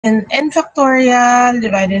And n factorial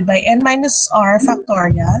divided by n minus r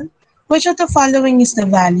factorial. Which of the following is the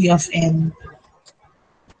value of n?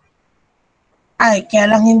 Ay, kaya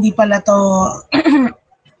lang hindi pala to,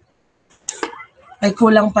 ay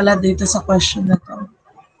kulang pala dito sa question na to.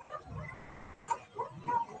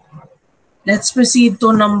 Let's proceed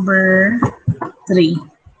to number 3.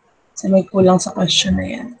 So may kulang sa question na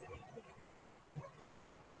yan.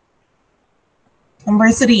 Number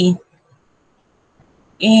 3.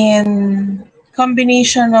 In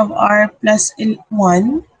combination of r plus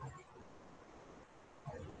 1,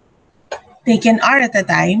 taken r at a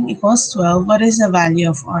time equals 12. What is the value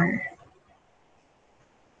of r?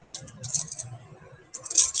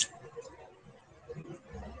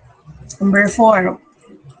 Number 4.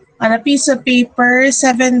 On a piece of paper,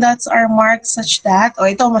 7 dots are marked such that, o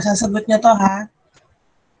ito, masasagot nyo to ha.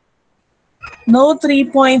 No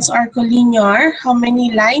 3 points are collinear. How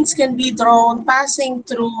many lines can be drawn passing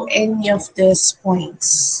through any of these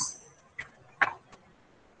points?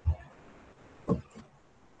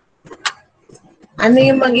 Ano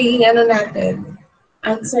yung magiging ano natin?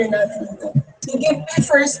 Answer natin ito. Sige,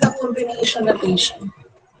 first the combination notation.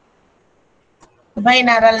 Diba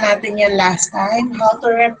inaral natin yan last time? How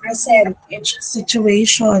to represent each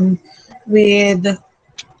situation with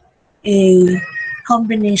a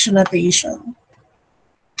combination notation.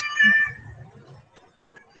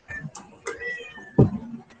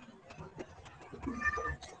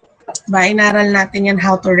 Diba inaral natin yan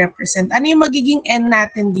how to represent. Ano yung magiging n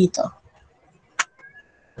natin dito?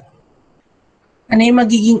 Ano yung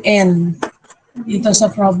magiging n dito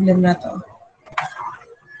sa problem na to?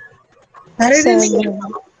 Naririnig niyo?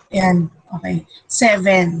 Yan. Okay.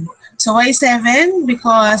 7. So why 7?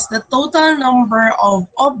 Because the total number of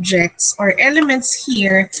objects or elements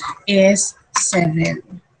here is 7.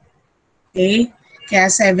 Okay? Kaya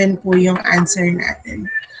 7 po yung answer natin.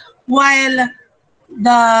 While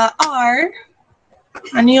the R,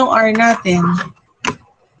 ano yung R natin?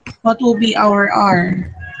 What will be our R?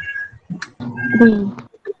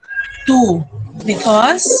 2.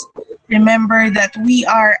 Because remember that we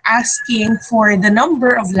are asking for the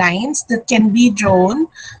number of lines that can be drawn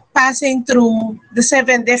passing through the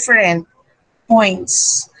 7 different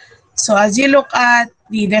points. So as you look at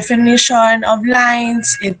the definition of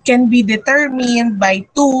lines, it can be determined by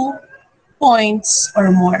 2 points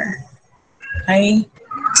or more. Okay?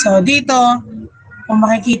 So dito, kung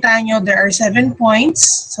makikita nyo, there are 7 points.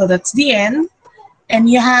 So that's the n. And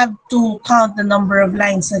you have to count the number of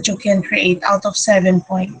lines that you can create out of 7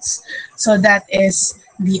 points. So that is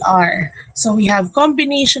the R. So we have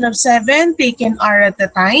combination of 7, taken R at a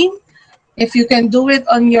time. If you can do it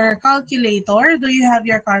on your calculator, do you have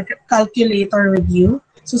your calculator with you?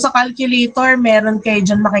 So sa calculator, meron kayo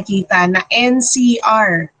dyan makikita na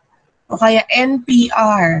NCR o kaya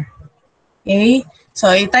NPR. Okay? So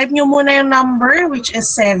i-type nyo muna yung number, which is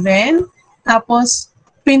 7. Tapos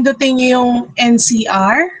pindutin nyo yung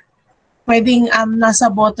NCR. Pwedeng nasa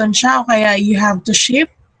button siya o kaya you have to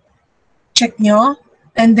shift. Check nyo.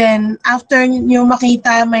 And then, after nyo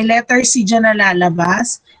makita may letter C dyan na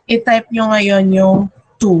lalabas, i-type nyo ngayon yung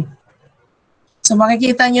 2. So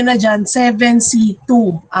makikita nyo na dyan, 7C2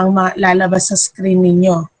 ang lalabas sa screen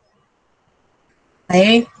ninyo.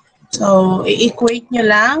 Okay? So, i-equate nyo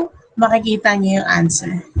lang, makikita nyo yung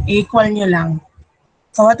answer. I-equal nyo lang.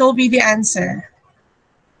 So, what will be the answer?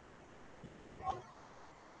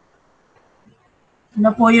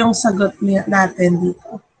 Ano po yung sagot natin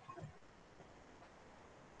dito?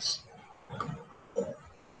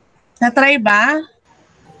 Na-try ba?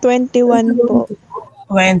 21 po.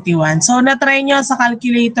 21. So, na-try nyo sa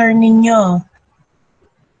calculator ninyo.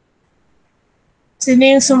 Sino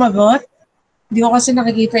yung sumagot? Hindi ko kasi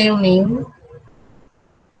nakikita yung name.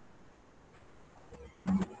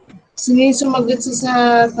 Sino yung sumagot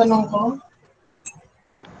sa tanong ko?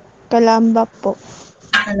 Kalamba po.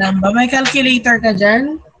 Alam ba? May calculator ka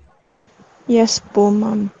dyan? Yes po,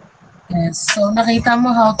 ma'am. Yes. So, nakita mo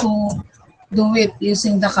how to do it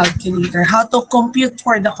using the calculator. How to compute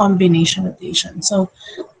for the combination notation. So,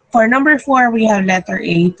 for number 4, we have letter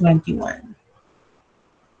A, 21.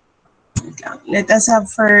 Let us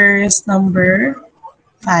have first number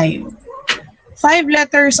 5. 5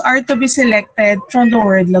 letters are to be selected from the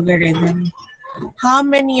word logarithm. How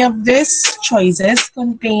many of these choices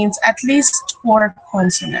contains at least 4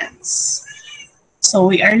 consonants? So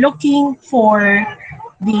we are looking for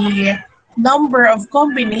the number of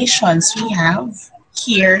combinations we have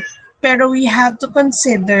here, pero we have to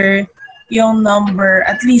consider yung number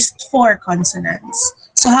at least 4 consonants.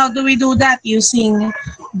 So how do we do that? Using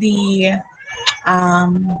the,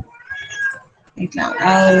 wait lang,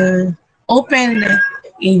 I'll open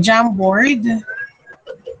a Jamboard.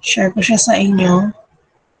 Share ko siya sa inyo.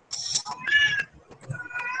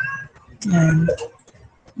 Yan.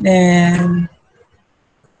 Then,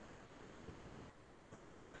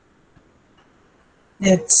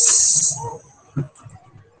 let's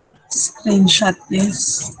screenshot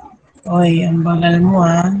this. Oy, ang bagal mo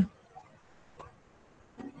ah.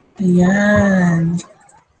 Ayan.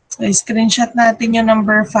 So, screenshot natin yung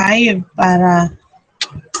number 5 para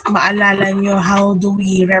maalala nyo how do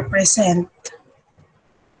we represent.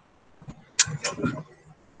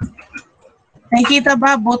 Nakikita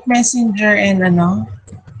ba both Messenger and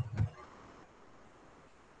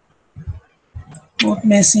both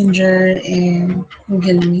Messenger and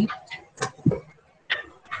Google Meet?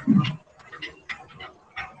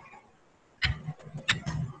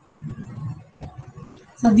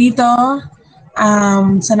 So dito,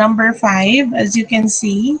 sa number 5, as you can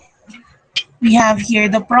see, we have here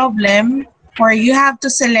the problem where you have to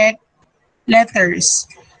select letters.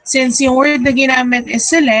 Since yung word na ginamit is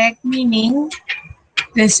select, meaning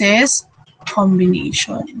this is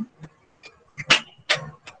combination.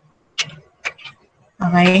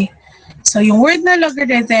 Okay? So yung word na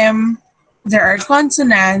logarithm, there are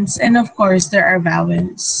consonants and of course there are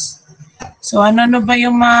vowels. So ano ba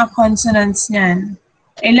yung mga consonants niyan?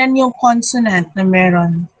 Ilan yung consonant na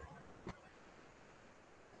meron?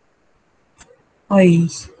 Oy.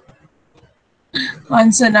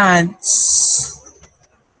 Consonants.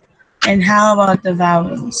 And how about the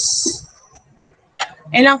vowels?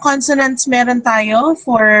 Ilang consonants meron tayo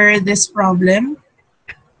for this problem?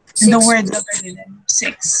 In the word logarithm,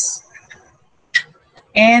 6.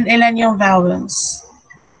 And ilan yung vowels?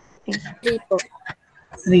 3 po.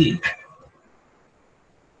 3.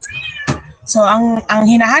 So, ang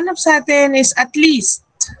hinahanap sa atin is at least.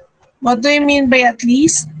 What do you mean by at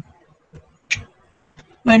least?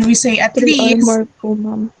 When we say at 3 or least, more po,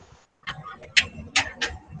 ma'am.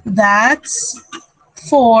 that's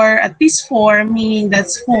 4, at least 4, meaning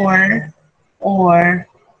that's 4 or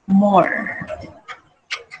more.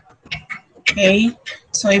 Okay?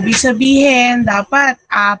 So, ibig sabihin, dapat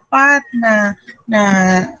 4 na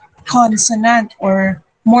consonant or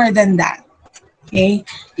more than that. Okay?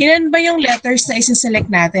 Ilan ba yung letters na isa-select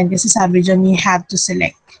natin? Kasi sabi dyan, you have to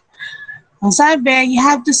select. Ang sabi, you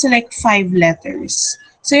have to select 5 letters.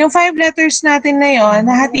 So, yung 5 letters natin na yun,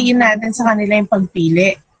 nahatiin natin sa kanila yung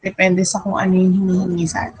pagpili. Depende sa kung ano yung hinihingi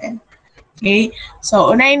sa atin. Okay? So,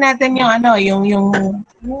 unahin natin yung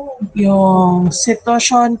yung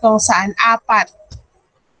sitwasyon kung saan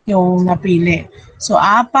 4 yung napili. So,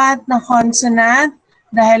 4 na consonant.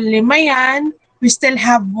 Dahil 5 yan, we still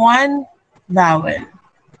have 1 vowel.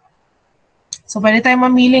 So, pwede tayong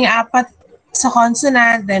mamiling 4 sa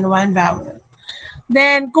consonant, then 1 vowel.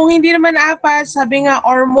 Then, kung hindi naman 4, sabi nga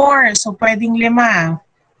or more. So, pwedeng 5.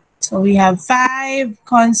 So, we have 5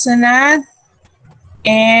 consonant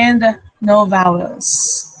and no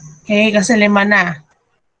vowels. Okay, kasi 5 na.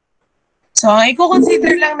 So, ang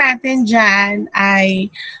i-consider lang natin dyan ay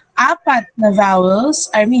 4 na vowels,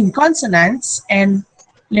 consonants, and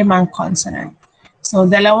 5 consonant. So,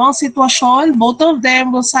 dalawang sitwasyon, both of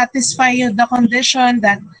them will satisfy the condition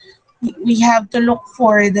that we have to look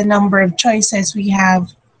for the number of choices we have,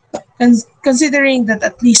 considering that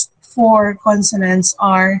at least 4 consonants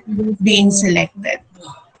are being selected.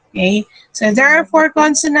 Okay, so if there are 4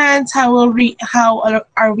 consonants, how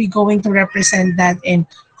are we going to represent that in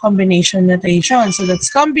combination notation? So that's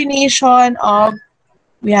combination of,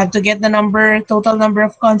 we have to get the total number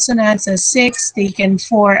of consonants as 6 taken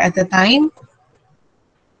 4 at a time.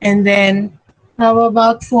 And then, how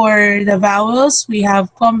about for the vowels? We have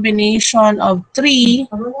combination of 3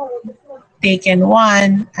 taken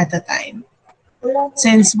 1 at a time.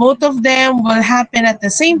 Since both of them will happen at the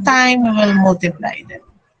same time, we will multiply them.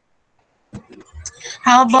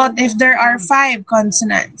 How about if there are 5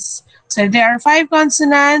 consonants? So if there are 5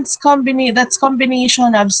 consonants, that's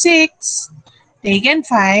combination of 6 taken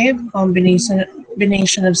 5,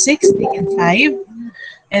 combination of 6 taken 5.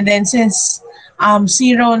 And then since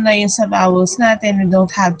 0 na yung sa vowels natin, we don't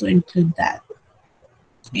have to include that.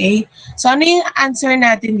 Okay? So ano yung answer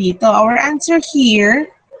natin dito? Our answer here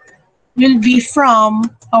will be from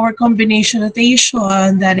our combination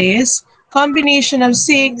notation, that is combination of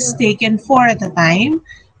 6 taken 4 at a time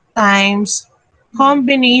times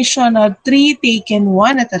combination of 3 taken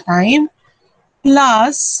 1 at a time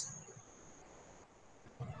plus,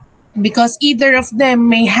 because either of them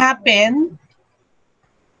may happen,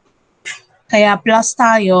 kaya plus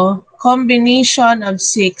tayo, combination of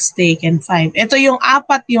 6 taken 5. Ito yung 4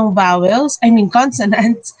 yung vowels,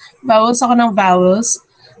 consonants. Vowels ako ng vowels.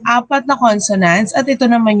 4 na consonants at ito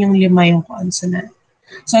naman yung 5 yung consonant.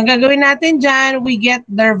 So, ang gagawin natin dyan, we get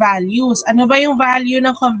their values. Ano ba yung value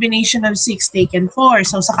ng combination of 6 taken 4?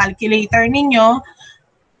 So, sa calculator ninyo,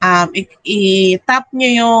 i-tap nyo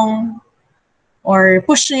yung or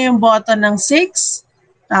push nyo yung button ng 6,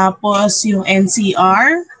 tapos yung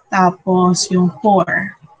NCR, tapos yung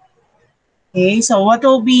 4. Okay, so what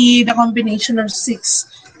will be the combination of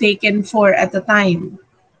 6 taken 4 at a time?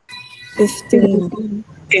 15.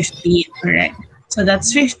 15, correct. So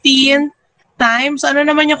that's 15 times, ano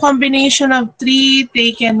naman yung combination of 3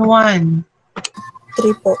 taken 1?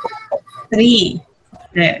 3 po. 3.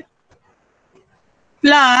 Correct.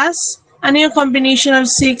 Plus, ano yung combination of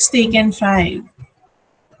 6 taken 5?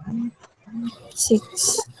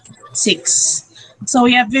 6. 6. So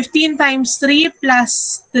we have 15 times 3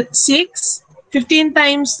 plus 6. 15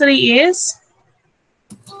 times 3 is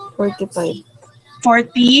 45.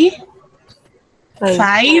 45.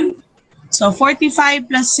 5. So 45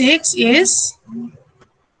 plus 6 is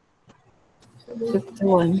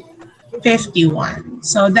 51. 51.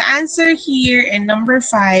 So the answer here in number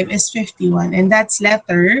 5 is 51, and that's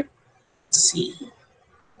letter C.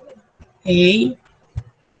 Okay.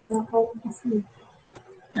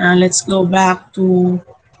 Let's go back to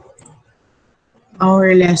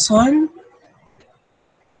our lesson.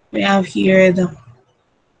 We have here the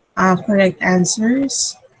correct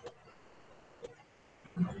answers.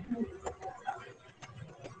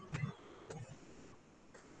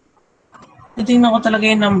 Titingnan ko talaga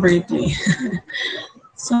yung number 2.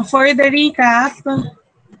 So for the recap,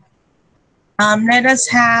 let us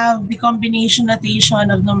have the combination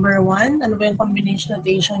notation of number 1. Ano ba yung combination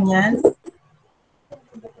notation yan?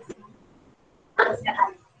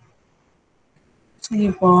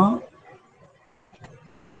 Sige po.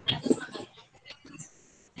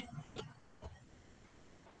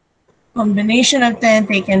 Combination of 10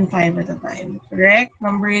 taken 5 at a time. Correct.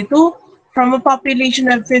 Number 2, from a population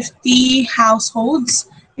of 50 households,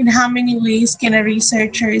 in how many ways can a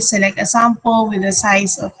researcher select a sample with a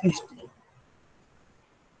size of 50?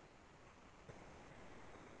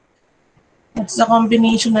 What's the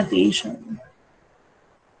combination notation?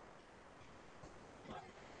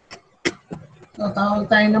 So, tawag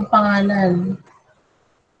tayo ng pangalan.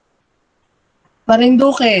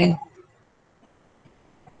 Parinduque.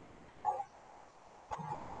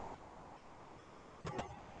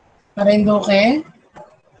 Parinduque?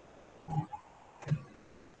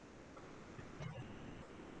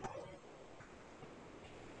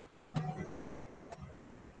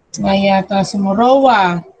 Nga yata si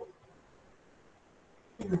Morowa.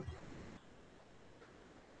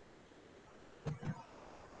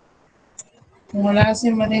 Kung wala si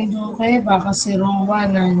Marinduque, baka si Rowa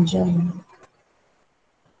nandyan.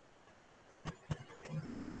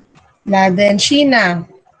 Laden, Sheena.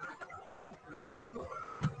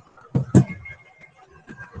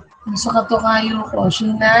 Gusto ka to kayo ko.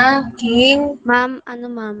 Sheena, King. Ma'am,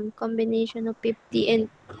 ma'am, combination of 50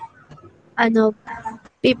 and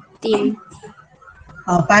 15.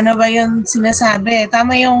 Paano ba yun sinasabi?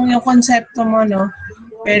 Tama yung konsepto mo, no?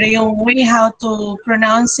 Pero yung way how to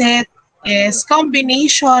pronounce it is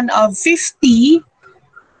combination of 50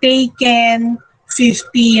 taken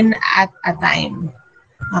 15 at a time.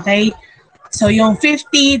 Okay? So yung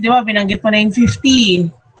 50, di ba, binanggit mo na yung 50.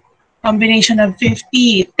 Combination of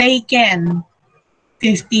 50 taken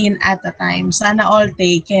 15 at a time. Sana all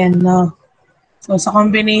taken, no? So sa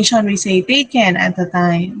combination, we say taken at a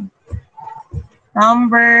time.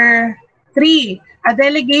 Number 3, a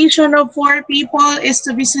delegation of 4 people is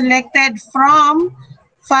to be selected from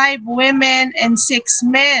 5 women and 6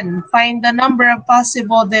 men. Find the number of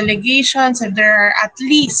possible delegations if there are at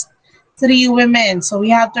least 3 women. So we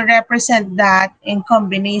have to represent that in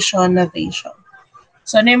combination notation.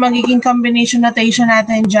 So ano yung magiging combination notation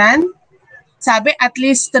natin dyan? Sabi, at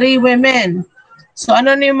least 3 women. So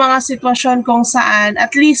ano na yung mga sitwasyon kung saan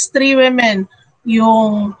at least 3 women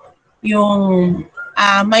yung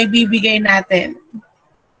may bibigay natin.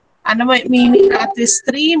 Ano may meaning at least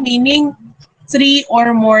 3? Meaning 3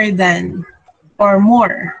 or more than or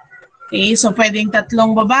more. Okay, so pwedeng 3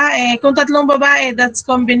 babae. Kung 3 babae, that's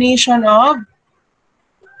combination of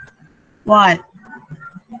what?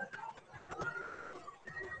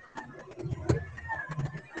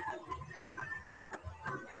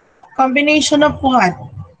 Combination of what?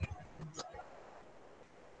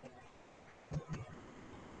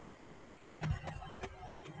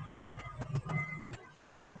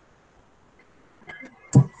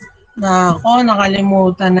 Nako,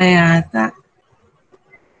 nakalimutan na yata.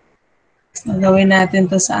 So, gawin natin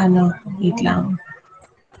to sa ano. Wait lang.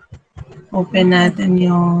 Open natin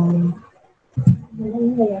yung...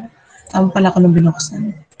 Tama pala ko nung binuksan.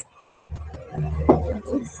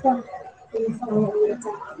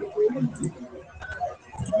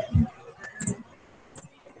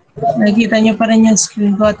 Nakikita niyo pa rin yung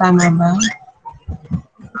screen ko, tama ba?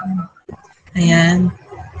 Ayan.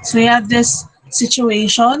 So we have this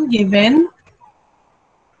situation given.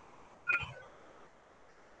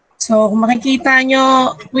 So kung makikita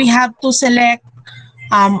nyo, we have to select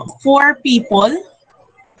 4 people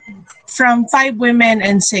from 5 women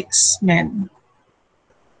and 6 men.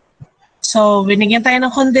 So binigyan tayo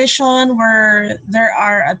ng condition where there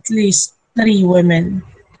are at least 3 women.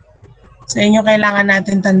 So yun yung kailangan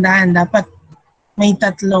natin tandaan. Dapat may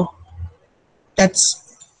 3. That's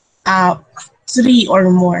 3 or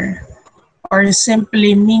more. Or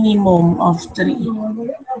simply minimum of 3.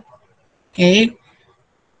 Okay?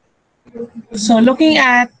 So looking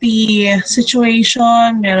at the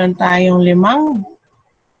situation, meron tayong 5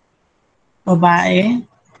 babae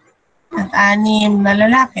at 6 na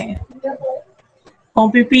lalaki. Kung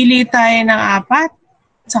pipili tayo ng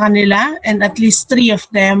 4 sa kanila and at least 3 of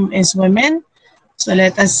them is women, so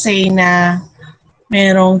let us say na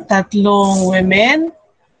merong 3 women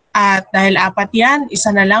at dahil 4 yan,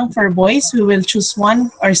 isa na lang for boys, we will choose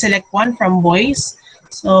 1 or select 1 from boys.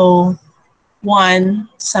 So 1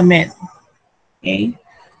 sa men. Okay?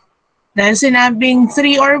 Dahil sinabing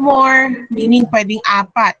 3 or more, meaning pwedeng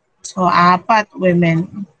 4. So 4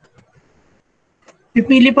 women.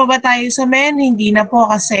 Pipili pa ba tayo sa men? Hindi na po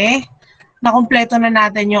kasi nakumpleto na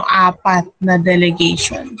natin yung 4 na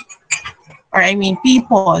delegation. Or I mean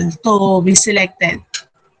people to be selected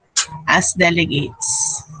as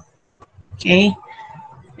delegates. Okay?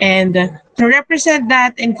 And to represent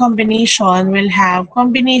that in combination, we'll have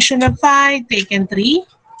combination of 5 taken 3.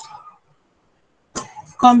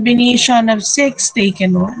 Combination of 6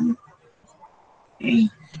 taken 1. Okay.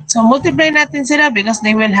 So multiply natin sila because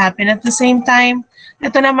they will happen at the same time.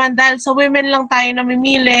 Ito naman dahil sa women lang tayo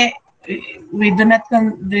namimili, we do not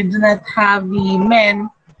have the men.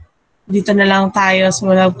 Dito na lang tayo. So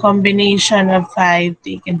we'll have combination of 5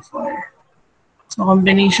 taken 4. So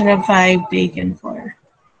combination of 5 taken 4.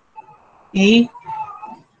 Okay?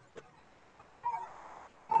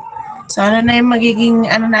 So ano na yung magiging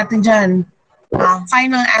natin dyan?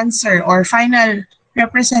 Final answer or final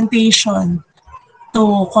representation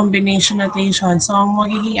to combination notation. So ang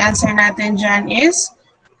magiging answer natin dyan is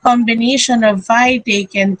combination of 5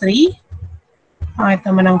 taken 3.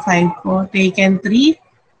 Pakita mo ng 5 ko. Taken 3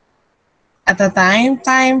 at a time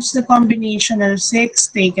times the combination of 6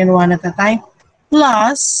 taken 1 at a time.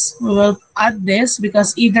 Plus, we will add this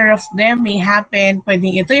because either of them may happen.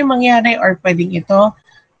 Pwedeng ito yung mangyari or pwedeng ito.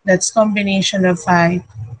 That's combination of 5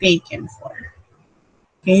 taken 4.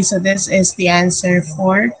 Okay, so this is the answer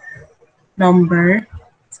for number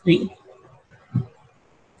 3.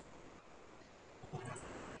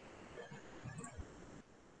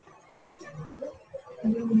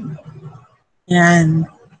 Yan.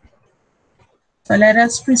 So let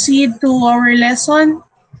us proceed to our lesson.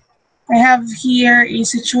 I have here a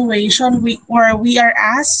situation where we are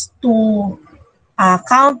asked to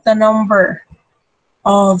count the number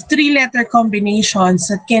of 3-letter combinations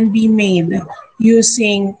that can be made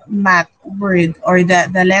using math word or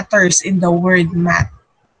the letters in the word math.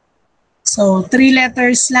 So 3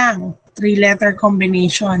 letters lang, 3-letter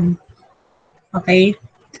combination. Okay?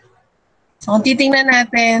 So kung titingnan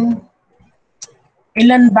natin,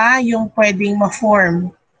 ilan ba yung pwedeng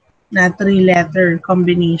ma-form na 3-letter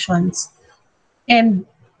combinations? And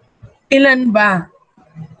ilan ba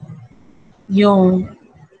yung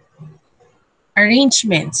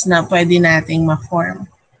arrangements na pwede nating ma-form?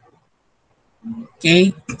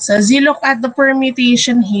 Okay, so as you look at the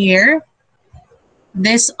permutation here,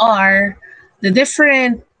 these are the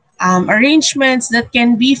different arrangements that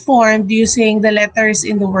can be formed using the letters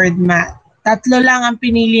in the word math. 3 lang ang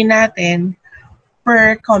pinili natin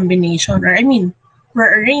per combination, or I mean,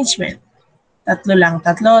 per arrangement. 3 lang,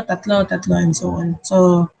 3, 3, 3, and so on.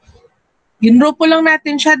 So, ginrupo lang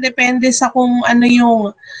natin siya, depende sa kung ano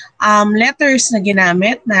yung letters na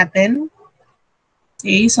ginamit natin.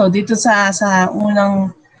 Okay, so dito sa unang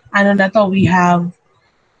na to, we have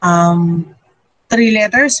 3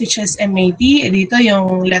 letters which is MAT. Dito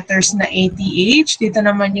yung letters na ATH. Dito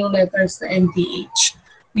naman yung letters na MTH.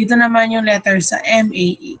 Dito naman yung letters sa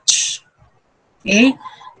MAH. Okay?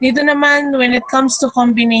 Dito naman, when it comes to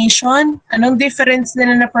combination, anong difference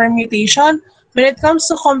nila na permutation? When it comes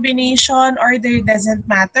to combination, order doesn't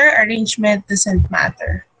matter, arrangement doesn't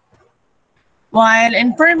matter. While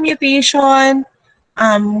in permutation,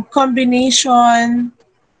 combination,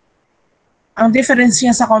 ang difference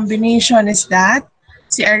niya sa combination is that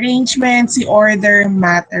si arrangement, si order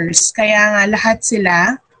matters. Kaya nga lahat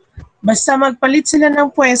sila Basta magpalit sila ng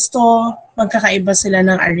pwesto, magkakaiba sila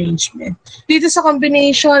ng arrangement. Dito sa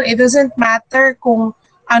combination, it doesn't matter kung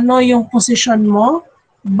ano yung position mo,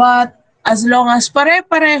 but as long as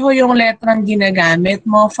pare-pareho yung letrang ginagamit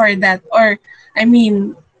mo for that, or I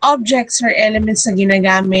mean, objects or elements na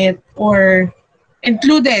ginagamit or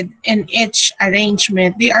included in each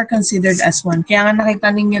arrangement, they are considered as one. Kaya nga nakita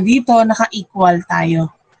ninyo dito, naka-equal tayo.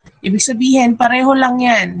 Ibig sabihin, pareho lang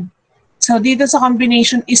yan. So dito sa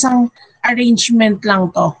combination, isang arrangement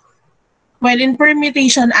lang to. While in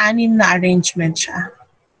permutation, 6 na arrangement siya.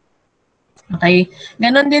 Okay?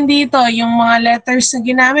 Ganon din dito, yung mga letters na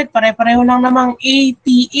ginamit, pare-pareho lang namang A,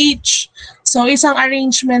 T, H. So isang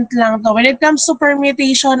arrangement lang to. When it comes to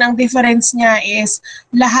permutation, ang difference niya is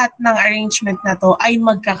lahat ng arrangement na to ay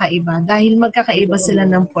magkakaiba dahil magkakaiba sila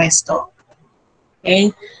ng pwesto.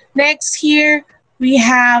 Okay? Next here, we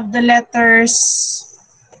have the letters.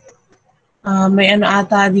 May ano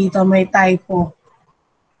ata dito, may typo.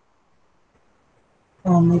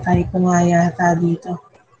 May typo nga yata dito.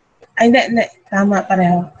 Ay, hindi. Tama,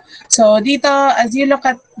 pareho. So, dito, as you look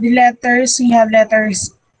at the letters, we have letters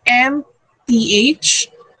M, T, H.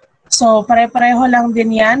 So, pare-pareho lang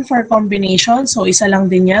din yan for combination. So, isa lang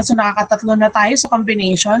din yan. So, nakakatatlo na tayo sa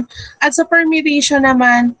combination. At sa permutation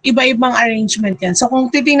naman, iba-ibang arrangement yan. So, kung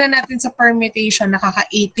titingnan natin sa permutation,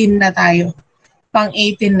 nakaka-18 na tayo.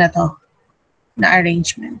 Pang-18 na to na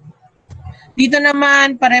arrangement. Dito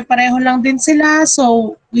naman, pare-pareho lang din sila.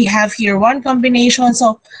 So, we have here one combination.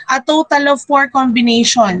 So, a total of 4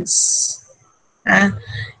 combinations.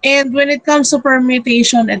 And when it comes to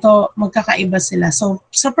permutation, ito, magkakaiba sila. So,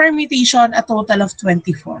 sa permutation, a total of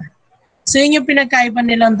 24. So, yun yung pinagkaiba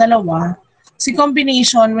nilang dalawa. Si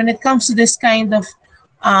combination, when it comes to this kind of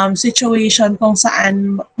situation kung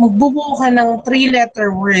saan magbubuo ka ng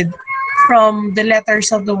 3-letter word from the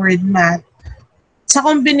letters of the word math, sa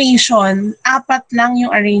combination, 4 lang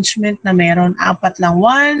yung arrangement na meron. 4 lang.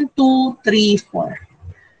 1, 2, 3,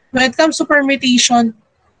 4. When it comes to permutation,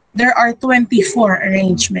 there are 24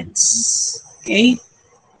 arrangements. Okay?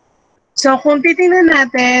 So, kung titingnan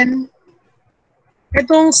natin,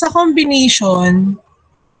 itong sa combination,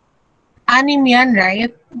 6 yan,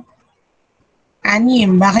 right?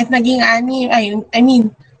 6. Bakit naging 6? I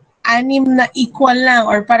mean, 6 na equal lang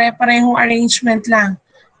or pare-parehong arrangement lang.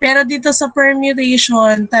 Pero dito sa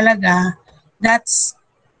permutation talaga, that's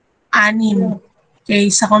 6. Okay,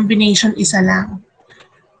 sa combination, isa lang.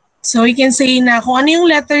 So we can say na kung ano yung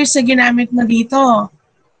letters na ginamit mo dito,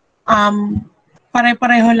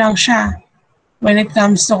 pare-pareho lang siya when it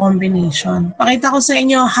comes to combination. Pakita ko sa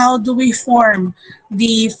inyo how do we form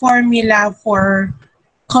the formula for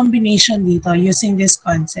combination dito using this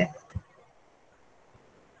concept.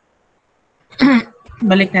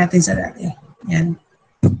 Balik natin sa dati. Yan.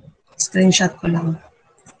 Screenshot ko lang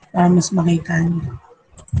para mas makita niyo.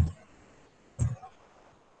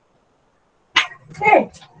 Okay.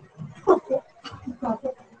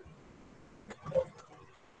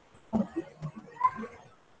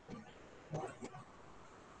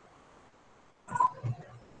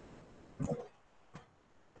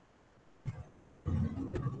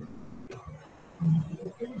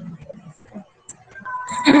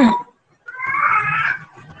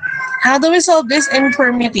 How do we solve this in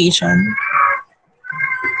permutation?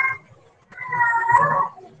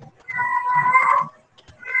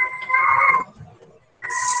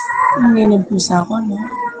 Nanginib po sa ako, no?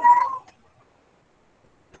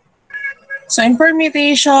 So in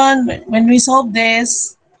permutation, when we solve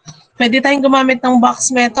this, pwede tayong gumamit ng box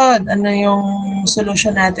method. Ano yung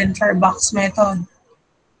solution natin for box method?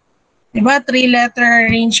 Diba? 3-letter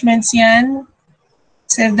arrangements yan.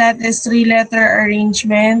 So if that is 3-letter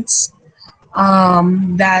arrangements,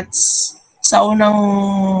 that's sa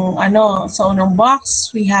unang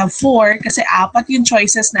box, we have 4 kasi 4 yung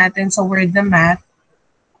choices natin sa word na math.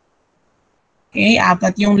 Okay,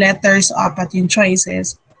 4 yung letters, 4 yung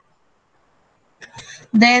choices.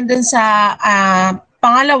 Then dun sa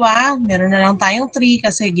pangalawa, meron na lang tayong 3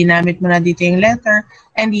 kasi ginamit mo na dito yung letter,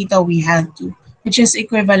 and dito we have 2, which is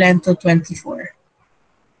equivalent to 24.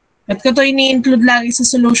 Ba't ko ito ini-include lagi sa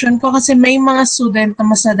solution ko? Kasi may mga student na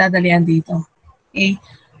mas nadadalian dito. Okay?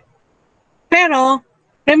 Pero,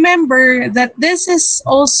 remember that this is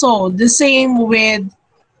also the same with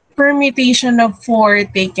permutation of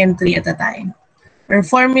 4 taken 3 at a time. Where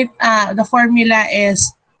the formula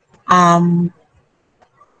is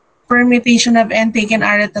permutation of n taken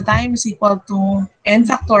r at a time is equal to n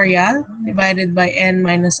factorial divided by n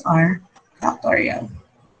minus r factorial.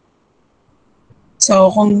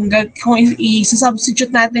 So, kung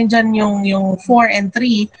i-substitute natin dyan yung 4 and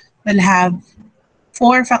 3, we'll have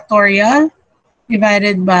 4 factorial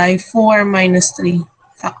divided by 4 minus 3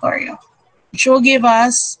 factorial, which will give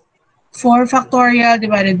us 4 factorial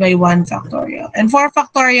divided by 1 factorial. And 4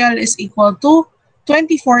 factorial is equal to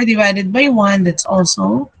 24 divided by 1. That's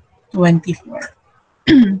also 24.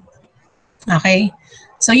 Okay?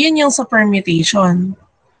 So, yun yung sa permutation.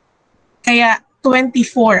 Kaya,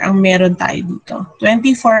 24 ang meron tayo dito.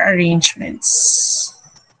 24 arrangements.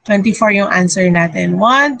 24 yung answer natin.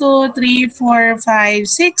 1, 2, 3, 4, 5,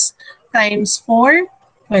 6 times 4,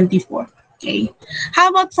 24. Okay? How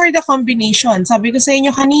about for the combination? Sabi ko sa inyo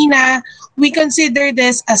kanina, we consider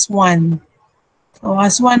this as one. So,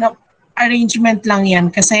 as one arrangement lang yan.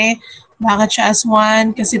 Kasi, bakit siya as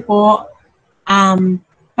one? Kasi po,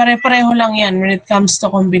 pare-pareho lang yan when it comes to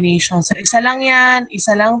combination. So, isa lang yan,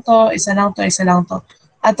 isa lang to, isa lang to, isa lang to.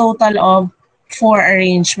 A total of 4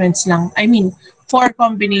 arrangements lang. I mean, 4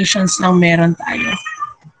 combinations lang meron tayo.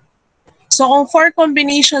 So, kung 4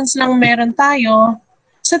 combinations lang meron tayo,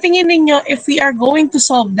 sa tingin ninyo, if we are going to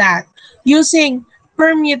solve that using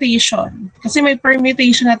permutation, kasi may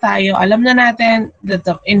permutation na tayo, alam na natin that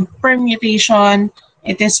in permutation,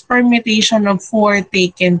 it is permutation of 4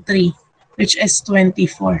 taken 3, which is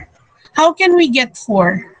 24. How can we get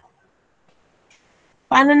 4?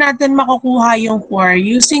 Paano natin makukuha yung 4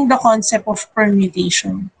 using the concept of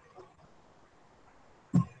permutation?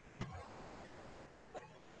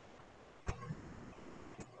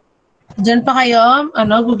 Diyan pa kayo?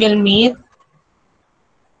 Google Meet?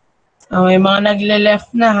 May mga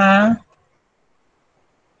nagle-left na ha.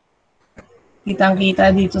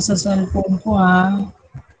 Kitang-kita dito sa cellphone ko ha.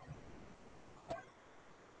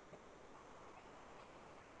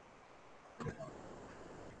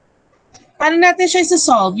 Paano natin siya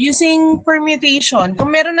isa-solve? Using permutation.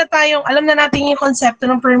 Kung meron na tayong, alam na natin yung konsepto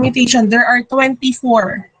ng permutation, there are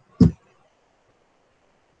 24.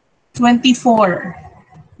 24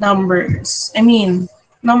 numbers. I mean,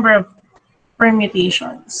 number of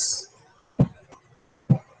permutations.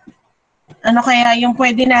 Ano kaya yung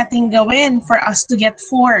pwede nating gawin for us to get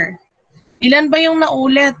 4? Ilan ba yung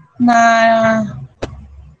naulit na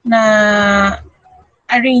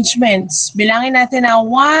arrangements? Bilangin natin na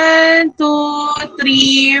 1, 2,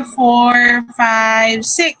 3, 4, 5,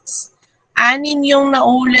 6. 6 yung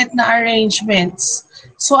naulit na arrangements.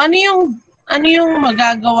 So ano yung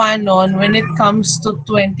magagawa nun when it comes to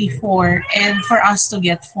 24 and for us to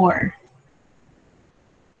get 4?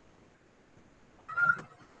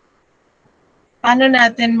 Paano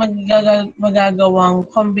natin magagawang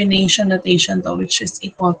combination notation to which is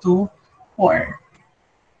equal to 4?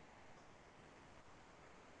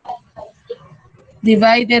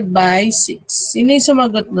 Divided by 6. Sino yung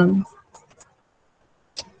sumagot nun?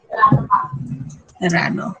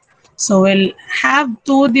 Terano. So we'll have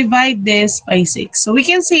to divide this by 6. So we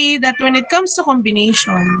can see that when it comes to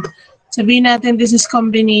combination, sabihin natin this is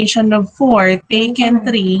combination of 4 taken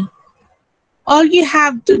 3. All you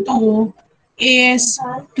have to do is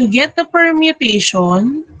to get the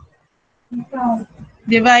permutation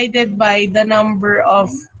divided by the number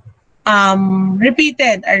of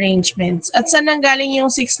repeated arrangements. At saan nanggaling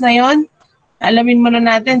yung 6 na yon? Alamin muna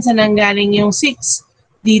natin saan nanggaling yung 6.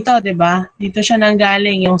 Dito, di ba? Dito siya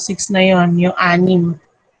nanggaling yung 6 na yon, yung 6.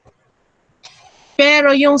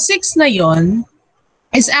 Pero yung 6 na yon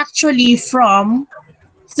is actually from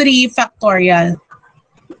 3 factorial.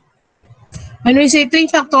 When we say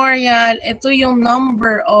 3 factorial, ito yung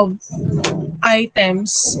number of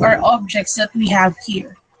items or objects that we have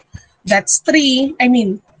here. That's 3,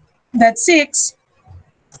 that's 6.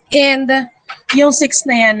 And yung 6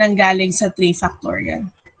 na yan nanggaling sa 3 factorial.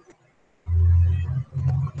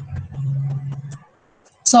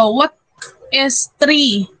 So what is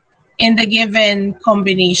 3 in the given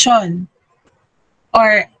combination?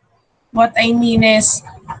 Or what I mean is,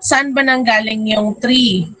 saan ba nanggaling yung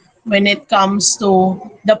 3 when it comes to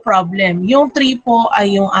the problem? Yung 3 po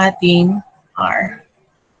ay yung ating R.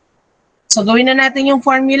 So gawin na natin yung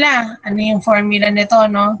formula. Ano yung formula nito,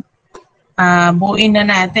 no? Buuin na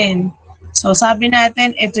natin. So sabi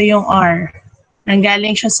natin, ito yung R.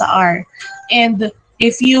 Nanggaling siya sa R. And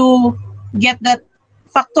if you get that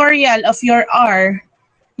factorial of your R,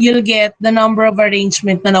 you'll get the number of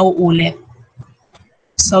arrangement na nauulit.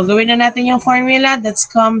 So gawin na natin yung formula. That's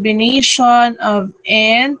combination of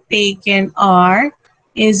N taken R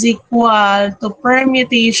is equal to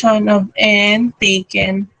permutation of N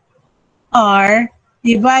taken R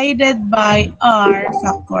divided by R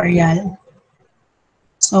factorial.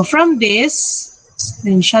 So from this,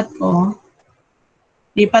 screenshot ko,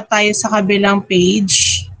 lipat tayo sa kabilang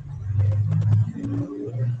page.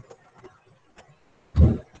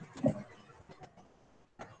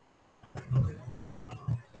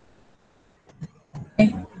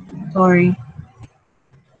 Sorry.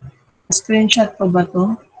 Screenshot ko ba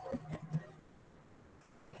to?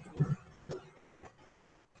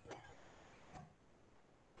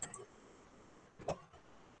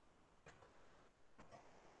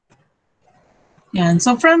 Yan.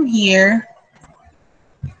 So from here,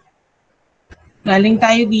 galing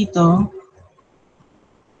tayo dito.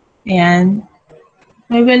 And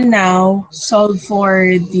we will now solve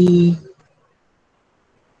for the,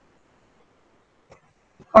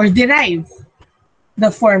 or derive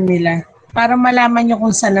the formula para malaman nyo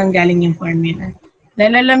kung saan ang galing yung formula.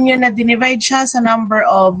 Dahil alam nyo na dinivide siya sa number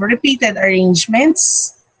of repeated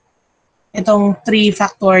arrangements. Itong 3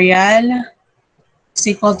 factorial is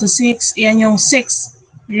equal to 6. Yan yung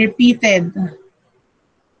 6 repeated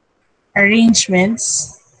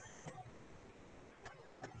arrangements.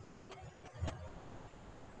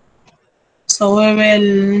 So we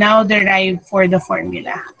will now derive for the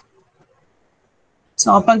formula.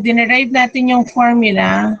 So kapag dinerive natin yung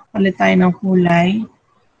formula, palit tayo ng kulay.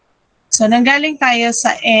 So nanggaling tayo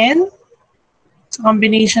sa n. So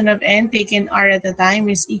combination of n taken r at a time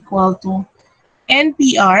is equal to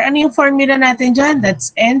NPR. Ano yung formula natin dyan?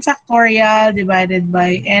 That's n factorial divided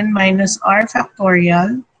by n minus r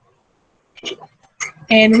factorial.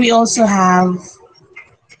 And we also have,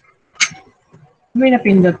 may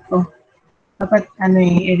napindot ko. Dapat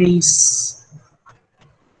erase.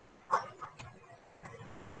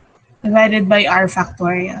 Divided by r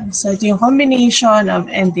factorial. So ito yung combination of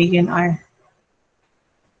n taken r.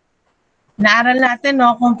 Naaral natin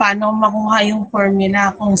kung paano makuha yung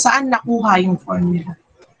formula, kung saan nakuha yung formula.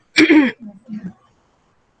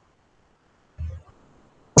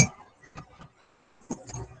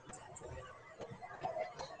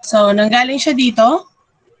 So, nanggaling siya dito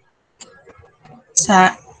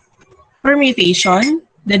sa permutation.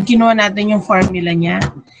 Then, kinuha natin yung formula niya.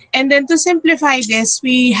 And then, to simplify this,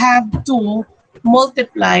 we have to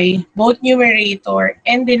multiply both numerator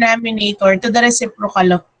and denominator to the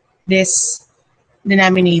reciprocal of this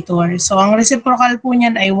denominator. So, ang reciprocal po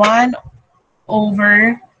niyan ay 1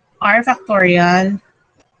 over r factorial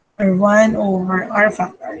or 1 over r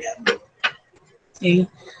factorial. Okay.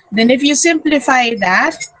 Then, if you simplify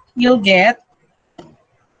that, you'll get,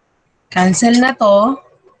 cancel na to.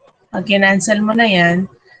 Pag kinancel mo na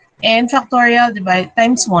yan, n factorial divide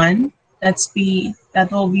times 1, that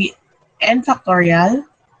will be n factorial.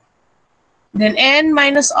 Then n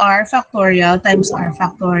minus r factorial times r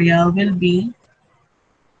factorial will be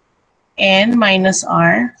n minus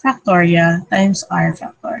r factorial times r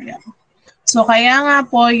factorial. So kaya nga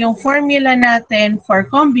po yung formula natin for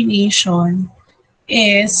combination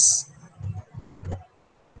is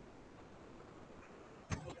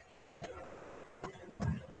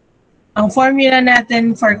ang formula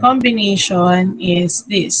natin for combination is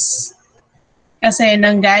this. Kasi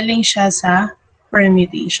nanggaling siya sa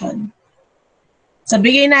permutation.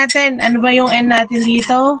 Sabigay natin, ano ba yung n natin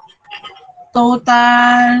dito?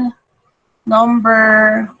 Total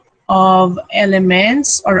number of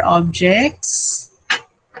elements or objects.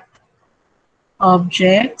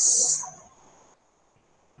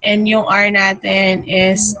 And yung r natin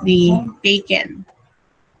is the taken.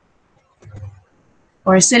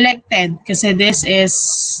 Or selected, kasi this is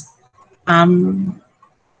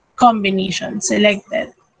combination,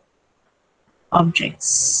 selected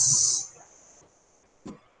objects.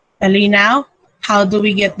 Now, how do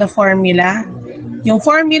we get the formula? Yung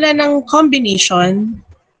formula ng combination,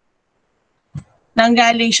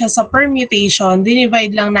 nanggaling siya sa permutation,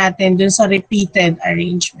 dinivide lang natin dun sa repeated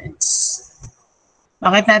arrangements.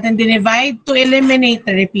 Bakit natin dinivide? To eliminate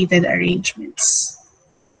the repeated arrangements.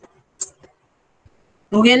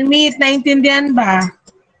 Google Meet, naintindihan ba?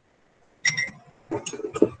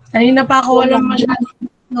 Kanina pa ako walang masyadong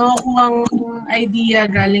nakukuhang idea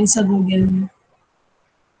galing sa Google Meet.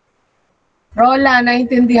 Rola,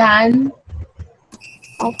 naintindihan?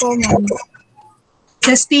 Opo, ma'am.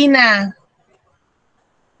 Justina,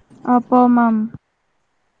 Opo, ma'am.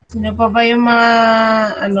 sino pa ba yung mga,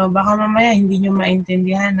 baka mamaya hindi nyo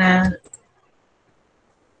maintindihan na.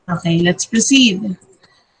 Okay, let's proceed.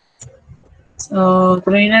 So,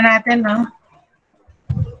 tuloy na natin, no?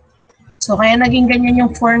 So, kaya naging ganyan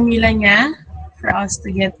yung formula niya for us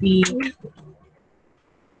to get the...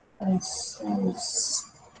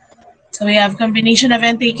 So, we have combination of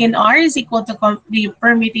n taken r is equal to the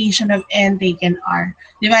permutation of n taken r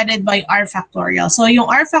divided by r factorial. So, yung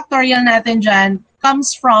r factorial natin dyan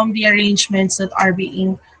comes from the arrangements that are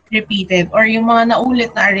being repeated or yung mga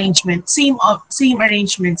naulit na arrangement, same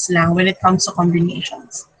arrangements lang when it comes to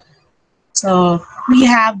combinations. So, we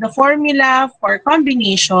have the formula for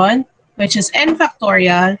combination, which is n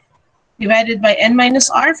factorial divided by n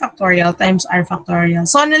minus r factorial times r factorial.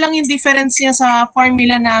 So ano lang yung difference niya sa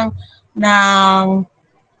formula ng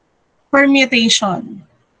permutation?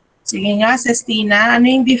 Sige nga, Sestina, ano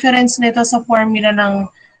yung difference nito sa formula ng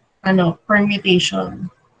permutation?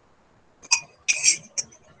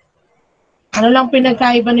 Ano lang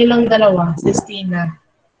pinagkaiba nilang dalawa, Sestina?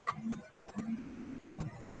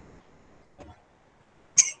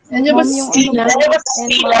 Nandiyan ba Ma'am, yung ano Sestina?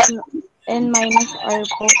 po, n minus r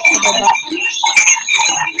po sa baba.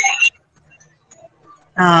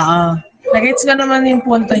 Nagets ko naman yung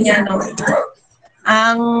punto niya, no?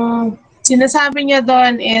 Ang sinasabi niya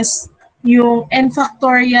doon is yung n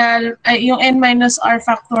factorial, yung n minus r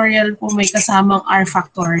factorial po may kasamang r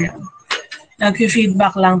factorial.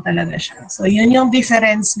 Nag-feedback lang talaga siya. So, yun yung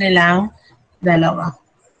difference nilang dalawa.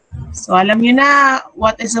 So, alam niyo na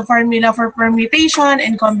what is the formula for permutation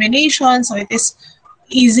and combination. So, it is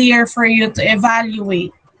easier for you to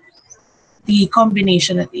evaluate the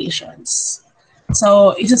combination notations.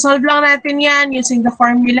 So, isa-solve lang natin yan using the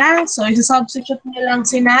formula. So, isa-substitute nyo lang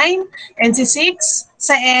si 9 and si 6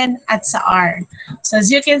 sa n at sa r. So,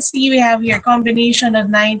 as you can see, we have here combination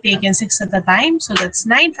of 9 taken 6 at a time. So, that's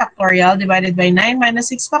 9 factorial divided by 9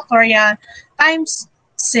 minus 6 factorial times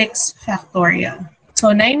 6 factorial.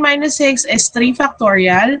 So, 9 minus 6 is 3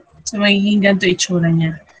 factorial. So, magiging ganito itsura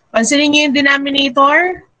niya. Pansinin niyo yung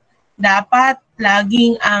denominator. Dapat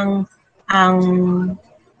laging ang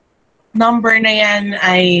number na yan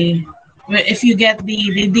ay, if you get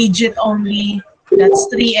the digit only,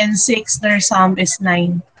 that's 3 and 6, their sum is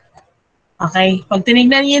 9. Okay? Pag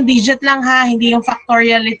tinignan niyo yung digit lang ha, hindi yung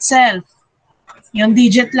factorial itself. Yung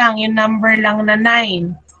digit lang, yung number lang na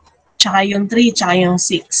 9, tsaka yung 3, tsaka yung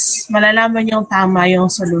 6. Malalaman yung tama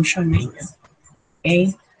yung solution ninyo.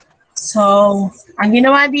 Okay? So, ang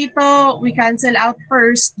ginawa dito, we cancel out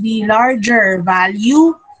first the larger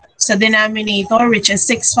value sa denominator, which is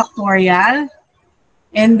 6 factorial.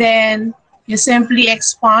 And then, you simply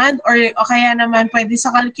expand, or kaya naman pwede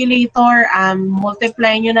sa calculator,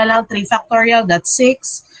 multiply nyo na lang 3 factorial, that's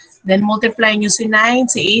 6. Then, multiply nyo si 9,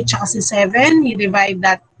 si 8, tsaka si 7. You divide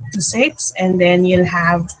that to 6, and then you'll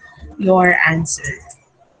have your answer.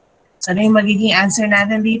 So, ano yung magiging answer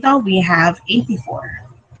natin dito? We have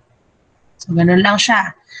 84. So, ganun lang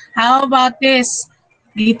siya. How about this?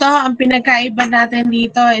 Dito, ang pinagkaiba natin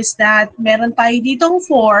dito is that meron tayo ditong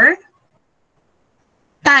 4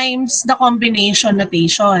 times the combination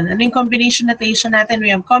notation. Ano yung combination notation natin?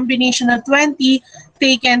 We have combination of 20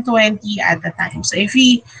 taken 20 at a time. So, if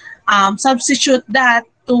we substitute that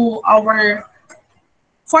to our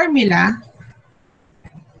formula,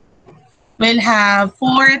 we'll have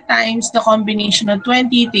 4 times the combination of 20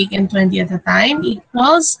 taken 20 at a time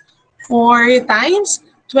equals 4 times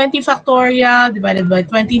 20 factorial divided by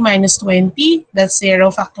 20 minus 20. That's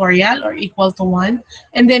 0 factorial or equal to 1.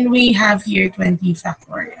 And then we have here 20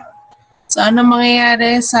 factorial. So, ano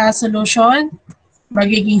mangyayari sa solution?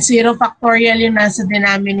 Magiging 0 factorial yung nasa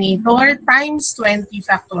denominator times 20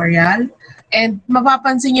 factorial. And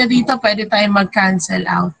mapapansin nyo dito, pwede tayong mag-cancel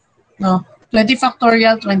out. No? 20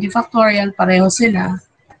 factorial, pareho sila.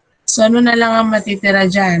 So, ano na lang ang matitira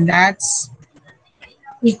dyan? That's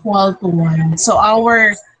equal to 1. So,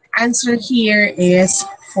 our answer here is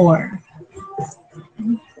 4.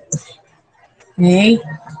 Okay?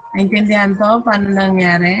 Naintindihan to? Paano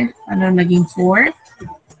nangyari? Paano naging 4?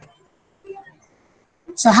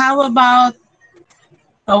 So, how about,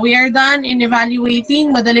 we are done in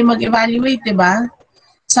evaluating. Madali mag-evaluate, di ba?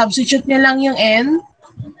 Substitute nyo lang yung n.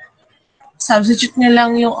 Substitute nyo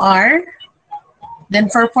lang yung r.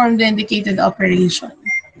 Then, perform the indicated operation.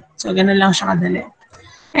 So, ganun lang siya kadali.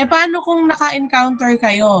 Eh, paano kung naka-encounter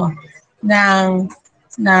kayo ng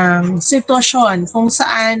sitwasyon kung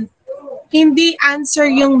saan hindi answer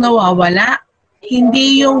yung nawawala,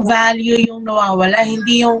 hindi yung value yung nawawala,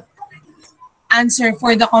 hindi yung answer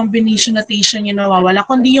for the combination notation yung nawawala,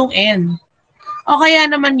 kundi yung n. O kaya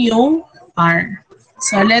naman yung r.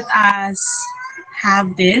 So, let us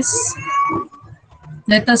have this.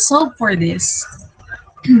 Let us solve for this.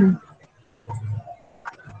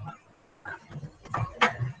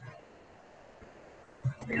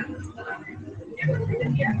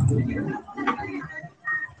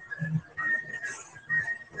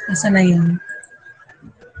 Asa na yun?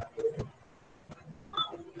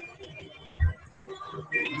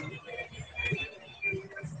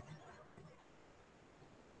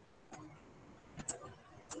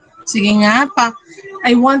 Sige nga pa.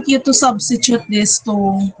 I want you to substitute this to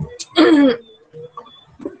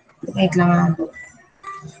wait lang.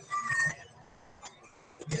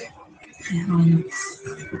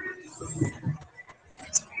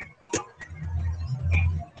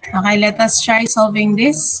 Okay, let us try solving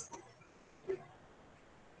this.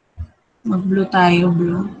 Mag-blue tayo,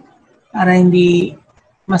 blue. Para hindi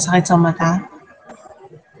masakit sa mata.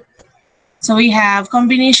 So we have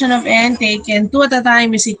combination of n taken 2 at a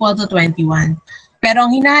time is equal to 21. Pero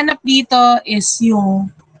ang hinahanap dito is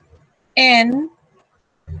yung n,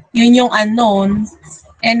 yun yung unknown.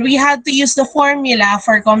 And we have to use the formula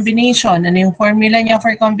for combination. Ano yung formula niya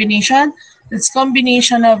for combination? That's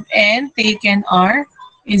combination of n taken r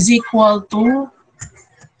is equal to...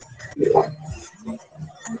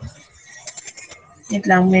 Wait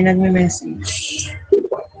lang, may nagme-message.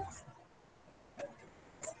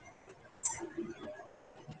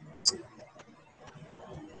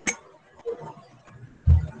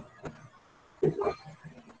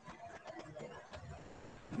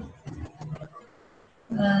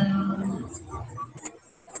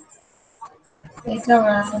 Wait lang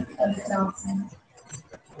Wait lang ako.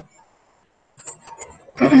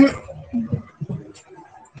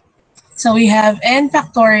 So we have n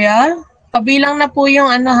factorial. Pabilang na po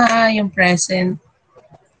yung yung present.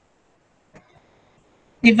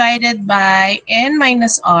 Divided by n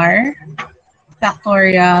minus r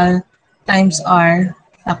factorial times r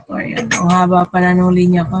factorial. Ang haba pala ng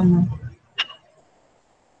linya ko, no?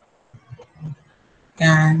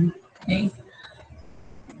 Yan. Okay.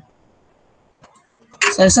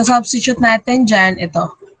 So, sa substitute natin dyan,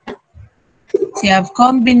 ito. So, you have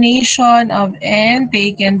combination of n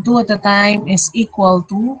taken 2 at a time is equal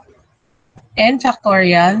to n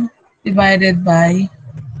factorial divided by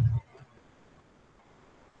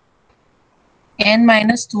n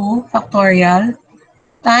minus 2 factorial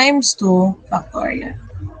times 2 factorial.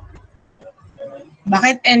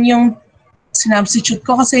 Bakit n yung sinubstitute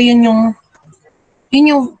ko? Kasi yun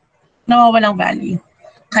yung nawawalang value.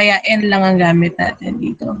 Kaya n lang ang gamit natin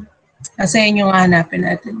dito. Kasi yun yung hahanapin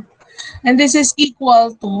natin. And this is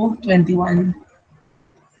equal to 21.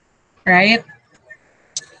 Right?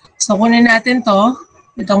 So, kunin natin to.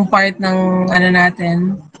 Itong part ng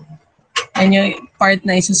natin. Yan yung part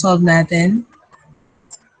na isa-solve natin.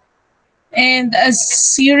 And as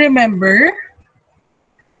you remember,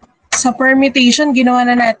 sa permutation, ginawa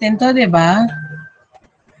na natin to, di ba?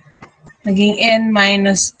 Naging n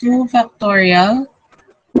minus 2 factorial.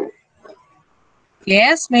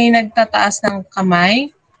 Yes, may nagtataas ng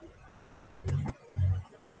kamay.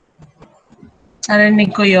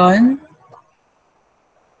 Narinig ko yun.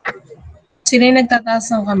 Sino yung nagtataas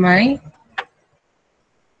ng kamay?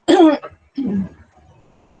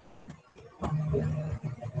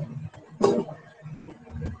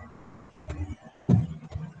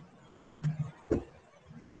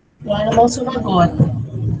 Wala namang sumagot.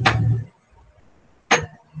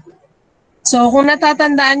 So, kung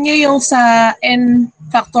natatandaan nyo yung sa n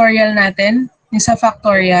factorial natin, yung sa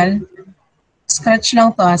factorial, scratch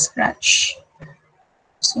lang to, scratch.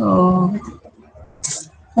 So,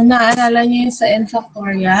 kung naaalala nyo yung sa n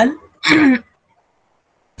factorial,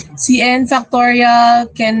 si n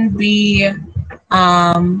factorial can be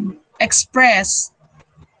expressed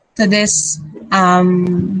to this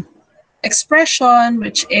expression,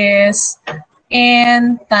 which is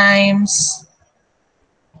n times,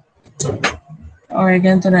 or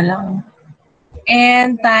ganito na lang,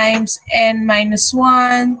 n times n minus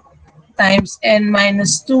 1 times n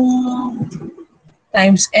minus 2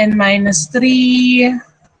 times n minus 3,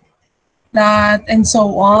 that, and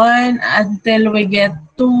so on until we get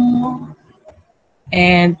 2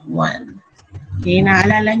 and 1. Okay,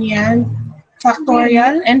 naalala niyo yan?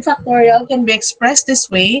 Factorial and factorial can be expressed this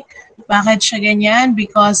way. Bakit siya ganyan?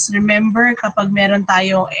 Because remember, kapag meron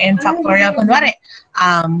tayo n factorial, kunwari,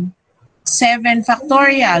 7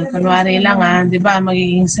 factorial, kunwari lang di ba?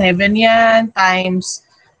 Magiging 7 yan times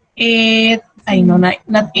 8,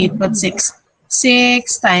 not 8 but 6.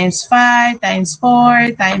 6 times 5 times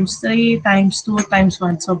 4 times 3 times 2 times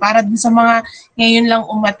 1. So para din sa mga ngayon lang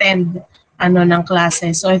umattend ng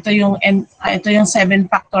klase. So ito yung 7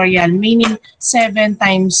 factorial, meaning 7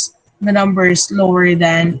 times the numbers lower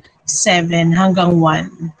than 7 hanggang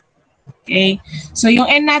 1. Okay? So yung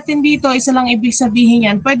n natin dito, isa lang ibig sabihin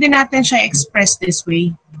yan, pwede natin siya express this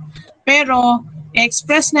way. Pero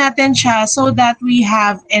express natin siya so that we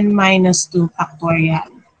have n minus 2 factorial.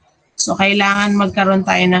 So, kailangan magkaroon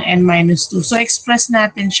tayo ng n minus 2. So, express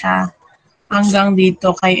natin siya hanggang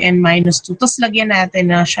dito kay n minus 2. Tapos, lagyan natin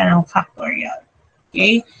na siya ng factorial.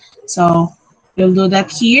 Okay? So, we'll do that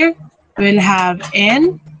here. We'll have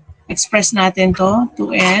n. Express natin to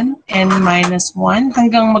 2n, n minus 1,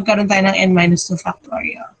 hanggang magkaroon tayo ng n minus 2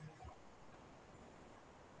 factorial.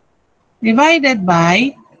 Divided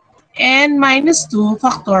by n minus 2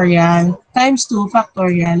 factorial times 2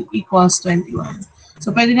 factorial equals 21. So,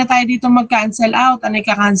 pwede na tayo dito mag-cancel out. Ano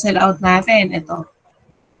i-cancel out natin? Ito.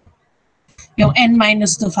 Yung n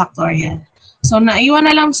minus 2 factorial. So, naiwan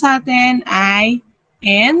na lang sa atin ay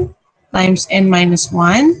n times n minus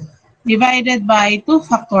 1 divided by 2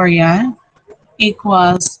 factorial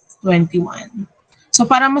equals 21. So,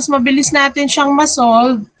 para mas mabilis natin siyang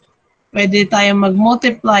ma-solve, pwede tayong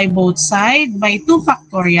mag-multiply both side by 2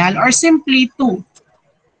 factorial or simply 2.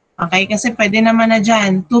 Okay? Kasi pwede naman na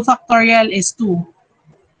dyan. 2 factorial is 2.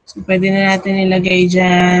 So, pwede na natin ilagay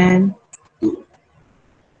dyan 2.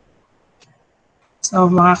 So,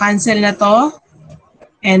 maka-cancel na to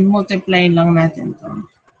and multiply lang natin to.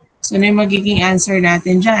 So, ano yung magiging answer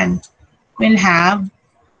natin dyan? We'll have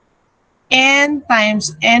n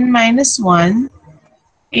times n minus 1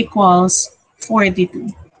 equals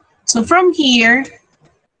 42. So, from here,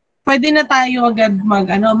 pwede na tayo agad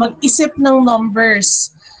mag-isip ng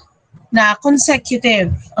numbers na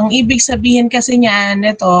consecutive. Ang ibig sabihin kasi niyan,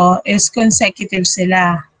 ito is consecutive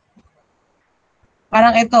sila.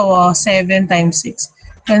 Parang ito, 7 times 6.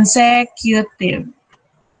 Consecutive.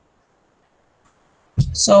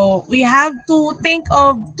 So, we have to think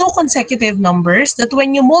of two consecutive numbers that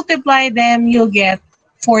when you multiply them, you'll get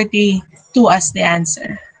 42 as the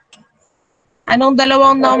answer. Anong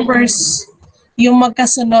dalawang numbers yung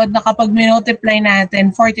magkasunod na kapag multiply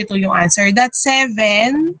natin, 42 yung answer? That's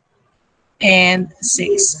 7 and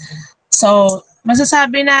 6. So,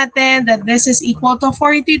 masasabi natin that this is equal to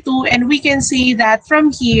 42 and we can see that from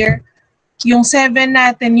here, yung 7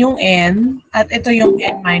 natin yung n at ito yung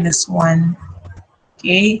n minus 1.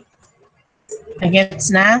 Okay? Nagets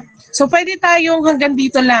na? So, pwede tayong hanggang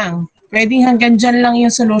dito lang. Pwede hanggang dyan lang yung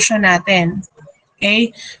solution natin. Okay?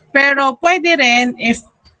 Pero pwede rin if,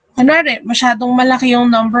 kunwari, masyadong malaki yung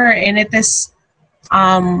number and it is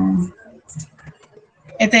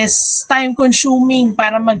time consuming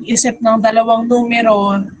para mag-isip ng dalawang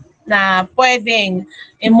numero na pwedeng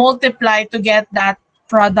i-multiply to get that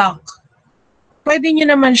product. Pwede nyo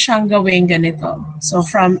naman siyang gawin ganito. So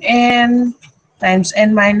from n times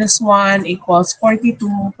n minus 1 equals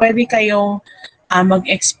 42, pwede kayong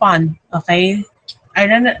mag-expand. Okay?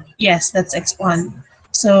 Yes, that's expand.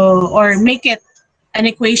 So, or make it an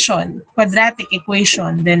equation, quadratic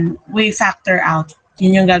equation, then we factor out.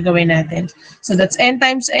 Yun yung gagawin natin. So that's n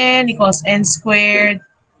times n equals n squared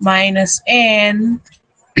minus n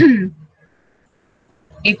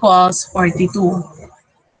equals 42.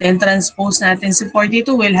 Then transpose natin si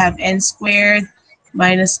 42, we'll have n squared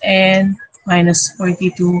minus n minus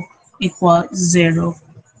 42 equals 0.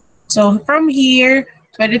 So from here,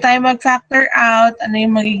 pwede tayo mag-factor out. Ano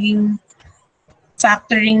yung magiging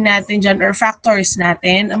factoring natin dyan or factors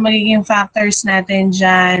natin? Ang magiging factors natin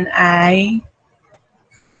dyan ay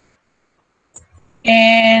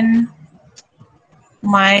n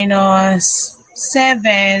minus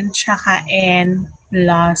 7 tsaka n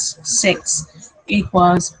plus 6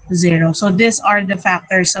 equals 0. So these are the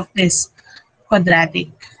factors of this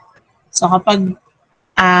quadratic. So kapag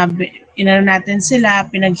inano natin sila,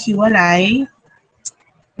 pinaghiwalay,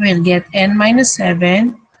 we'll get n minus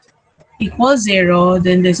 7 equals 0.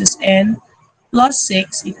 Then this is n plus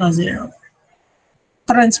 6 equals 0.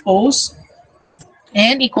 Transpose.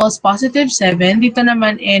 N equals positive 7. Dito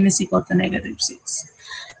naman n is equal to negative 6.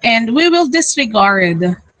 And we will disregard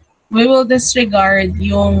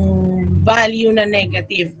yung value na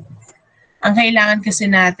negative. Ang kailangan kasi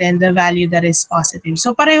natin, the value that is positive.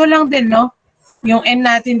 So pareho lang din, no? Yung n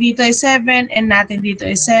natin dito is 7, n natin dito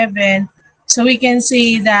is 7. So we can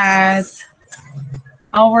say that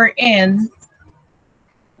our n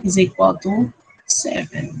is equal to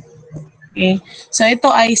 7. Okay? So ito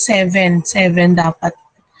ay 7. 7 dapat.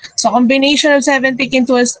 So combination of 7 taken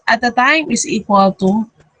to us at a time is equal to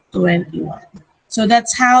 21. So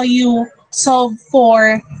that's how you solve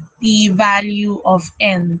for the value of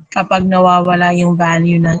n kapag nawawala yung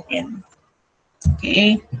value ng n.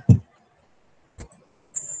 Okay?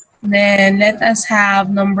 Then let us have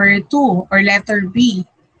number 2 or letter B.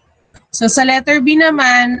 So sa letter B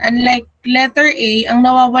naman, unlike letter A, ang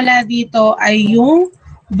nawawala dito ay yung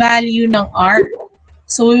value ng R.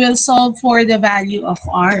 So we will solve for the value of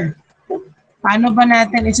R. Paano ba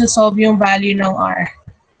natin isa-solve yung value ng R?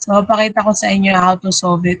 So, papakita ko sa inyo how to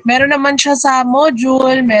solve it. Meron naman siya sa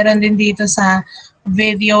module, meron din dito sa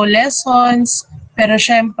video lessons. Pero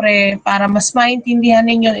syempre, para mas maintindihan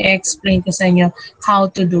ninyo, i-explain ko sa inyo how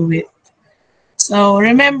to do it. So,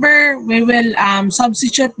 remember, we will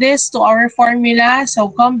substitute this to our formula. So,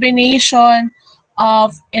 combination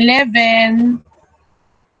of 11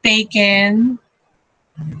 taken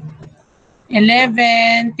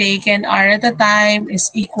R at a time is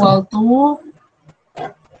equal to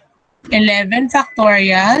 11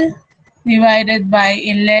 factorial divided by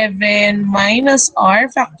 11 minus r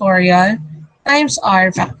factorial times r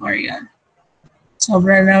factorial.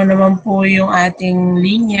 Sobra na naman po yung ating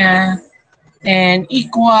linya and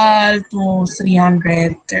equal to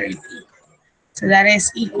 330. So that is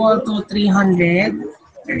equal to 330.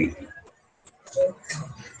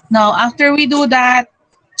 Now, after we do that,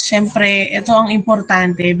 syempre, ito ang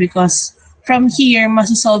importante because from here,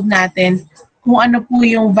 masasolve natin kung ano po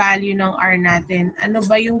yung value ng R natin. Ano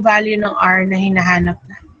ba yung value ng R na hinahanap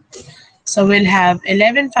natin? So we'll have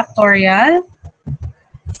 11 factorial.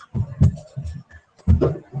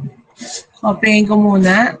 Copying ko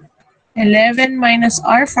muna. 11 minus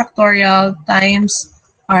R factorial times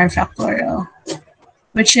R factorial,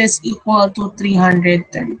 which is equal to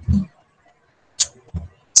 330.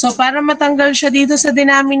 So para matanggal siya dito sa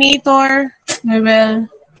denominator, we will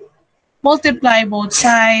multiply both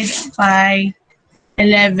sides by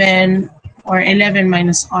 11 or 11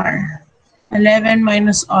 minus R. 11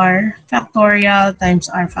 minus R factorial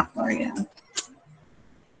times R factorial.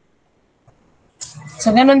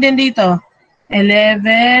 So ganun din dito.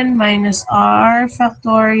 11 minus R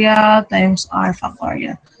factorial times R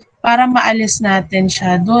factorial. Para maalis natin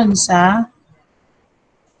siya dun sa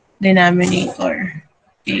denominator.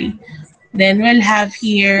 Okay. Then we'll have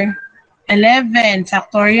here 11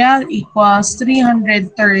 factorial equals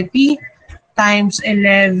 330 times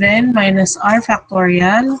 11 minus r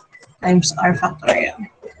factorial times r factorial.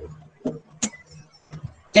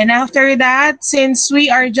 Then after that, since we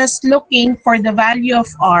are just looking for the value of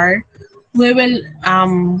r, we will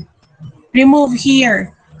remove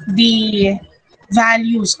here the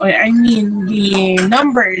values, or I mean the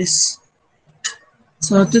numbers.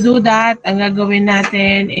 So to do that, ang gagawin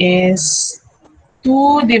natin is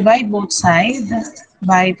to divide both sides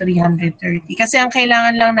by 330. Kasi ang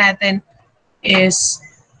kailangan lang natin is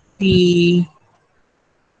the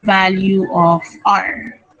value of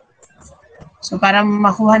R. So para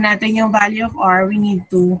makuha natin yung value of R, we need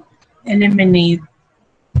to eliminate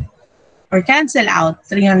or cancel out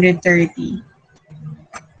 330.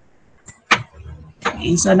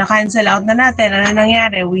 Okay, so na-cancel out na natin. Ano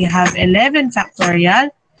nangyari? We have 11 factorial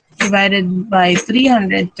divided by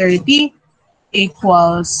 330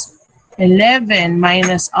 equals 11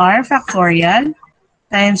 minus r factorial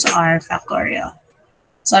times r factorial.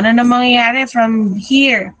 So ano na mangyayari from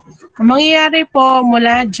here? Ang mangyayari po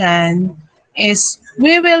mula dyan is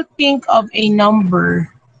we will think of a number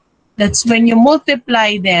that's when you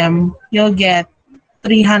multiply them, you'll get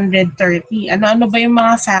 330. Ano-ano ba yung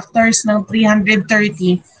mga factors ng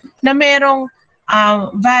 330 na merong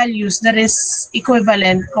values that is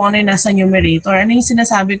equivalent kung ano yung nasa numerator? Ano yung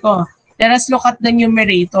sinasabi ko? Let us look at the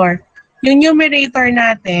numerator. Yung numerator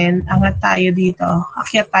natin, angat tayo dito,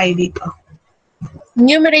 akyat tayo dito.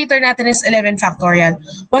 Numerator natin is 11 factorial.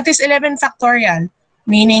 What is 11 factorial?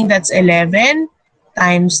 Meaning that's 11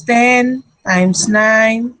 times 10 times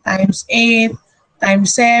 9 times 8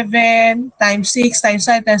 times 7, times 6, times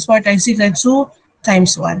 5, times 4, times 6, times 2,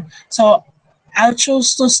 times 1. So, I'll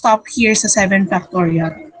choose to stop here sa 7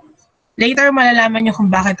 factorial. Later, malalaman nyo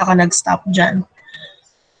kung bakit ako nag-stop dyan.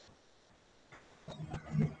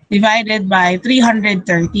 Divided by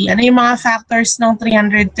 330. Ano yung mga factors ng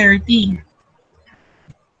 330?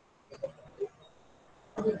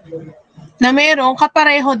 Na merong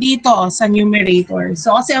kapareho dito sa numerator.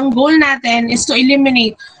 So, kasi ang goal natin is to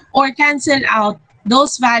eliminate or cancel out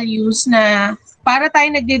those values na para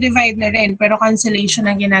tayo nagde-divide na rin, pero cancellation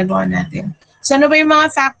ang ginagawa natin. So, ano ba yung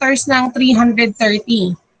mga factors ng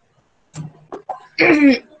 330?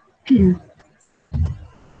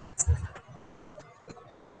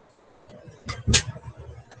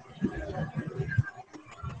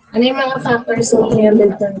 Ano yung mga factors ng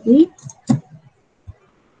 330?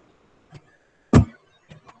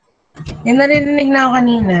 Yung narinig na ako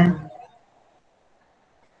kanina.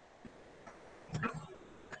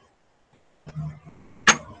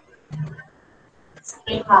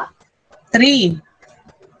 Three.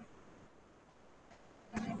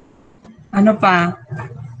 Ano pa?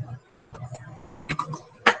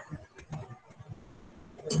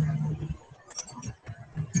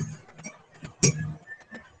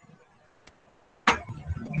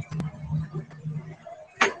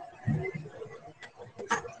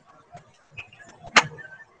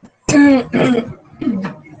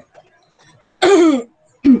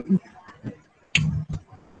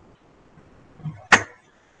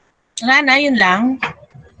 Wala na, yun lang.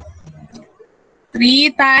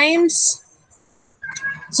 3 times.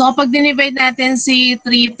 So, kapag dinivide natin si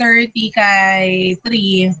 330 kay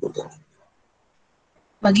 3,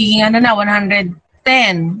 magiging ano na, 110.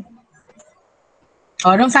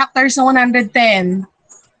 O, anong factors ng 110?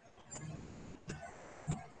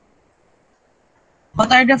 What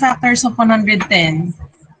are the factors of 110?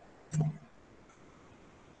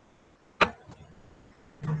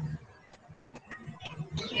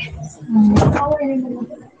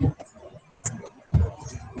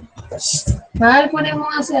 Mahal ko na yung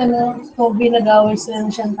mga si Kobe nag-away sila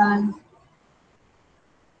ng Chantal.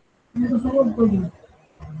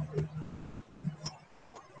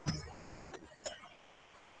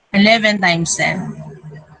 11 times 10.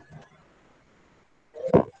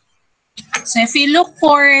 So if you look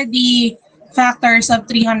for the factors of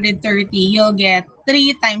 330, you'll get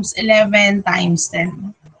 3 times 11 times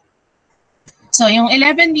 10. So yung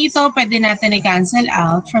 11 dito, pwede natin i-cancel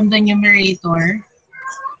out from the numerator.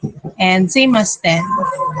 And same as 10.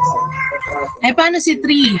 Ay, paano si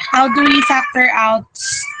 3? How do we factor out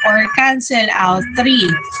or cancel out 3?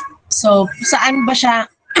 So, saan ba siya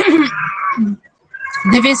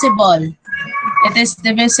divisible? It is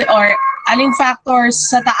divisible, or aling factors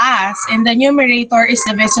sa taas in the numerator is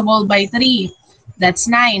divisible by 3. That's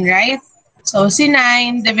 9, right? So, si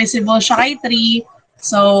 9, divisible siya kay 3.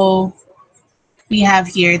 So, we have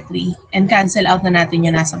here 3. And cancel out na natin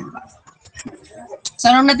yung nasa baba. So,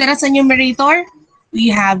 anong natira sa numerator? We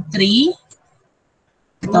have 3.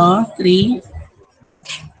 Ito, 3.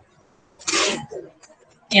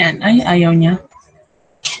 Yan. Ay, ayaw niya.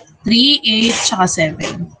 3, 8, tsaka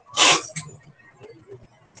 7.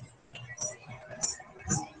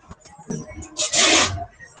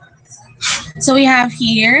 So, we have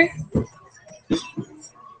here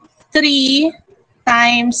 3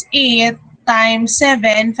 times 8 times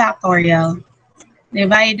 7 factorial.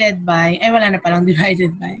 Divided by, ay wala na palang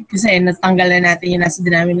divided by. Kasi natanggal na natin yung nasa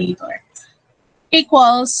denominator.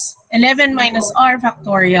 Equals 11 minus r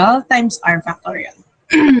factorial times r factorial.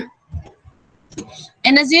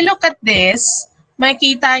 And as you look at this,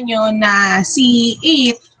 makikita nyo na si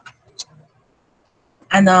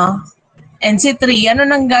 8, and si 3, ano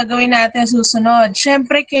nang gagawin natin susunod?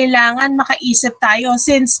 Siyempre, kailangan makaisip tayo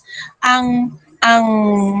since ang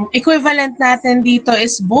equivalent natin dito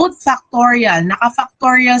is both factorial.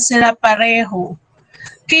 Naka-factorial sila pareho.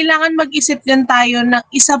 Kailangan mag-isip din tayo ng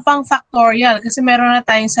isa pang factorial kasi meron na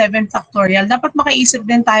tayong 7 factorial. Dapat makaisip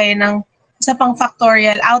din tayo ng isa pang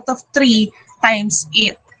factorial out of 3 times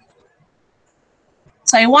 8.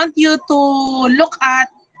 So I want you to look at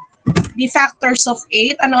the factors of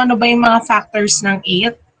 8. Ano-ano ba yung mga factors ng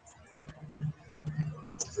 8?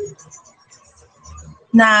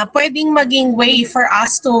 Na pwedeng maging way for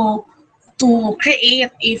us to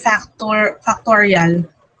create a factorial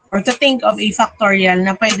or to think of a factorial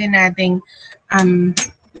na pwede nating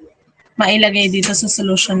mailagay dito sa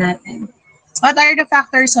solution natin. What are the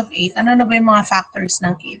factors of 8? Ano na ba yung mga factors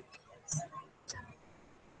ng 8?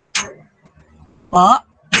 Po?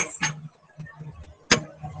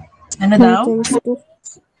 Ano daw?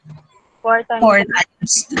 4 times 4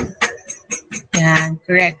 times 2. Yan,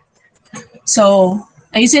 correct. So,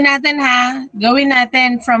 ayusin natin ha. Gawin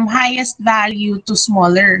natin from highest value to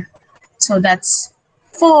smaller. So, that's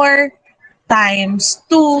 4 times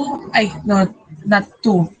 2. Ay, no, not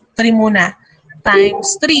 2. 3 muna.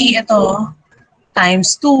 Times 3, ito.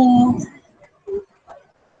 Times 2.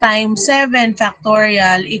 Times 7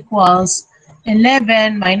 factorial equals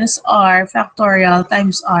 11 minus r factorial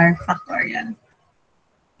times r factorial.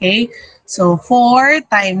 Okay? So, 4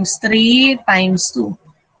 times 3 times 2.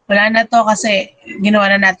 Wala na to kasi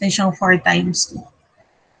ginawa na natin siyang 4 times 2.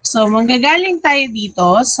 So, manggagaling tayo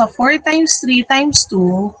dito sa 4 times 3 times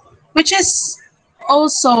 2, which is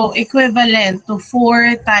also equivalent to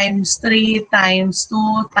 4 times 3 times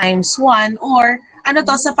 2 times 1, or ano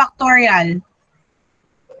to sa factorial?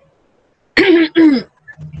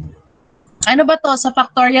 Ano ba to sa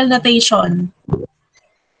factorial notation?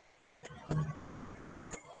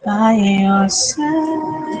 Ayos.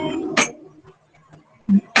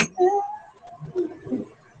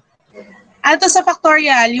 Ano to sa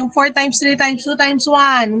factorial? Yung 4 times 3 times 2 times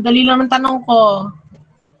 1. Dali lang ng tanong ko.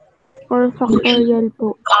 4 factorial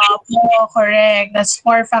po. Opo, correct. That's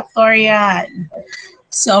 4 factorial.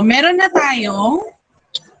 So, meron na tayong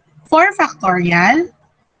 4 factorial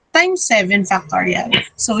times 7 factorial.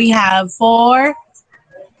 So, we have 4.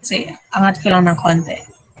 Sige, angat ko lang ng konti.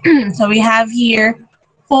 So, we have here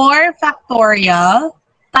 4 factorial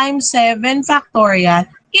times 7 factorial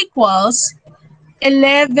equals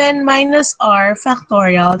 11 minus r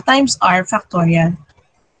factorial times r factorial.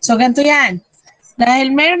 So, ganito yan.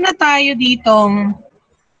 Dahil meron na tayo ditong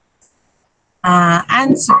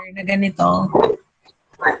answer na ganito.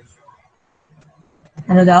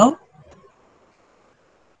 Ano daw?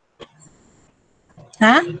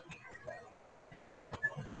 Ha?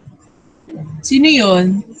 Sino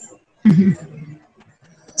yun?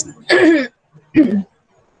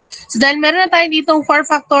 So dahil meron na tayo ditong 4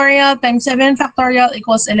 factorial times 7 factorial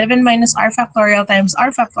equals 11 minus r factorial times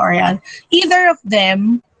r factorial, either of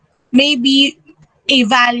them may be a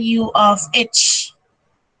value of each.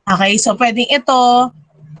 Okay, so pwedeng ito,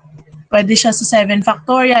 pwede siya sa 7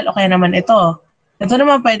 factorial o kaya naman ito. Ito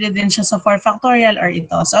naman pwede din siya sa 4 factorial or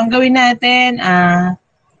ito. So ang gawin natin,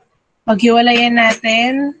 paghiwalayan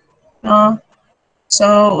natin, no?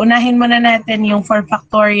 So, unahin muna natin yung 4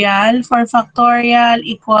 factorial. 4 factorial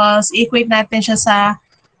equals, equate natin siya sa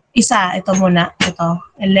isa. Ito muna. Ito.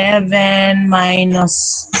 11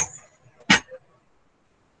 minus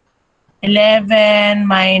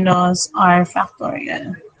r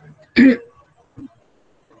factorial.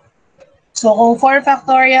 So, kung 4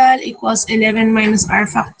 factorial equals 11 minus r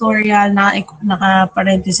factorial,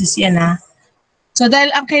 naka-parenthesis yan ha. So,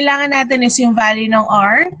 dahil ang kailangan natin is yung value ng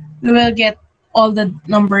r, we will get all the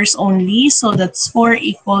numbers only. So, that's 4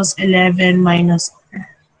 equals 11 minus r.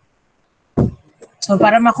 So,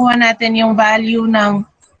 para makuha natin yung value ng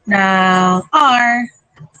r,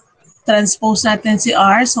 transpose natin si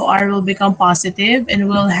r. So, r will become positive and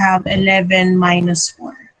we'll have 11 minus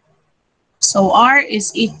 4. So, r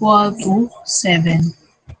is equal to 7.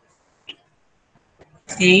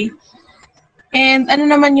 Okay? And ano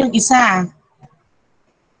naman yung isa?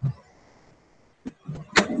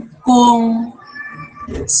 Kung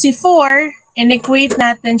si 4, in-equate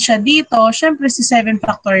natin siya dito, syempre si 7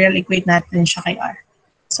 factorial, equate natin siya kay r.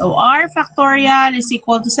 So, r factorial is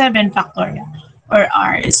equal to 7 factorial, or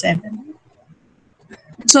r is 7.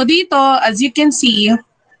 So, dito, as you can see,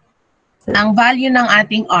 ang value ng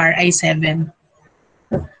ating r ay 7.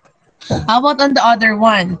 How about on the other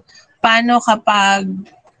one? Paano kapag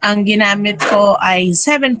ang ginamit ko ay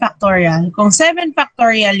 7 factorial? Kung 7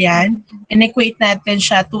 factorial yan, in-equate natin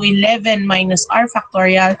siya to 11 minus r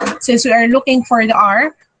factorial. Since we are looking for the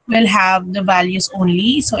r, we'll have the values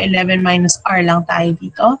only. So 11 minus r lang tayo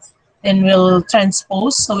dito. Then we'll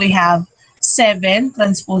transpose. So we have 7,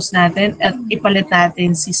 transpose natin, at ipalit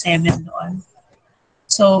natin si 7 doon.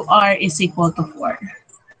 So r is equal to 4.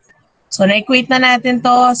 So na-equate na natin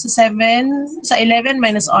to sa 7, sa 11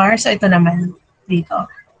 minus r. So ito naman dito.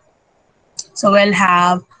 So we'll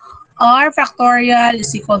have r factorial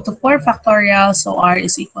is equal to 4 factorial. So r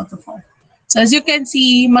is equal to 4. So as you can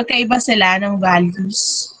see, magkaiba sila ng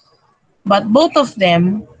values. But both of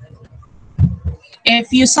them,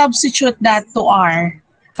 if you substitute that to r,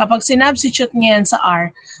 kapag sinubstitute niyan sa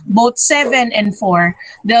r, both 7 and 4,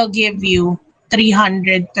 they'll give you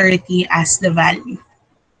 330 as the value.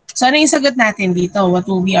 So ano yung sagot natin dito? What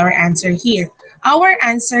will be our answer here? Our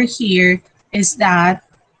answer here is that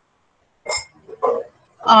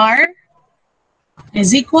r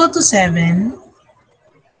is equal to 7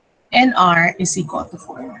 and r is equal to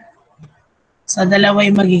 4. So dalawa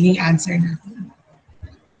yung magiging answer natin.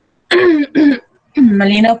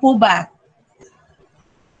 Malinaw po ba?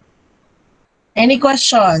 Any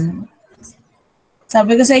question?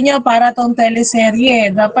 Sabi ko sa inyo, para tong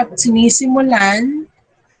teleserye, dapat sinisimulan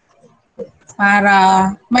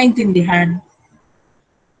para maintindihan.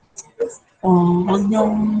 O, huwag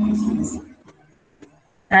niyong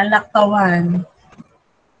lalaktawan.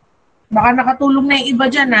 Baka nakatulong na yung iba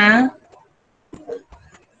dyan, ha?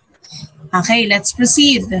 Okay, let's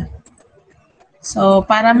proceed. So,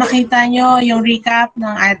 para makita nyo yung recap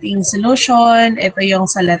ng ating solution, ito yung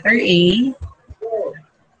sa letter A.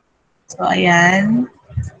 So, ayan.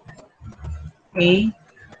 Okay.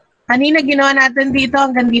 Kanina ginawa natin dito,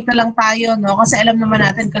 hanggang dito lang tayo, no? Kasi alam naman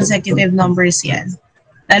natin consecutive numbers yan.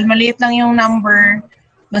 Dahil maliit lang yung number,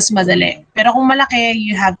 mas madali. Pero kung malaki,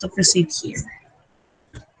 you have to proceed here.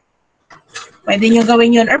 Pwede nyo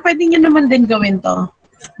gawin yun, or pwede nyo naman din gawin to.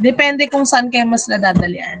 Depende kung saan kayo mas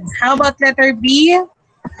nadadalian. How about letter B?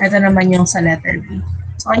 Ito naman yung sa letter B.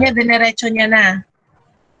 So, kanya, diniretso niya na.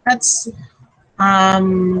 That's,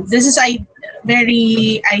 this is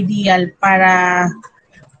very ideal para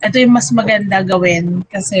ito yung mas maganda gawin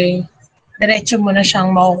kasi diretso mo na siyang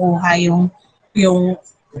makukuha yung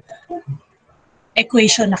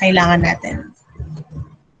equation na kailangan natin.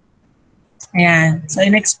 Ayan. So,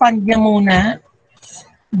 in-expand niya muna.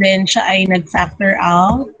 Then, siya ay nag-factor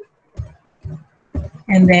out.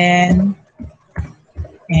 And then,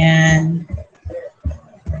 ayan.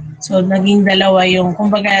 So, naging dalawa yung,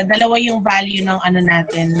 kumbaga, dalawa yung value ng ano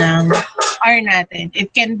natin, ng R natin.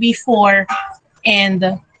 It can be 4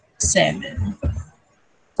 and 7.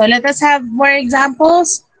 So, let us have more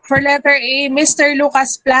examples. For letter A, Mr.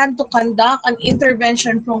 Lucas planned to conduct an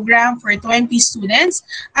intervention program for 20 students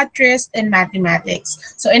at risk in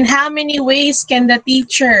mathematics. So, in how many ways can the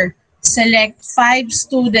teacher select 5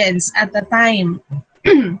 students at a time.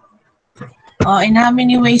 In how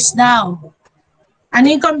many ways daw? Ano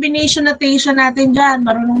yung combination notation natin dyan?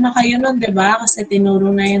 Marunong na kayo nun, di ba? Kasi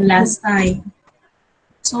tinuro na yun last time.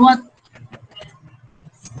 So what?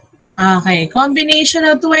 Okay, combination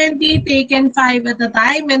of 20 taken 5 at a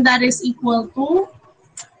time, and that is equal to?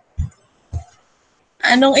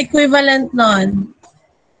 Anong equivalent nun?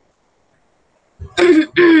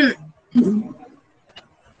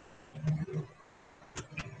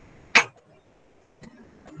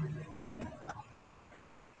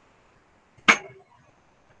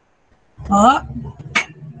 Oh.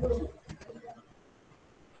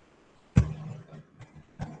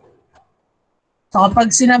 So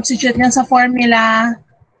kapag sinubstitute niya sa formula,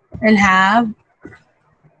 we'll have,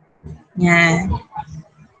 yan,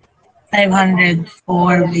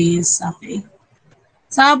 504 base. Okay.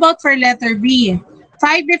 So how about for letter B?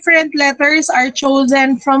 5 different letters are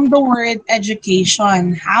chosen from the word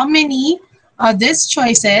education. How many of these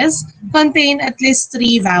choices contain at least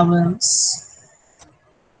 3 vowels?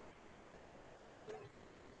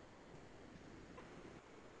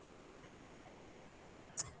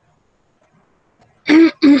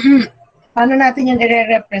 Paano natin yung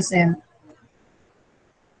i-represent?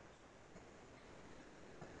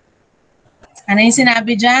 Ano yung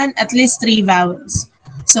sinabi dyan? At least 3 vowels.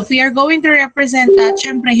 So if we are going to represent that,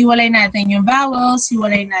 syempre hiwalay natin yung vowels,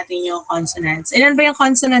 hiwalay natin yung consonants. Ilan ba yung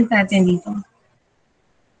consonant natin dito?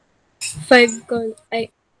 4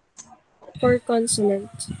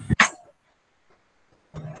 consonants.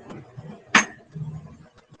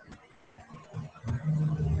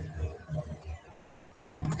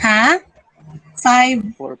 Ha?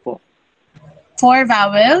 5? 4 po. 4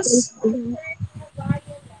 vowels?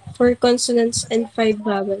 4 consonants and 5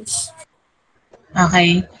 vowels.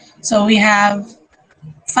 Okay. So we have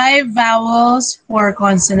 5 vowels, 4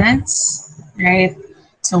 consonants. Right?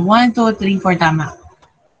 So 1, 2, 3, 4, tama.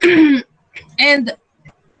 And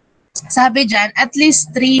sabi dyan, at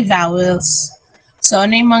least 3 vowels. So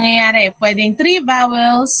ano yung mangyayari? Pwedeng 3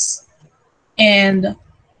 vowels and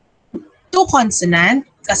 2 consonant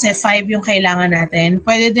kasi 5 yung kailangan natin.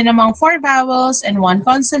 Pwede din namang 4 vowels and 1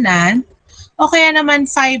 consonant o kaya naman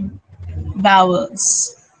 5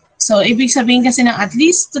 vowels. So ibig sabihin kasi ng at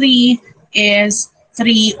least 3 is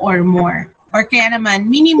 3 or more. Or kaya naman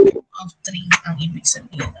minimum of 3 ang ibig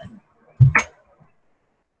sabihin.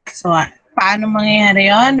 So paano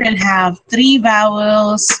mangyayari yun? We'll have 3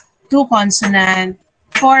 vowels, 2 consonant,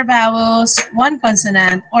 4 vowels, 1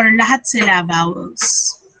 consonant, or lahat sila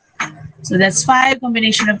vowels. So that's 5,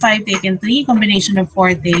 combination of 5 taken 3, combination of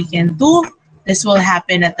 4 taken 2. This will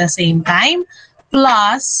happen at the same time.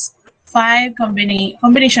 Plus 5,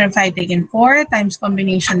 combination of 5 taken 4 times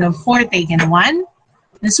combination of 4 taken 1.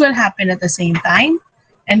 This will happen at the same time.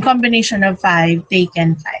 And combination of 5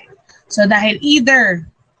 taken 5. So dahil either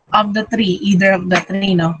of the 3,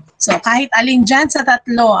 no? So kahit alin dyan sa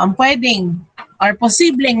tatlo ang pwedeng or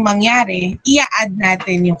posibleng mangyari, i-add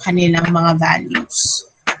natin yung kanilang mga values.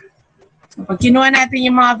 So, pag kinuha natin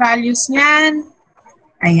yung mga values niyan,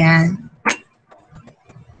 ayan.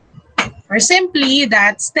 Or simply,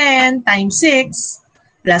 that's 10 times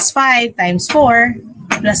 6 plus 5 times 4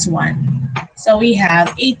 plus 1. So, we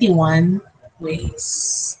have 81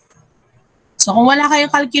 ways. So, kung wala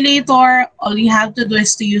kayong calculator, all you have to do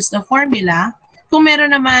is to use the formula. Kung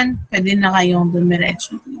meron naman, pwede na kayong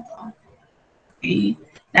dumiretso dito. Okay?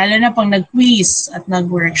 Lalo na pag nag-quiz at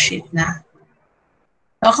nag-worksheet na.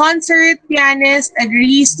 A concert pianist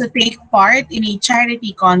agrees to take part in a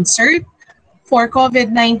charity concert for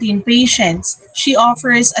COVID-19 patients. She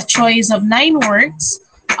offers a choice of 9 works,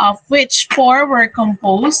 of which 4 were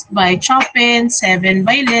composed by Chopin, 7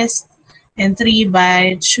 by Liszt, and 3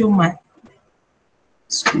 by Schumann.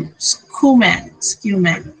 Hindi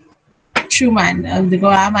ko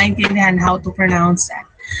maintindihan how to pronounce that.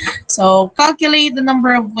 So, calculate the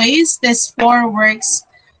number of ways these 4 works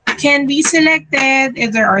can be selected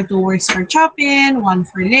if there are 2 works for Chopin, 1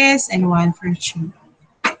 for Liszt, and 1 for Schumann.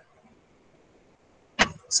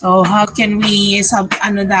 So, how can we solve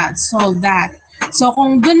that? So,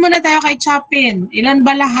 kung dun muna tayo kay Chopin, ilan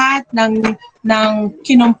ba lahat ng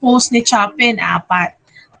kinompose ni Chopin? 4.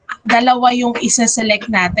 2 yung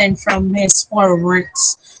isa-select natin from his 4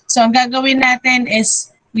 works. So, ang gagawin natin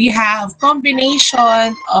is we have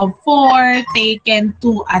combination of 4 taken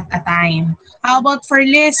 2 at a time. How about for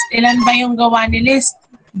Liszt? Ilan ba yung gawa ni Liszt?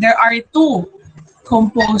 There are 2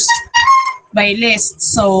 composed by Liszt.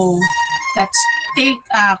 So, let's take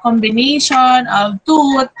a combination of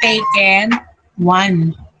 2 taken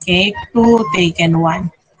 1. Okay, 2 taken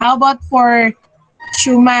 1. How about for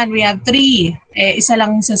Schumann, we have 3. Isa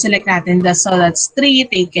lang select natin. So that's 3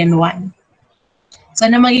 taken 1. So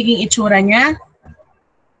ano magiging itsura niya?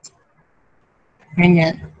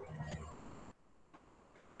 Ganyan.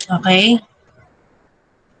 Okay?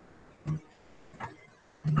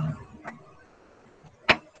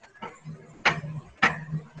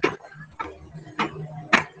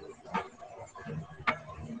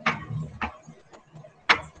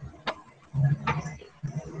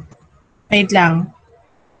 Wait lang.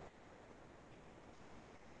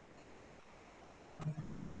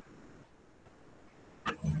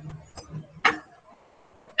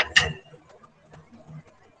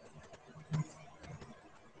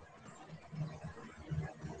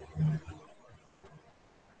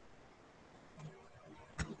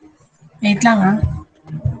 Wait lang ha.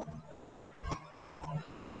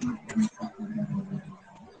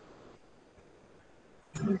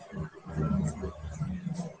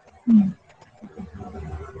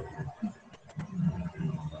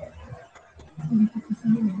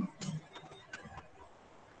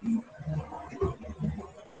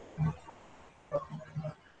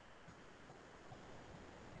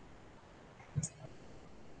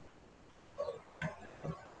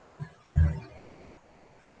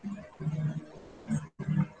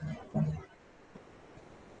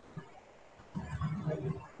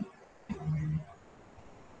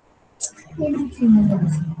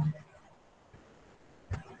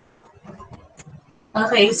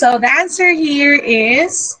 Okay, so the answer here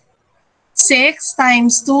is 6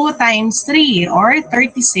 times 2 times 3 or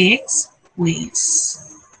 36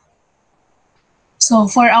 ways. So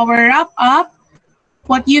for our wrap up,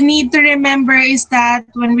 what you need to remember is that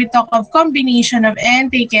when we talk of combination of n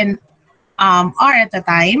taken r at a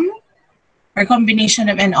time, or combination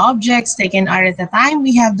of n objects taken r at a time,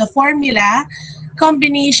 we have the formula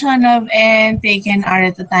combination of n taken r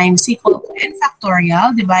at a time is equal to n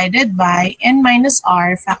factorial divided by n minus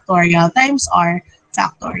r factorial times r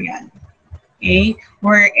factorial. Okay,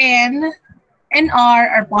 where n and r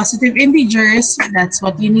are positive integers. That's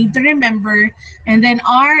what you need to remember. And then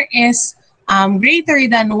r is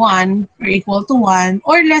greater than 1 or equal to 1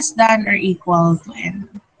 or less than or equal to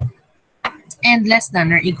n. And less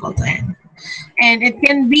than or equal to n. And it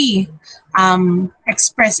can be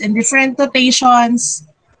expressed in different notations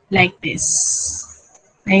like this.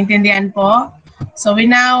 Naintindihan po? So we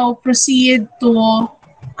now proceed to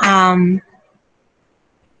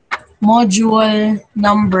module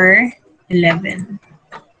number 11.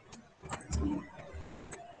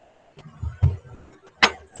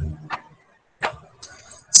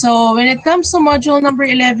 So when it comes to module number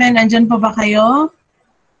 11, andyan pa ba kayo?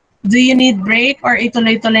 Do you need break or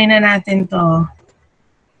ituloy-tuloy na natin to?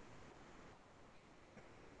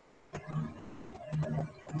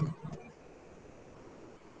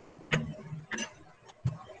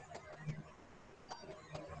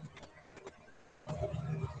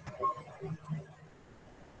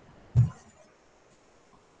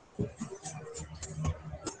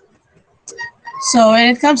 So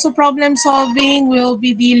when it comes to problem solving, we'll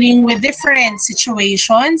be dealing with different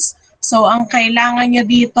situations. So ang kailangan nyo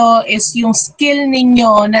dito is yung skill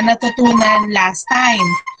ninyo na natutunan last time.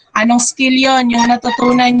 Anong skill yon? Yung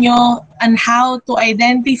natutunan nyo on how to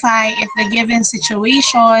identify if the given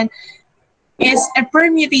situation is a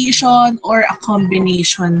permutation or a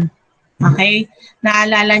combination. Okay?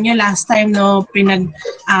 Naalala nyo last time, no,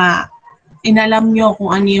 inalam nyo kung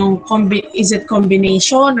ano yung, is it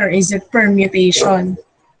combination or is it permutation?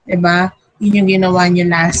 Diba? Yun yung ginawa nyo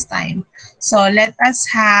last time. So let us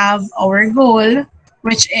have our goal,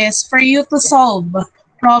 which is for you to solve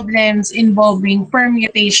problems involving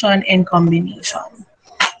permutation and combination.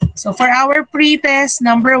 So for our pre-test,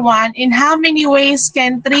 number 1, in how many ways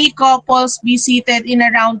can 3 couples be seated in a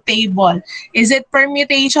round table? Is it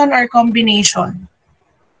permutation or combination?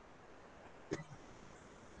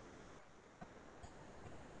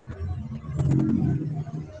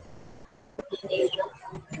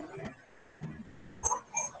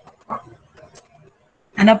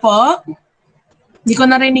 Ano po? Hindi ko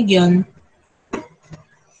narinig yun.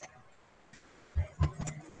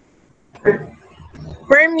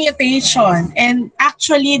 Permutation. And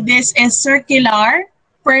actually, this is circular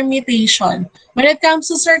permutation. When it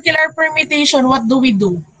comes to circular permutation, what do we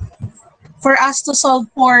do? For us to solve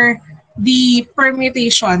for the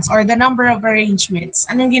permutations or the number of arrangements,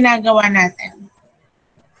 anong ginagawa natin?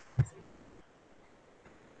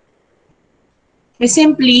 We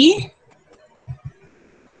simply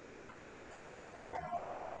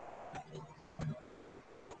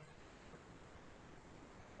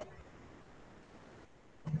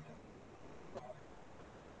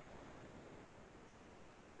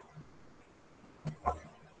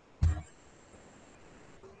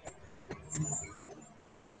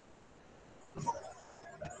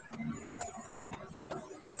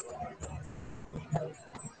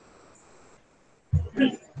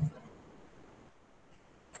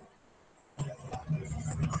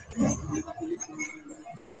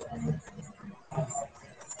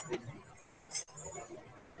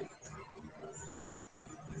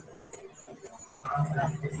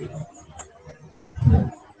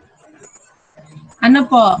Ano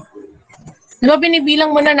po? Di ba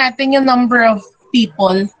binibilang muna natin yung number of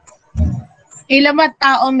people? Ilan ba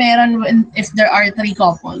tao meron if there are 3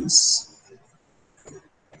 couples?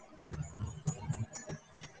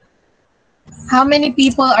 How many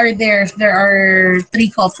people are there if there are 3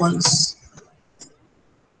 couples?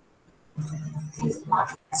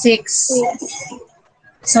 6.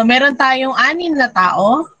 So, meron tayong 6 na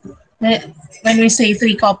tao when we say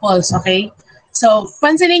 3 couples, okay? So,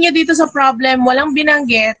 pansinin nyo dito sa problem, walang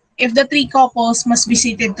binanggit if the 3 couples must be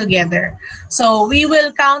seated together. So, we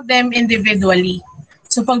will count them individually.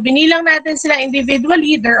 So, pag binilang natin sila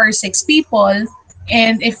individually, there are 6 people.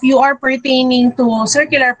 And if you are pertaining to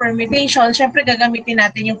circular permutation, syempre gagamitin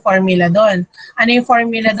natin yung formula doon. Ano yung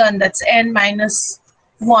formula doon? That's n minus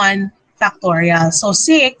 1 factorial. So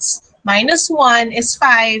 6 minus 1 is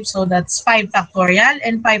 5. So that's 5 factorial.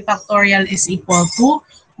 And 5 factorial is equal to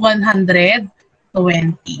 120.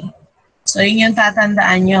 So yun yung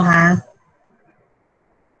tatandaan nyo, ha?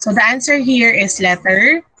 So the answer here is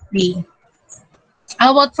letter B.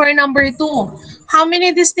 How about for number 2? How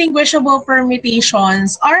many distinguishable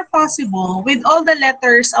permutations are possible with all the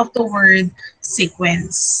letters of the word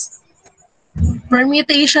sequence?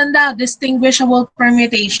 Permutation daw, distinguishable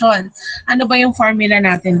permutation. Ano ba yung formula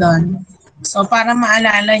natin doon? So para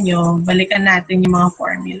maalala nyo, balikan natin yung mga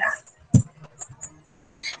formula.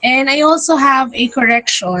 And I also have a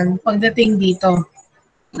correction pagdating dito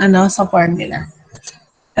sa formula.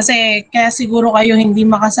 Kasi kaya siguro kayo hindi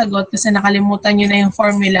makasagot kasi nakalimutan nyo na yung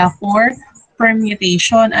formula for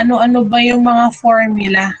permutation. Ano-ano ba yung mga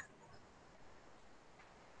formula?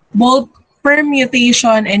 Both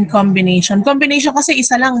permutation and combination. Combination kasi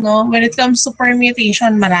isa lang, no? When it comes to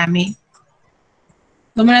permutation, marami.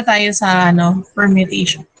 Doon muna tayo sa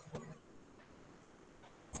permutation.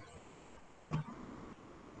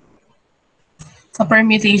 Sa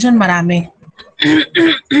permutation, marami.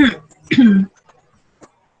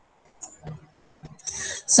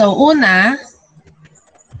 So, una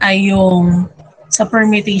ay yung sa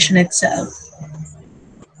permutation itself.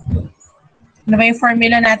 Ano ba yung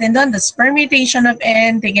formula natin doon? That's permutation of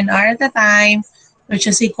n taken r at a time, which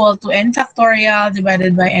is equal to n factorial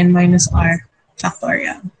divided by n minus r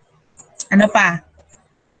factorial. Ano pa?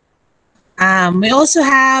 We also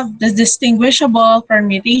have the distinguishable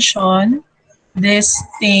permutation.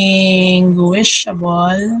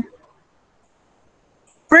 Distinguishable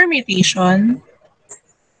permutation.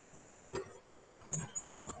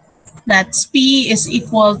 That's P is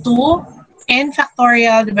equal to n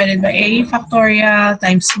factorial divided by a factorial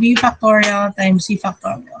times b factorial times c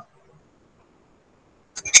factorial.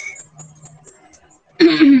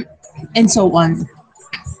 And so on.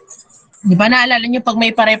 Di ba naalala nyo pag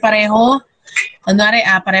may pare-pareho? Kunwari,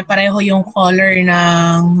 pare-pareho yung color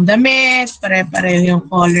ng damit, pare-pareho yung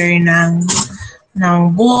color ng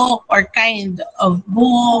book or kind of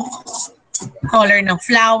book, color ng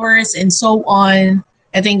flowers, and so on.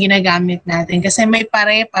 Ito yung ginagamit natin kasi may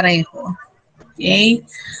pare-pareho. Okay?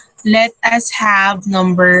 Let us have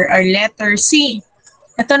number or letter C.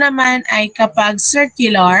 Ito naman ay kapag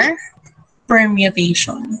circular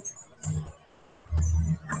permutation.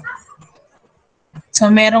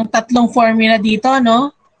 So merong tatlong formula dito,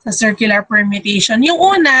 no? Sa circular permutation. Yung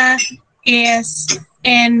una is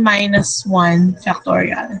n minus 1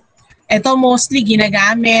 factorial. Ito mostly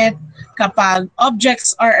ginagamit kapag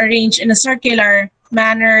objects are arranged in a circular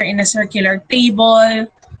manner, in a circular table,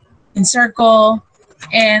 in circle,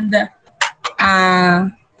 and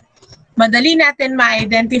madali natin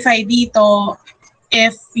ma-identify dito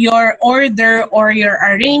if your order or your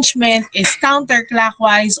arrangement is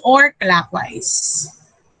counterclockwise or clockwise.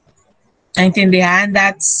 Naintindihan?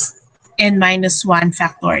 That's n minus 1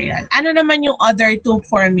 factorial. Ano naman yung other two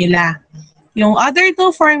formula? Yung other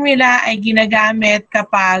two formula ay ginagamit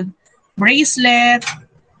kapag bracelet,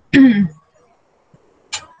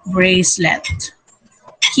 bracelet,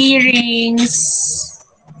 keyrings,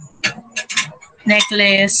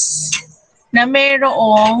 necklace, na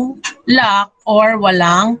mayroong lock or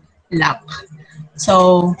walang lock.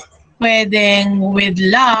 So, pwedeng with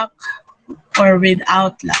lock or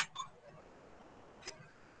without lock.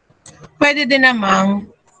 Pwede din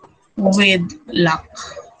namang with lock.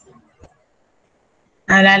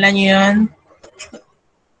 Naalala niyo yun?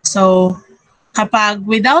 So, kapag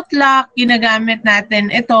without lock, ginagamit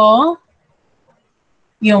natin ito,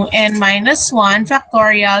 yung n minus 1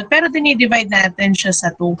 factorial, pero dinidivide natin siya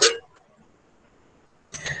sa 2.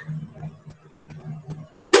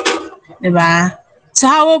 Diba? So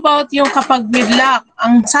how about yung kapag with lock?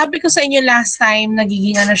 Ang sabi ko sa inyo last time,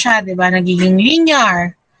 nagiging ano siya, diba? Nagiging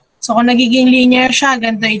linear. So kung nagiging linear siya,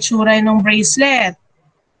 ganito itsura ng bracelet.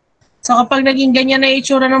 So kapag naging ganyan na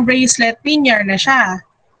itsura ng bracelet, linear na siya.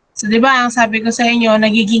 So 'di ba, ang sabi ko sa inyo,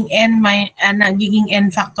 nagiging n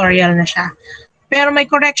factorial na siya. Pero may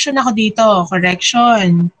correction ako dito,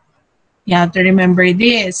 correction. You have to remember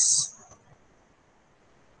this.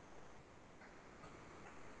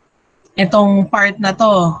 Itong part na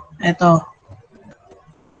to, ito.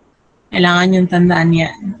 Kailangan yung tandaan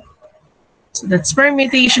yan. So that's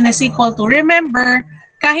permutation is equal to, remember,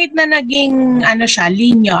 kahit na naging siya,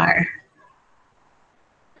 linear.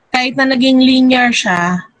 Kahit na naging linear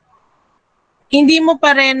siya, hindi mo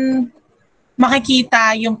pa rin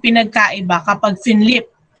makikita yung pinagkaiba kapag finlip.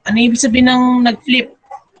 Ano ibig sabihin ng nag-flip?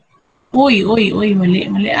 Uy, mali.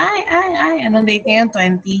 Ay, anong date ngayon?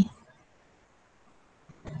 20.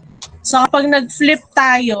 So kapag nag-flip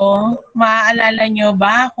tayo, maaalala nyo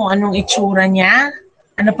ba kung anong itsura niya?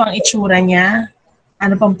 Ano pang itsura niya?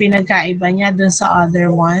 Ano pang pinagkaiba niya dun sa other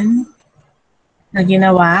one na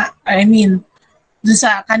ginawa? I mean, dun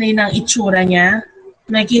sa kaninang itsura niya.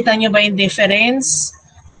 Nakikita nyo ba yung difference?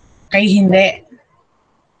 Kay hindi.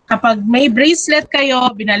 Kapag may bracelet kayo,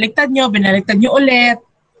 binaliktad nyo ulit,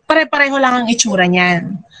 pare-pareho lang ang itsura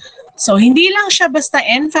niyan. So, hindi lang siya basta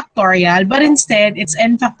n factorial, but instead, it's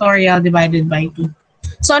n factorial divided by 2.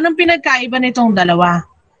 So, anong pinagkaiba nitong dalawa?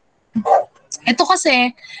 Ito kasi,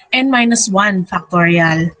 n minus 1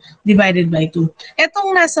 factorial divided by 2.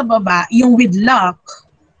 Itong nasa baba, yung with lock,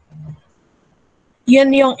 yun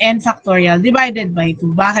yung n factorial divided by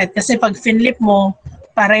 2. Bakit? Kasi pag finlip mo,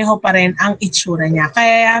 pareho pa rin ang itsura niya.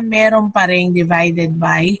 Kaya meron pa rin divided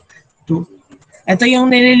by 2. Ito yung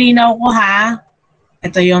nililinaw ko ha.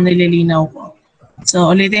 Ito yung nililinaw ko. So,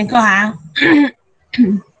 ulitin ko ha.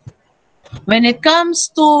 When it comes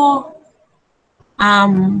to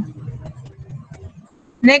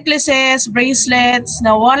necklaces, bracelets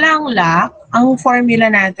na walang lock, ang formula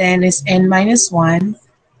natin is n minus 1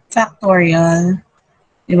 factorial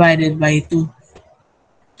divided by 2.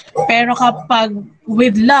 Pero kapag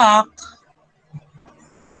with lock,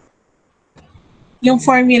 yung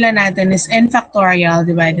formula natin is n factorial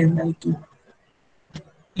divided by 2.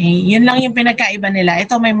 Okay, yun lang yung pinagkaiba nila.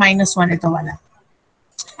 Ito may minus 1, ito wala.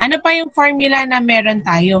 Ano pa yung formula na meron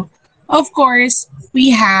tayo? Of course,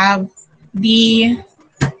 we have the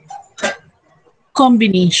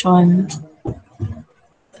combination.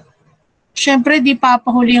 Siyempre, di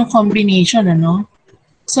papahuli yung combination, ano?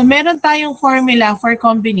 So, meron tayong formula for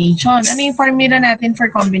combination. Ano yung formula natin for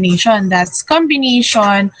combination? That's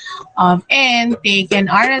combination of n taken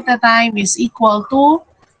r at a time is equal to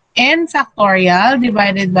n factorial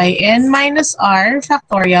divided by n minus r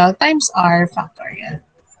factorial times r factorial.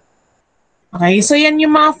 Okay, so yan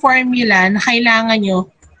yung mga formula na kailangan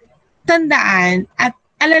nyo tandaan at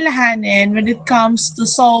alalahanin when it comes to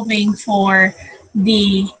solving for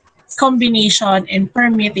the combination and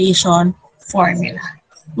permutation formula.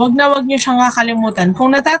 Wag nyo siyang kakalimutan.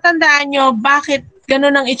 Kung natatandaan nyo bakit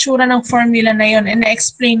ganun ang itsura ng formula na yun and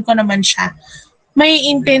na-explain ko naman siya, may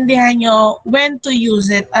intindihan nyo when to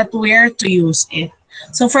use it at where to use it.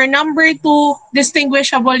 So for number 2,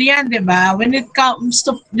 distinguishable yan, di ba? When it comes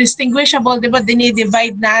to distinguishable, di ba,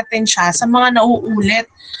 dinidivide natin siya sa mga nauulit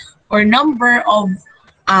or number of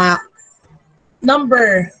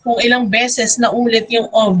kung ilang beses naulit yung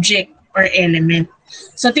object or element.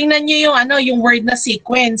 So tingnan nyo yung word na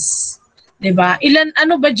sequence, di ba?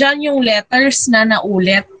 Ano ba dyan yung letters na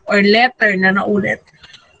naulit or letter na naulit?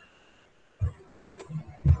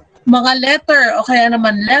 Mga letter o kaya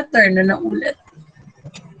naman letter na naulit.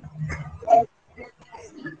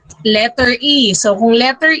 Letter E. So kung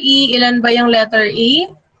letter E, ilan ba yung letter E?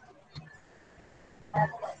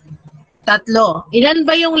 3. Ilan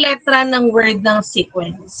ba yung letra ng word ng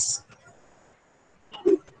sequence?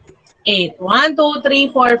 8. 1, 2,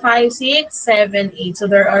 3, 4, 5, 6, 7, 8. So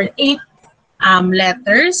there are 8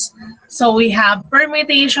 letters. So we have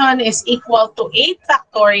permutation is equal to 8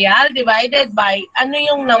 factorial divided by ano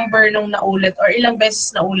yung number nung naulit or ilang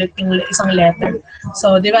beses naulit yung isang letter.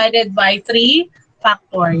 So divided by 3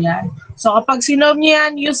 factorial. So kapag sinolve niyo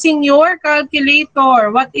yan using your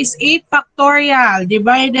calculator, what is 8 factorial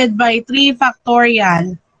divided by 3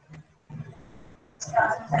 factorial?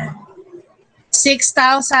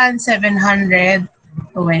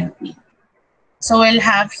 6,720. So we'll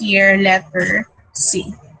have here letter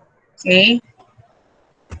C. Okay?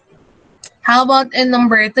 How about in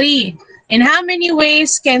number 3? In how many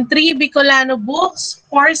ways can 3 Bicolano books,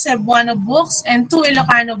 4 Cebuano books, and 2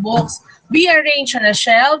 Ilocano books be arranged on a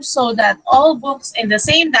shelf so that all books in the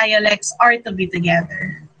same dialects are to be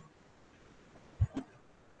together?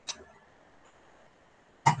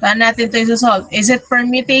 Paano natin ito isosolve? Is it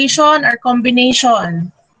permutation or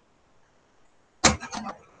combination?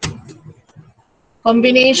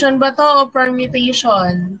 Combination ba to o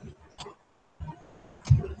permutation?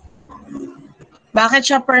 Bakit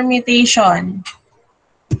siya permutation?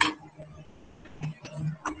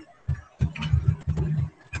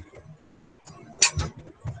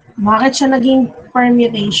 Bakit siya naging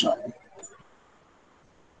permutation?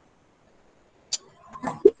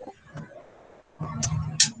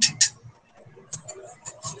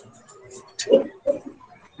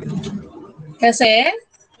 Kasi,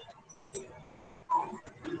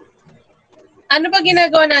 ano ba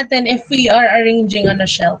ginagawa natin if we are arranging on a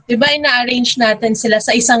shelf? Diba ina-arrange natin sila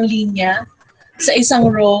sa isang linya, sa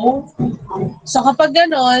isang row? So kapag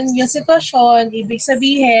ganon, yung sitwasyon, ibig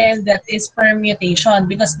sabihin that is permutation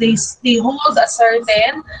because they hold a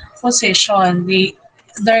certain position.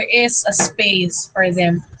 There is a space for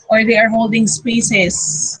them or they are holding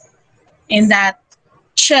spaces in that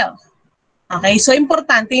shelf. Okay, so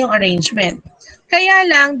importante yung arrangement. Kaya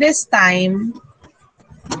lang this time,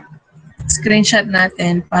 screenshot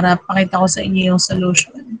natin para pakita ko sa inyo yung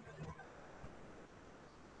solution.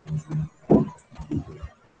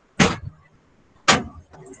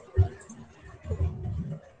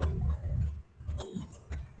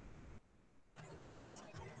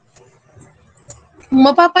 Kung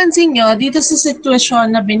mapapansin nyo, dito sa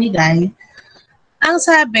sitwasyon na binigay, ang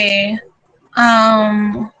sabi,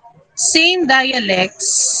 same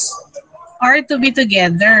dialects are to be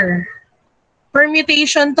together.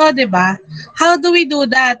 Permutation to, di ba? How do we do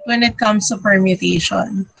that when it comes to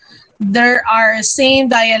permutation? There are same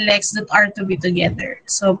dialects that are to be together.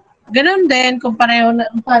 So, ganun din kung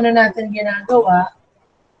paano natin ginagawa.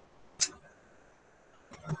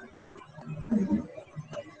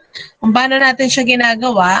 Kung paano natin siya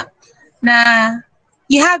ginagawa na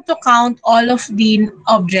you have to count all of the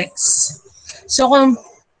objects. So, kung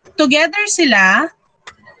together sila,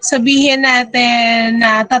 sabihin natin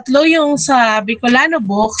na tatlo yung sa Bicolano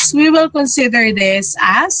books, we will consider this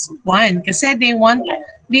as one kasi they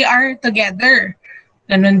are together.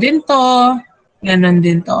 Ganon din to, ganon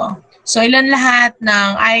din to. So, ilan lahat ng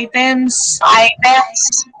items?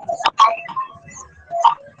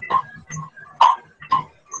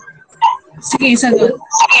 Sige, sagot.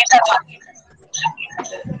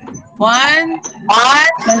 1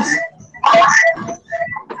 plus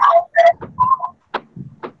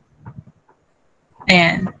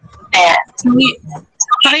ayan. Sige,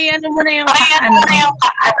 pakiano mo na yung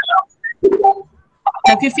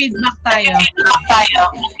nag-feedback tayo.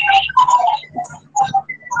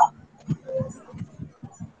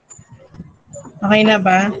 Okay na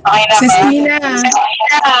ba? Sistina.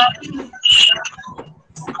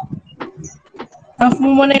 Off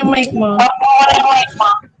mo muna yung mic mo.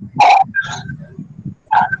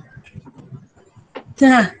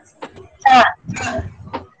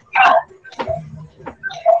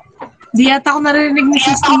 Di yata ako narinig ni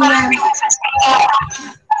Sistina.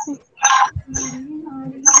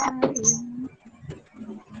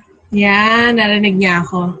 Yan, narinig niya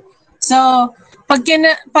ako. So, pag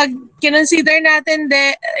kinonsider natin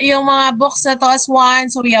yung mga books na to as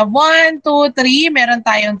 1, so we have 1, 2, 3, meron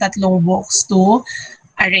tayong 3 books to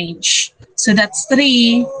arrange. So that's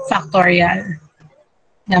 3 factorial.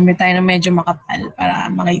 Dami tayo ng medyo makapal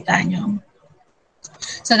para makita nyo.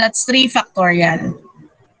 So that's 3 factorial.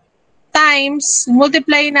 Times,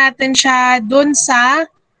 multiply natin siya dun sa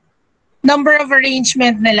number of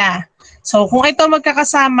arrangement nila. So kung ito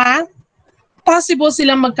magkakasama, possible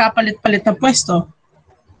silang magkapalit-palit ng pwesto.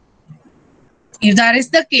 If that is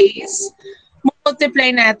the case,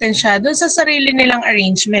 multiply natin siya dun sa sarili nilang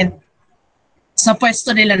arrangement sa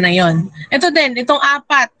pwesto nila na yon. Ito din, itong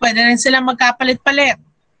 4, pwede rin silang magkapalit-palit.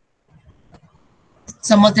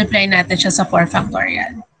 So multiply natin siya sa 4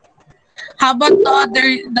 factorial. How about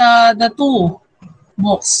the 2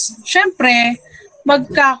 books? Siyempre,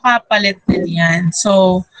 magkakapalit din yan.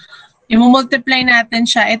 So, i-multiply natin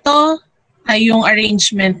siya. Ito ay yung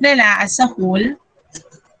arrangement nila as a whole.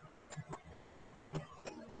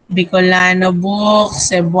 Bicolano book,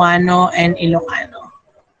 Cebuano, and Ilocano.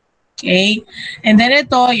 Okay? And then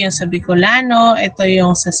ito, yung sa Bicolano, ito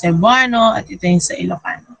yung sa Cebuano, at ito yung sa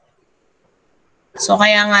Ilocano. So,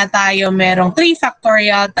 kaya nga tayo merong 3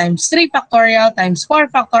 factorial times 3 factorial times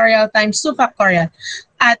 4 factorial times 2 factorial.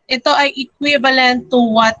 At ito ay equivalent to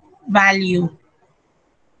what value?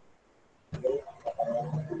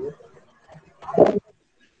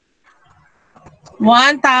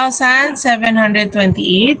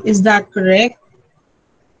 $1,728. Is that correct?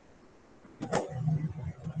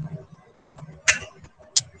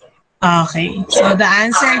 Okay. So the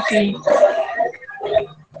answer to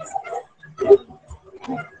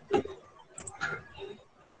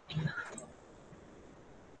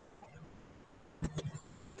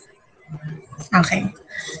Okay.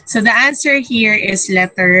 So the answer here is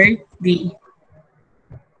letter D.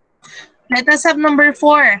 Let us have number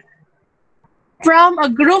 4. From a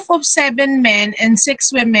group of 7 men and 6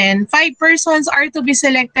 women, 5 persons are to be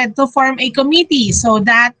selected to form a committee so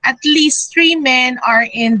that at least 3 men are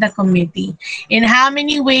in the committee. In how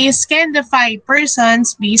many ways can the 5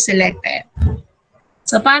 persons be selected?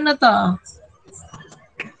 So paano to?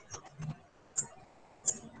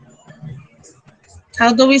 How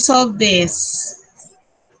do we solve this?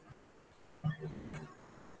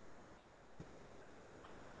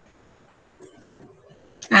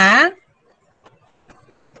 Ha?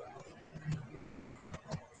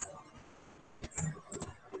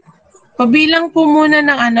 Pabilang po muna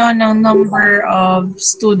ng ng number of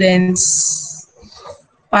students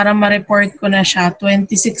para ma-report ko na siya.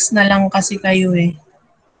 26 na lang kasi kayo eh.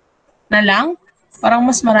 Na lang? Parang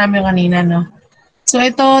mas marami kanina, no? So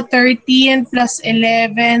ito, 13 plus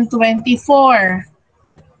 11, 24.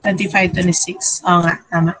 25, 26. Oo nga,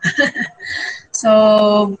 tama. So,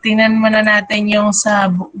 tingnan muna natin yung sa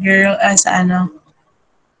girl, sa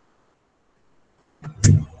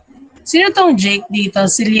Sino tong Jake dito?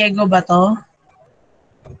 Si Diego ba to?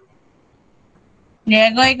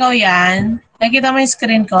 Diego, ikaw yan? Nakita mo yung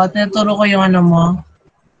screen ko? Tinuturo ko yung mo.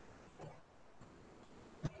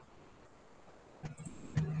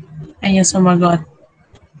 Ayun yung sumagot.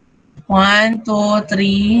 1, 2,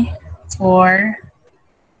 3, 4,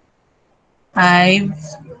 5,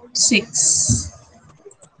 6.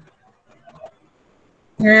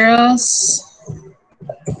 Girls,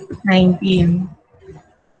 19.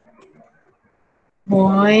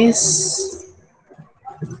 Boys,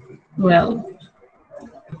 12.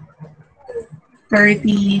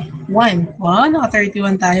 31. Wow,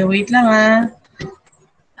 naka-31 tayo. Wait lang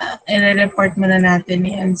I-report muna natin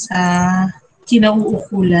yan sa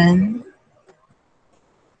kinauukulan.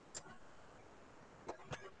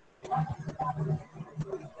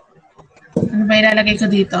 Ano ba ilalagay ko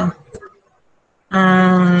dito?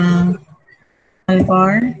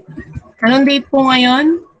 Malvar. Anong date po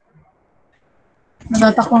ngayon?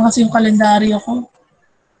 Natatakpan kasi yung kalendaryo ko.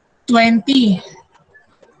 20.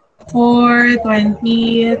 4,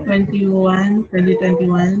 20, 21,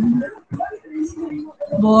 2021.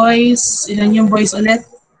 Boys, ilan yung boys ulit?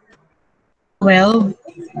 12.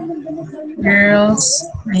 Girls,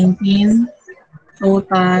 19.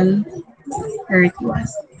 Total, 31.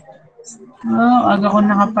 Oh, aga ko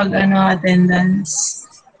nakapag attendance.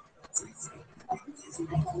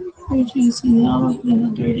 Purchase na ako na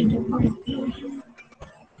 30 na party.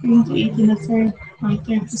 Yung to 18 na third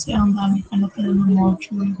quarter kasi ang dami pa na pala ng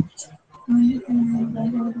module.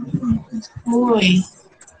 Uy,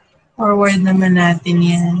 forward naman natin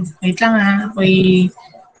yan. Wait lang ako'y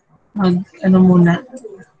muna,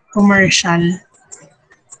 commercial.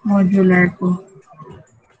 Modular ko.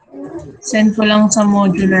 Send ko lang sa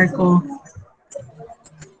modular ko.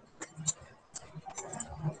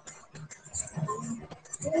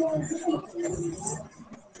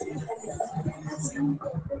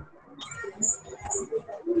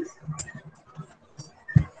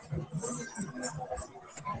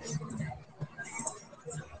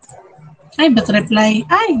 Ay, ba't reply?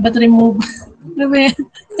 Ay, ba't remove? Ano ba yan?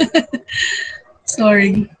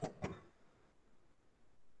 Sorry.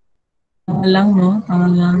 Tama lang, no? Tama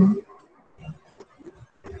lang.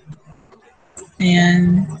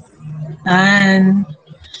 Ayan. Tan.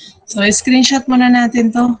 So, screenshot muna natin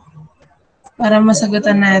to para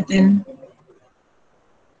masagutan natin.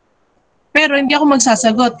 Pero hindi ako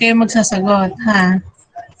magsasagot. Kayo magsasagot, ha?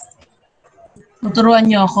 Tuturuan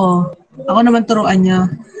niyo ako. Ako naman turuan niyo.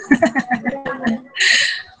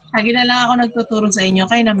 Lagi na lang ako nagtuturo sa inyo.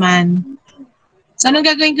 Kayo naman. So, anong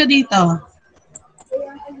gagawin ko dito?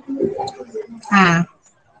 Ha?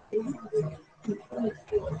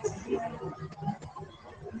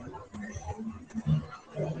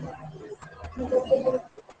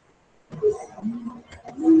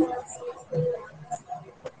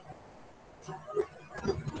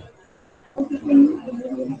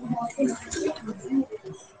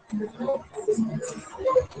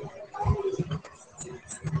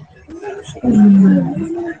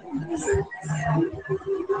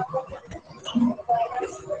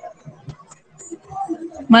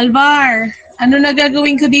 Malvar, ano na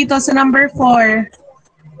gagawin ko dito sa number 4?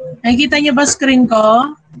 Nakikita niyo ba screen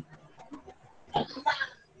ko?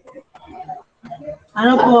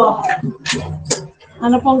 Ano po?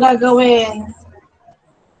 Ano pong gagawin?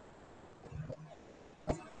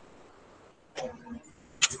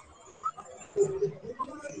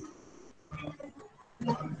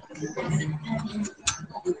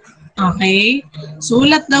 Okay?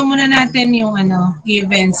 Sulat daw muna natin yung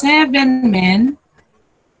given 7 men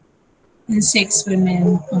and 6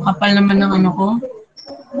 women. Ang kapal naman ng ko.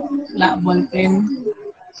 Wala, ballpen.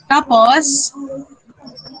 Tapos,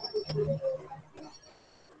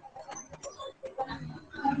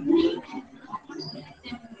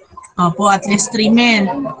 opo, at least 3 men.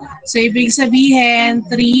 So, ibig sabihin,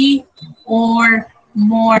 3 or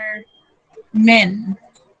more men.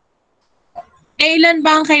 Ilan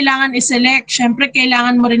ba ang kailangan i-select? Siyempre,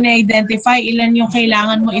 kailangan mo rin na-identify ilan yung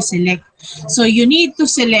kailangan mo i-select. So, you need to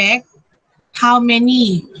select how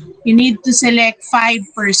many? You need to select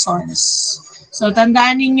 5 persons. So,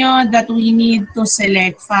 tandaan ninyo that we need to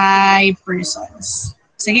select 5 persons.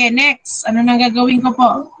 Sige, next. Ano nang gagawin ko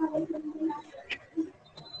po?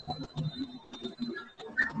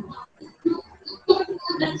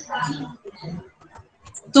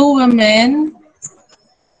 Two women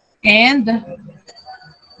and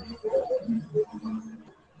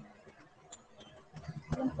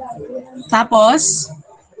tapos,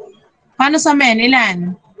 paano sa men?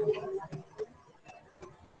 Ilan?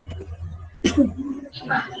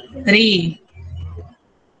 3.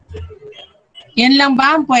 Yan lang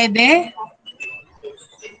ba ang pwede?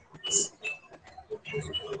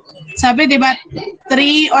 Sabi, di ba,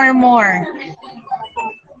 3 or more.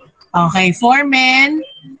 Okay, 4 men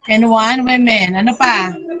and 1 women. Ano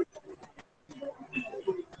pa?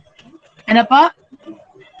 Ano po?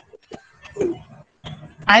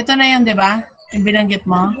 Ito na yun, di ba? Yung binanggit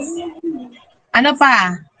mo. Ano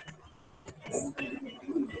pa?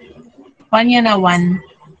 1 yan na 1.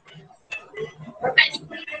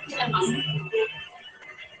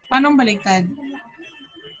 Paano baliktad?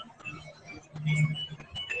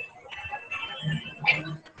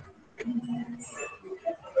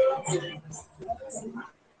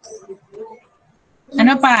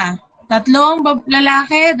 Ano pa? 3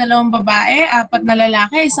 lalaki, 2 babae, 4 na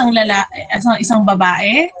lalaki, isang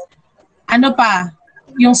babae. Ano pa?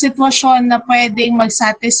 Yung sitwasyon na pwedeng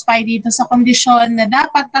mag-satisfy dito sa kondisyon na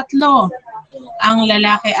dapat 3 ang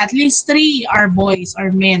lalaki, at least 3 are boys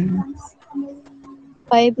or men.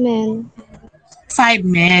 5 men. 5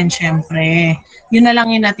 men, syempre. Yun na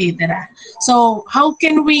lang yung natitira. So, how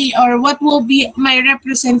can we, or what will be my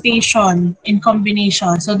representation in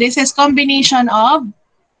combination? So, this is combination of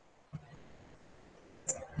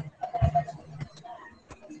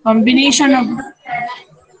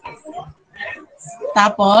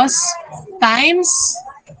tapos times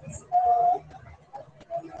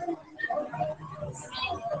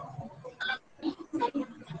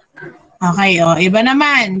okay, iba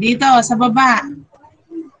naman dito sa baba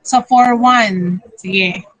sa 4-1.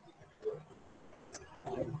 Sige.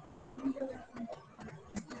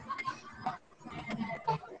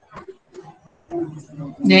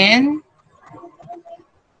 Then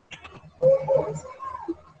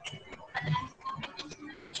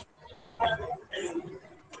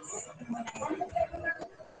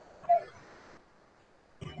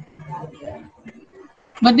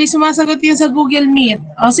ba't di sumasagot yun sa Google Meet?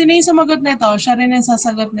 Sino yung sumagot nito? Siya rin ang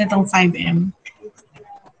sasagot nitong 5M.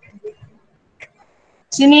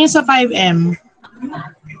 Sino yung sa 5M?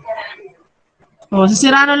 Si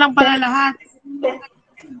Sirano lang pala lahat.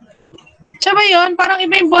 Siya ba yun? Parang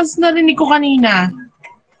iba yung boss na rinig ko kanina.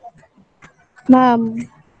 Ma'am.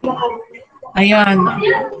 Ayun.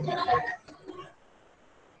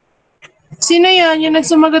 Sino yun? Yung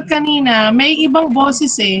nagsumagot kanina. May ibang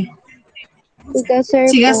boses eh. Siga sir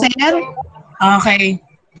Siga po. sir? Okay.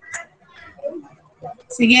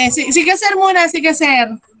 Sige, siga sir muna, siga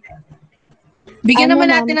sir. Bigyan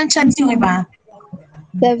naman natin ng chance yung iba.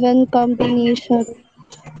 7 combination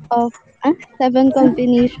of 5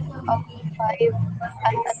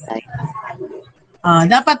 at a time.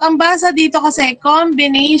 Dapat ang basa dito kasi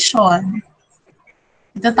combination.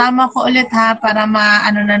 Ito tama ko ulit ha para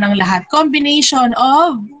maano na ng lahat. Combination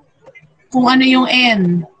of kung ano yung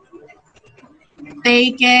N.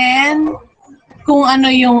 Taken kung ano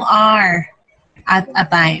yung R at a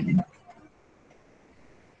time.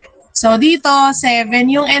 So dito, 7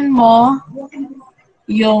 yung N mo,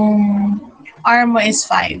 yung R mo is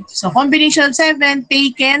 5. So combination of 7,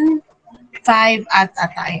 taken 5 at a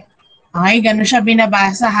time. Okay, ganun siya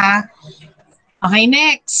binabasa ha. Okay,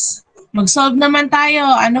 next. Mag-solve naman tayo.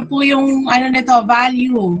 Ano po yung nito,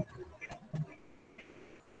 value?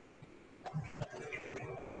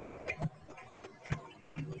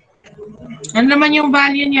 Ano naman yung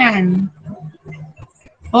value niyan?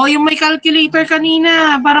 Yung may calculator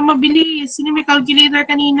kanina para mabilis. Sino may calculator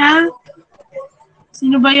kanina?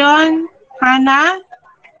 Sino ba yon? Hana?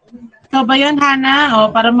 Ikaw ba yon, Hana?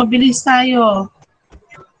 Para mabilis tayo.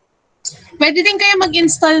 Pwede din kayo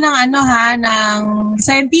mag-install ng ano ha, ng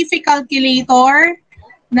scientific calculator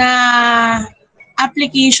na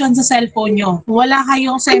application sa cellphone nyo. Wala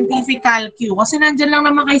kayong scientific calcu. Kasi nandyan lang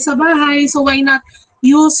naman kayo sa bahay, so why not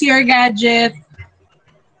use your gadget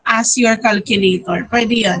as your calculator?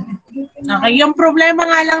 Pwede yun. Okay, yung problema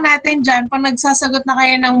nga lang natin dyan, pag nagsasagot na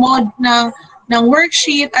kayo ng ng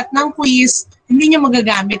worksheet at ng quiz, hindi nyo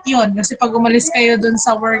magagamit yon. Kasi pag umalis kayo dun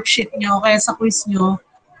sa worksheet nyo, kaya sa quiz nyo,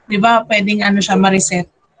 di ba, pwedeng ano siya, ma-reset.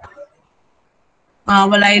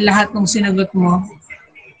 Wala yung lahat ng sinagot mo.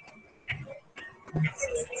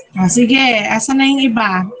 Sige, asa na yung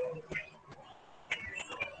iba?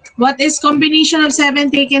 What is combination of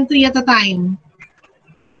 7 taken 3 at a time?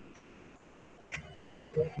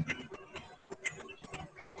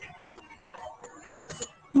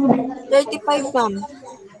 $35, ma'am.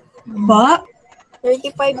 Po?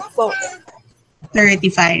 35 po.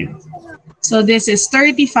 35. So this is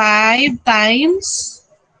 35 times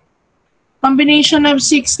combination of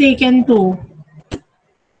 6 taken 2.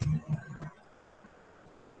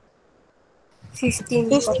 15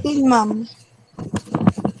 po. 15, ma'am.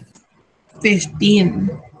 15.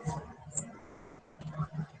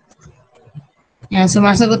 Yan,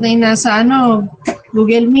 sumasagot na yung nasa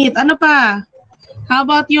Google Meet. Ano pa? How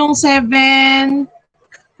about yung 7,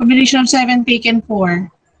 combination of 7 taken 4?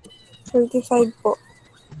 35 po.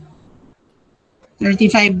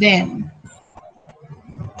 35 din.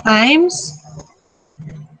 Times?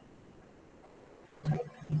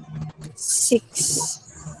 6.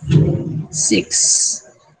 6.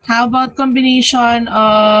 How about combination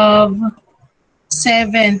of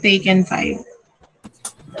 7 taken 5?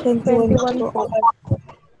 21 po.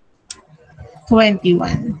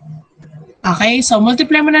 21. Okay, so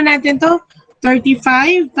multiply muna natin to.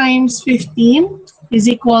 35 times 15 is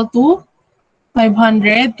equal to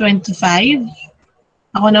 525.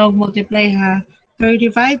 Ako na mag-multiply ha.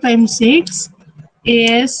 35 times 6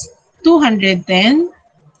 is 210.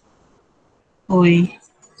 Oy.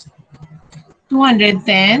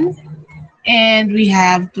 210. And we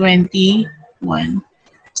have 21.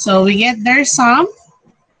 So we get their sum.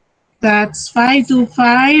 That's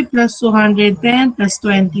 525 plus 210 plus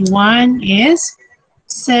 21 is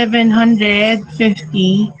 755.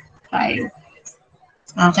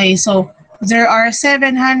 Okay, so there are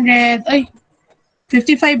 700,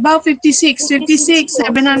 55 ba? 56, 56,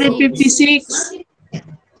 756.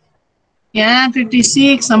 Yan,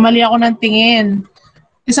 56. Namali ako ng tingin.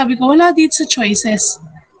 Sabi ko, wala dito sa choices.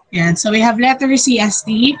 Yan, so we have letter C as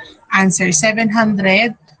the answer,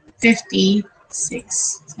 756.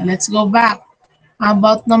 So let's go back. How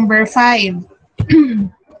about number 5?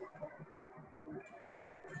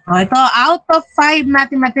 Ito, out of 5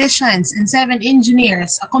 mathematicians and 7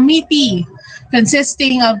 engineers, a committee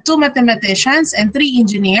consisting of 2 mathematicians and 3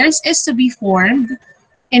 engineers is to be formed.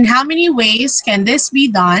 In how many ways can this be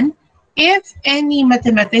done if any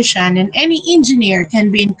mathematician and any engineer can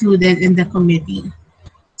be included in the committee?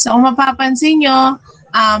 So kung mapapansin nyo,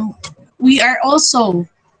 we are also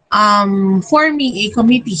forming a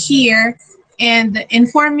committee here, and in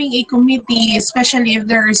forming a committee, especially if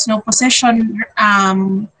there is no position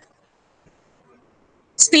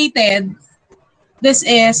stated, this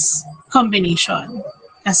is combination.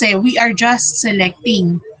 Kasi we are just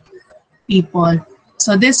selecting people.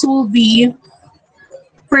 So this will be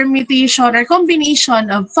permutation or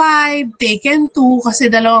combination of 5 taken 2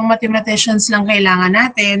 kasi dalawang mathematicians lang kailangan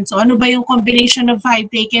natin. So ano ba yung combination of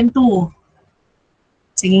 5 taken 2?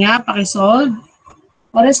 Sige nga, pakisolve.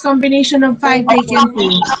 What is combination of 5 taken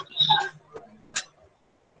 2?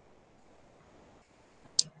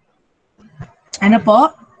 Ano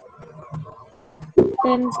po?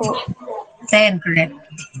 10 po. 10, correct.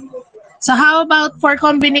 So how about for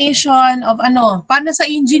combination of Paano sa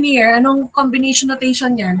engineer? Anong combination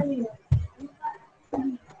notation yan?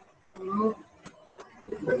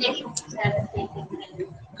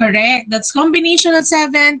 Correct. That's combination of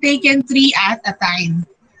 7 taken 3 at a time.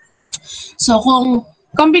 So kung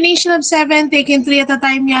combination of 7 taken 3 at a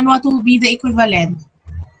time yan, what will be the equivalent?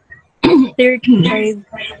 35.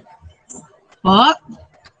 Po?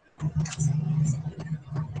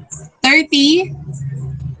 30?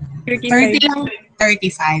 30 lang?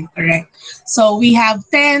 35, correct. So we have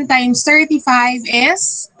 10 times 35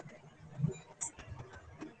 is?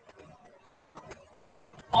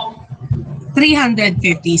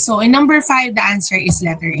 350. So in number 5, the answer is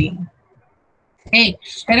letter A. Okay,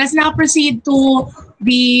 let us now proceed to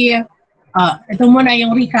the, ito muna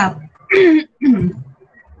yung recap.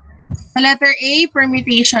 Sa letter A,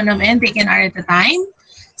 permutation of n taken r at a time.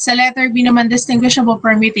 Sa letter B naman, distinguishable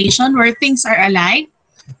permutation where things are alike.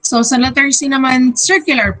 So sa letter C naman,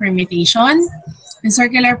 circular permutation. In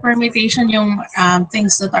circular permutation, yung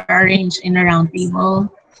things that are arranged in a round table.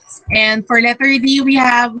 And for letter D, we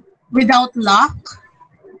have without lock.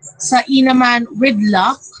 Sa E naman, with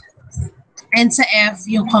lock. And sa F,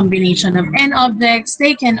 yung combination of n objects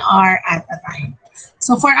taken R at a time.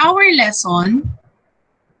 So for our lesson,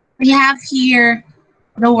 we have here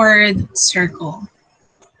the word circle.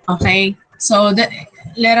 Okay? So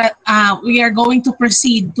we are going to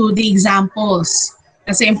proceed to the examples.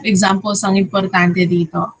 Kasi examples ang importante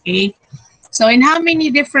dito. Okay? So in how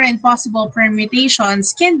many different possible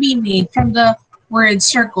permutations can be made from the word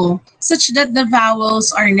circle such that the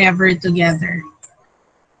vowels are never together?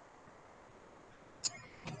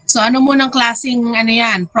 So ano munang klaseng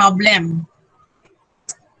problem?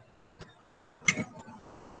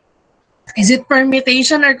 Is it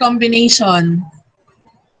permutation or combination?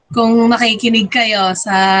 Kung nakikinig kayo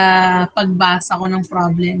sa pagbasa ko ng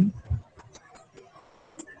problem.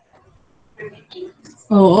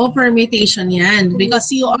 Oo, permutation yan.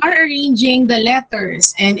 Because you are arranging the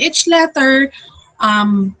letters and each letter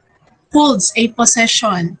holds a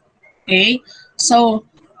possession. Okay? So,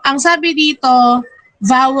 ang sabi dito,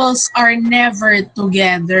 vowels are never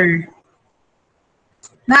together.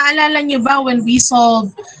 Naalala niyo ba when we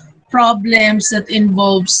solve problems that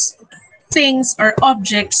involves things or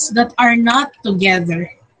objects that are not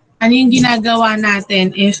together? Ano yung ginagawa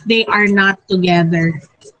natin if they are not together?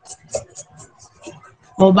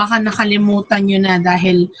 O baka nakalimutan nyo na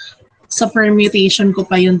dahil sa permutation ko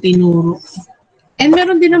pa yung tinuro. And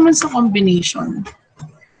meron din naman sa combination.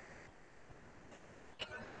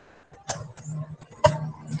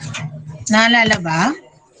 Naalala ba?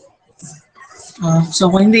 So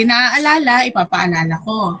kung hindi naaalala, ipapaalala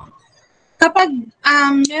ko. Kapag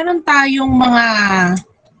meron tayong mga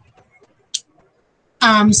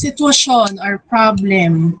sitwasyon or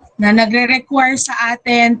problem na nagre-require sa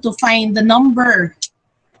atin to find the number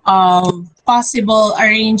of possible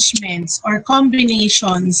arrangements or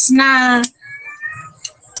combinations na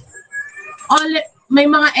may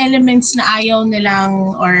mga elements na ayaw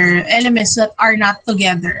nilang or elements that are not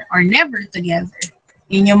together or never together.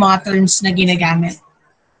 Yun yung mga terms na ginagamit.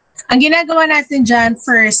 Ang ginagawa natin dyan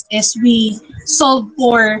first is we solve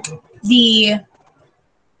for the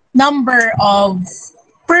number of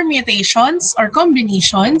permutations or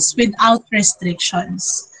combinations without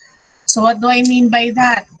restrictions. So what do I mean by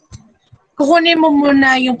that? Kukunin mo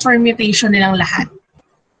muna yung permutation nilang lahat.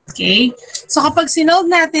 Okay? So kapag sinolve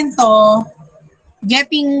natin to,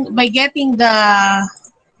 by getting the,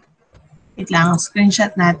 wait lang,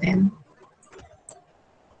 screenshot natin.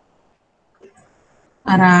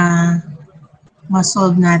 Para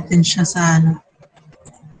ma-solve natin siya sa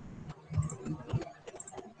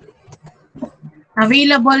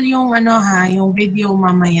Available yung yung video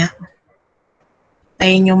mamaya.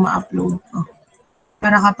 Tayo yung ma-upload ko.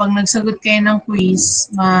 Para kapag nagsagot kayo ng quiz,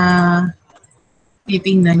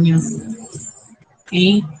 titingnan nyo.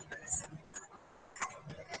 Okay?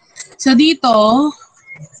 So dito,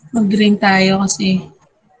 mag-green tayo kasi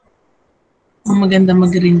maganda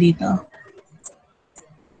mag-green dito.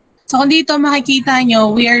 So kung dito makikita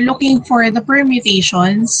nyo, we are looking for the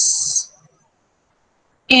permutations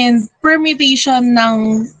and permutation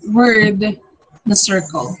ng word na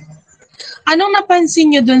circle. Anong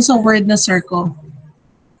napansin nyo dun sa word na circle?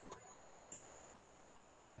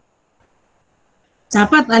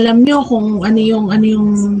 Dapat alam nyo kung ano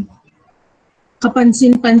yung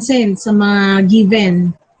kapansin-pansin sa mga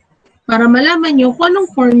given para malaman nyo kung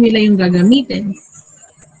anong formula yung gagamitin.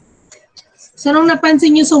 So, anong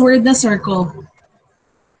napansin nyo sa word na circle?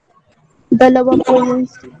 Dalawa po yung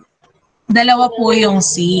C. Dalawa po yung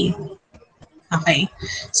C. Okay.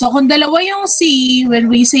 So, kung dalawa yung C,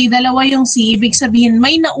 when we say dalawa yung C, ibig sabihin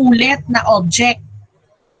may naulit na object.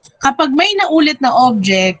 Kapag may naulit na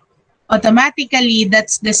object, automatically,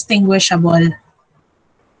 that's distinguishable.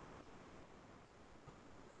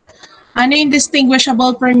 Ano yung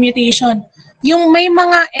distinguishable permutation? Yung may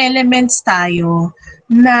mga elements tayo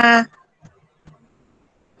na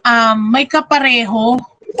may kapareho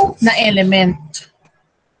na element.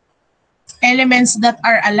 Elements that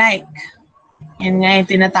are alike. Yan nga yung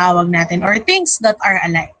tinatawag natin. Or things that are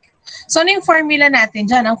alike. So, ano yung formula natin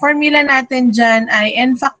dyan? Ang formula natin dyan ay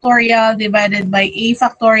n factorial divided by a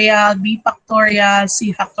factorial, b factorial, c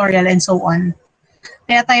factorial, and so on.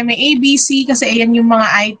 Kaya tayo may a, b, c kasi ayan yung mga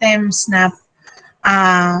items na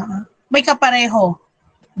may kapareho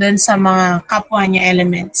dun sa mga kapwa niya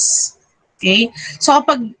elements. Okay? So,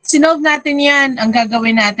 kapag sinolve natin yan, ang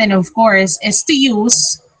gagawin natin, of course, is to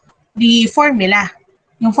use the formula.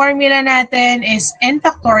 Yung formula natin is n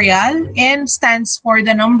factorial. N stands for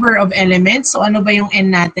the number of elements. So ano ba yung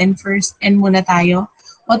n natin? First, n muna tayo.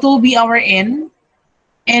 What will be our n?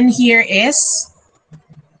 N here is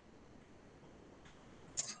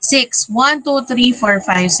 6. 1, 2, 3, 4,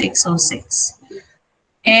 5, 6. So 6.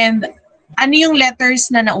 And ano yung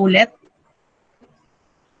letters na naulit?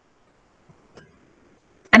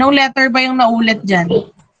 Anong letter ba yung naulit dyan?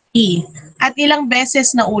 E. At ilang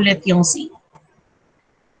beses naulit yung C?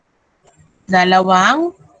 2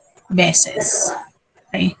 beses.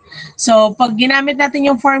 Okay. So, pag ginamit natin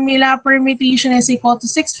yung formula, permutation is equal to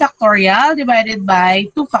 6 factorial divided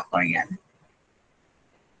by 2 factorial.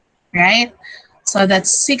 Right? So,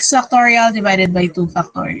 that's 6 factorial divided by 2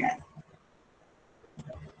 factorial.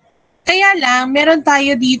 Kaya lang, meron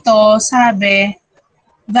tayo dito, sabi,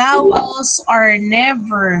 vowels are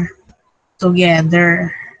never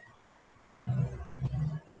together.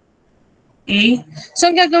 Okay?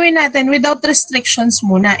 So, ang gagawin natin, without restrictions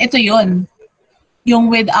muna. Ito yon,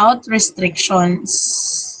 yung without restrictions.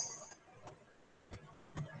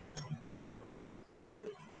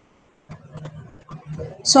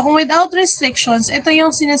 So, kung without restrictions, ito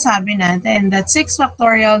yung sinasabi natin, that 6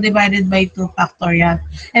 factorial divided by 2 factorial.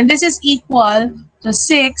 And this is equal to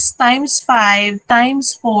 6 times 5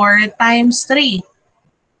 times 4 times 3.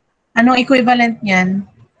 Anong equivalent niyan?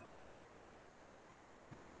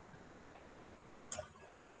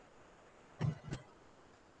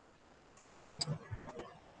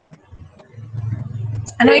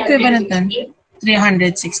 Anong equivalent nun?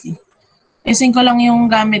 360. Isin ko lang yung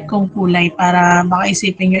gamit kong kulay para baka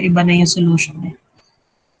isipin nyo iba na yung solution.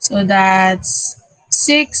 So that's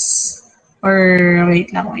 6, or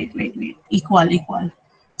wait. Equal.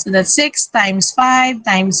 So that's 6 times 5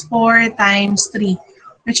 times 4 times 3,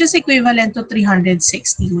 which is equivalent to 360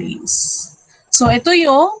 ways. So ito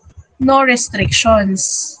yung no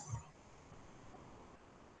restrictions.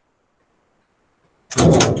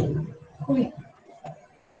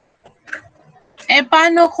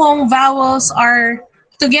 Paano kung vowels are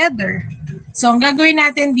together? So, ang gagawin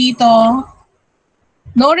natin dito,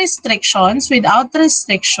 no restrictions, without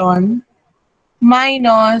restriction,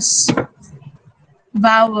 minus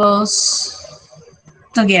vowels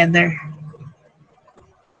together.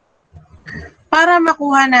 Para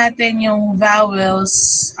makuha natin yung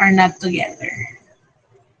vowels are not together.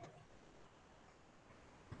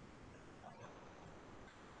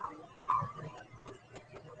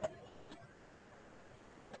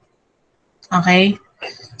 Okay?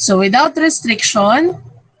 So, without restriction,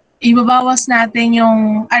 ibabawas natin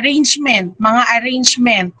yung arrangement, mga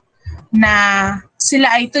arrangement na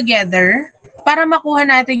sila ay together para makuha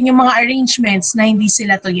natin yung mga arrangements na hindi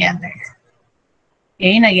sila together.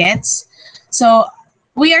 Okay, na-gets? So,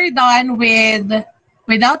 we are done with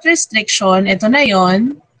without restriction. Ito na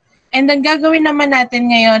yon. And ang gagawin naman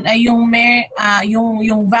natin ngayon ay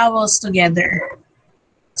yung vowels together.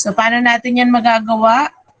 So, paano natin yan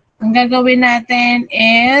magagawa? Ang gagawin natin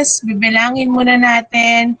is, bibilangin muna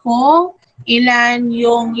natin kung ilan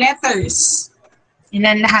yung letters.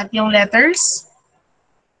 Ilan lahat yung letters?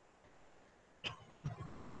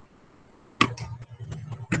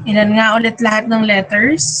 Ilan nga ulit lahat ng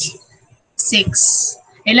letters?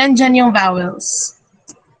 6. Ilan dyan yung vowels?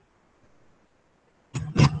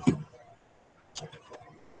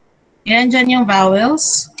 Ilan dyan yung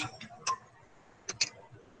vowels?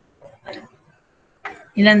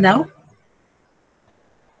 Ilan daw?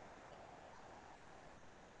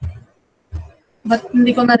 Ba't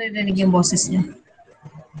hindi ko naririnig yung boses niya?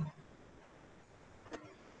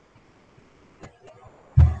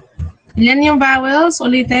 Ilan yung vowels?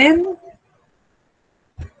 Ulitin.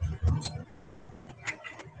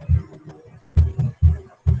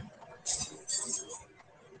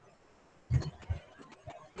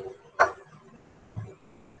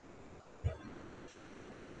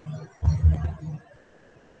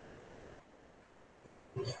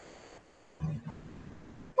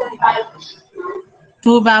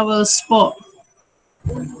 Two vowels po.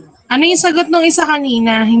 Ano yung sagot ng isa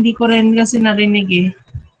kanina? Hindi ko rin kasi narinig eh.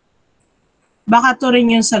 Baka to rin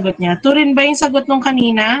yung sagot niya. To rin ba yung sagot nung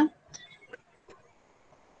kanina?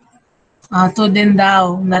 To din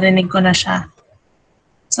daw. Narinig ko na siya.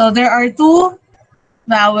 So, there are 2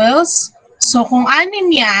 vowels. So, kung 6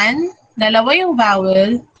 yan, 2 yung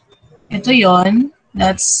vowel. Ito yon.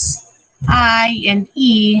 That's I and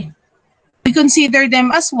E. We consider them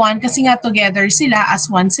as 1 kasi nga together sila, as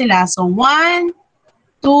 1 sila. So, 1,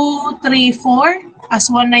 2, 3, 4. As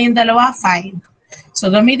 1 na yung 2, 5. So,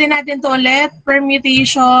 gamitin natin to ulit.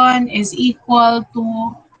 Permutation is equal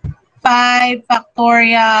to 5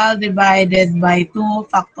 factorial divided by 2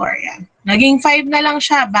 factorial. Naging 5 na lang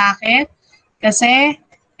siya. Bakit? Kasi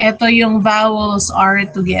ito yung vowels are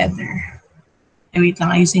together. Wait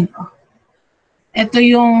lang, ayusin ko. Ito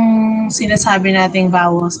yung sinasabi nating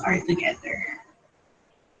vowels are together.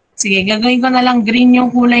 Sige, gagawin ko na lang green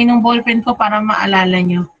yung kulay ng ballpen ko para maalala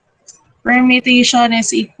nyo. Permutation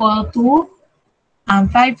is equal to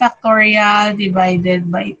 5 factorial divided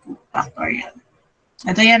by 2 factorial.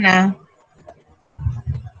 Ito yan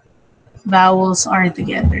vowels are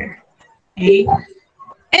together. Okay?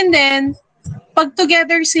 And then, pag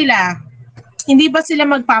together sila, hindi ba sila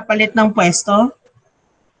magpapalit ng pwesto?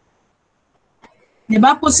 Di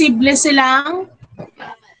ba? Posible silang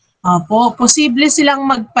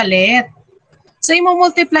magpalit. So,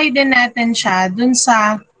 i-multiply din natin siya dun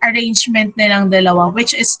sa arrangement nilang dalawa,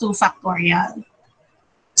 which is 2 factorial.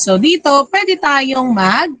 So, dito, pwede tayong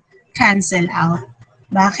mag-cancel out.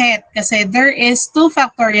 Bakit? Kasi there is 2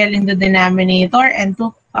 factorial in the denominator and 2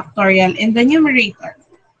 factorial in the numerator.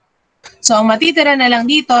 So, ang matitira na lang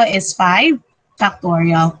dito is 5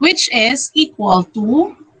 factorial, which is equal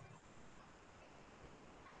to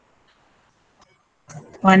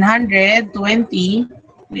 120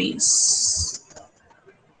 ways.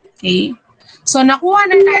 Okay? So, nakuha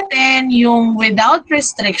na natin yung without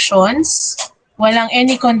restrictions, walang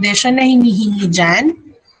any condition na hinihingi dyan,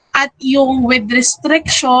 at yung with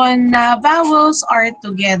restriction na vowels are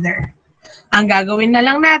together. Ang gagawin na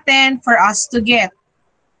lang natin for us to get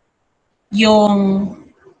yung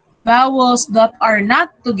vowels that are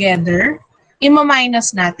not together,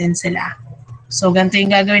 ima-minus natin sila. So, ganito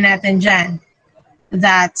yung gagawin natin dyan.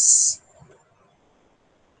 That's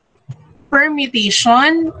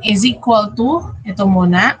permutation is equal to, ito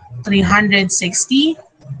muna, 360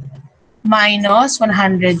 minus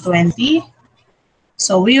 120.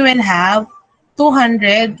 So, we will have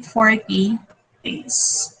 240 ways.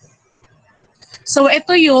 So,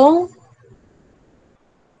 ito yung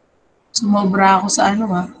sumobra ako sa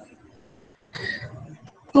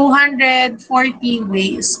 240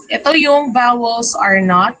 ways. Ito yung vowels are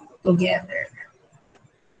not together.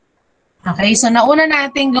 Okay, so nauna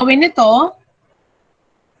natin gawin ito.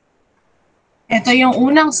 Ito yung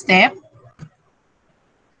unang step,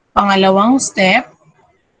 pangalawang step,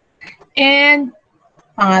 and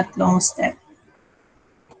pangatlong step.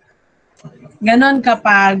 Ganon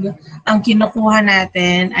kapag ang kinukuha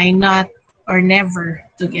natin ay not or never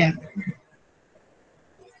together.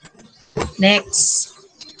 Next.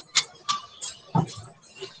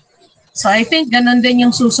 So I think ganon din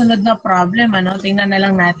yung susunod na problem. Tingnan na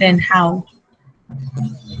lang natin how.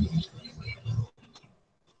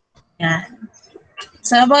 Yan.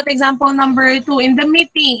 So about example number 2, in a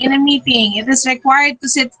meeting, it is required to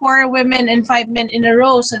sit 4 women and 5 men in a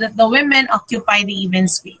row so that the women occupy the even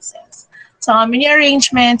spaces. So how many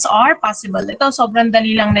arrangements are possible? Ito, sobrang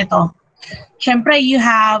dali lang nito. Siyempre, you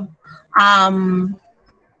have 9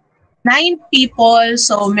 people,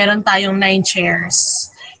 so meron tayong 9 chairs.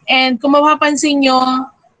 And kung mapapansin nyo,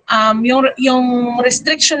 yung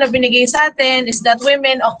restriction na binigay sa atin is that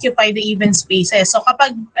women occupy the even spaces. So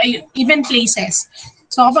kapag, even places.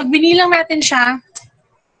 So kapag binilang natin siya,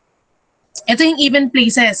 ito yung even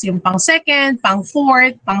places, yung pang second, pang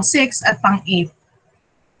fourth, pang sixth, at pang eighth.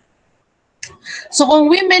 So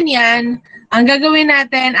kung women yan, ang gagawin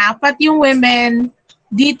natin, 4 yung women.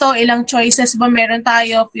 Dito, ilang choices ba meron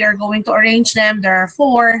tayo? If we are going to arrange them, there are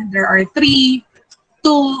 4, there are 3,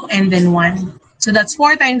 2, and then 1. So that's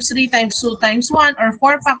 4 times 3 times 2 times 1, or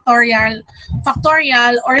 4 factorial,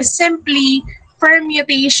 or simply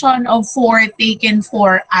permutation of 4 taken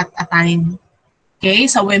 4 at a time. Okay,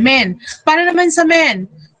 sa women. Para naman sa men,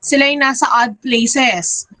 sila yung nasa odd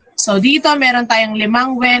places. So dito meron tayong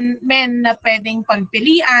 5 men na pwedeng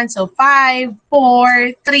pagpilian. So 5,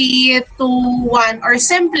 4, 3, 2, 1, or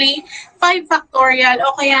simply 5 factorial,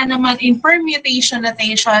 o kaya naman in permutation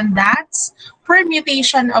notation, that's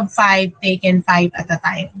permutation of 5 taken 5 at a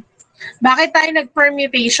time. Bakit tayo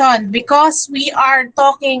nag-permutation? Because we are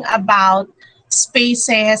talking about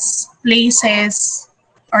spaces, places,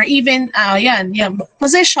 or even,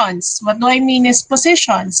 positions. What do I mean is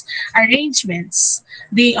positions, arrangements.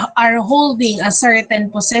 They are holding a certain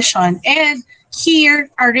position. And here,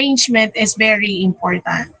 arrangement is very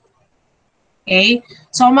important. Okay?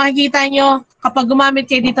 So makikita nyo, kapag gumamit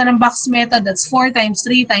kayo dito ng box method, that's 4 times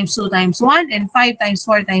 3 times 2 times 1, and 5 times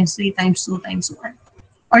 4 times 3 times 2 times 1.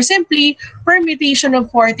 Or simply, permutation of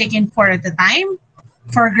 4 taken 4 at a time.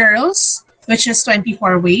 For girls, which is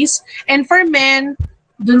 24 ways. And for men,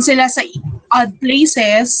 dun sila sa odd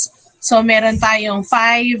places. So meron tayong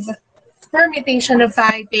 5, permutation of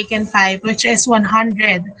 5 taken 5, which is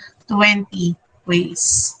 120 ways.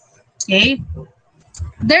 Okay?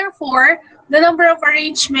 Therefore, the number of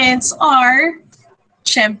arrangements are,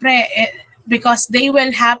 syempre, because they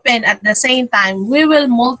will happen at the same time, we will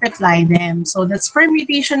multiply them. So that's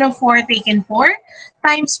permutation of 4 taken 4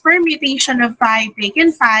 times permutation of 5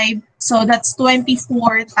 taken 5. So that's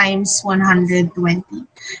 24 times 120.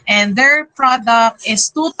 And their product is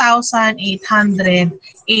 2,880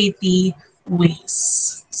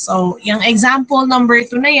 ways. So yung example number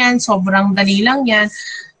 2 na yan, sobrang dali lang yan.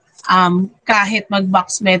 Kahit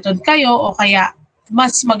mag-box method kayo o kaya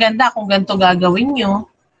mas maganda kung ganito gagawin nyo.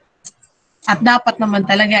 At dapat naman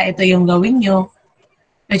talaga ito yung gawin nyo,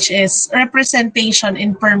 which is representation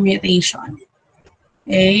in permutation.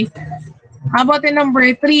 Okay? How about in number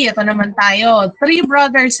 3? Ito naman tayo. 3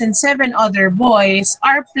 brothers and 7 other boys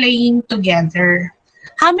are playing together.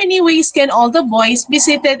 How many ways can all the boys be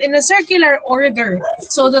seated in a circular order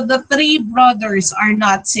so that the 3 brothers are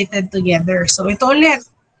not seated together? So ito ulit,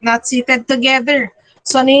 not seated together.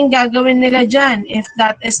 So ano yung gagawin nila dyan if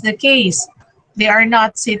that is the case? They are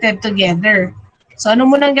not seated together. So ano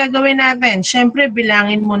munang gagawin natin? Siyempre,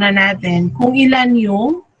 bilangin muna natin kung ilan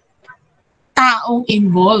yung taong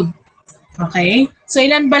involved. Okay? So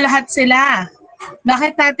ilan ba lahat sila?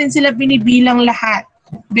 Bakit natin sila binibilang lahat?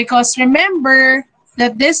 Because remember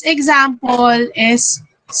that this example is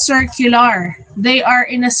circular. They are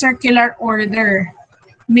in a circular order,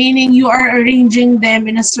 meaning you are arranging them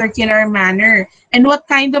in a circular manner. And what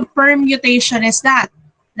kind of permutation is that?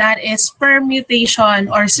 That is permutation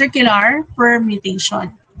or circular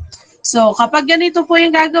permutation. So kapag ganito po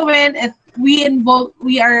yung gagawin at we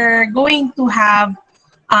are going to have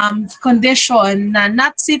condition na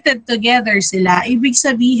not seated together sila, ibig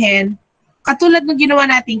sabihin, katulad ng ginawa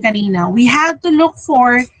natin kanina, we have to look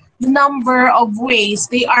for the number of ways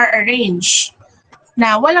they are arranged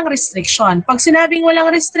na walang restriction. Pag sinabing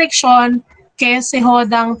walang restriction, kasi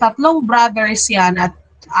hodang 3 brothers yan at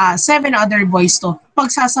 7 other boys to,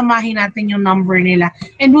 pagsasamahin natin yung number nila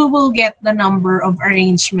and we will get the number of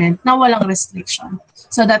arrangement na walang restriction.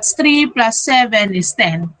 So that's 3 plus 7 is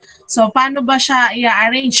 10. So paano ba siya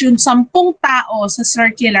i-arrange yung 10 tao sa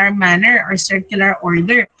circular manner or circular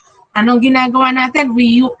order? Anong ginagawa natin?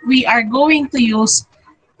 We are going to use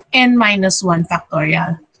n minus 1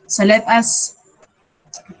 factorial. So let us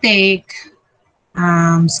take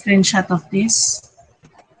screenshot of this.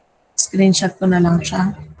 Screenshot ko na lang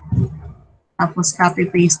siya. Tapos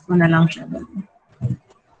copy-paste ko na lang siya doon.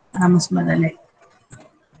 Para mas madali.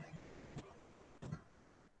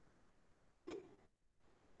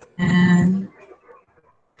 And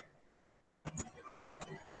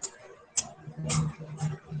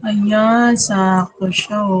ayan, sakto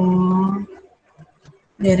siya oh.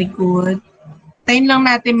 Very good. Tayin lang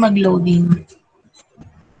natin mag-loading.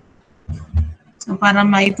 So para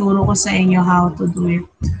maituro ko sa inyo how to do it.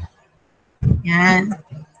 Yan.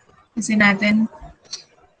 Kasi natin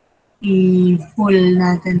i-full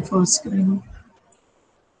natin full screen.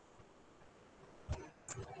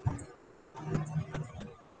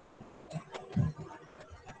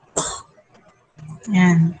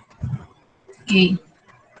 Yan. Okay.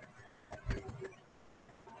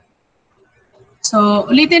 So,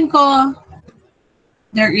 ulitin ko.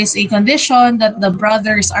 There is a condition that the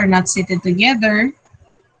brothers are not seated together.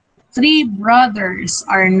 3 brothers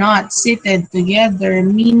are not seated together,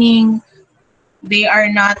 meaning they are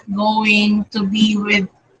not going to be with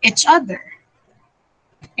each other.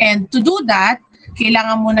 And to do that,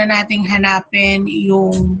 kailangan muna nating hanapin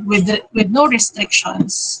yung with no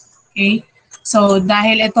restrictions. Okay? So,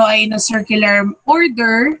 dahil ito ay in a circular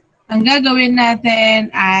order, ang gagawin natin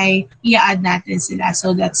ay i-add natin sila.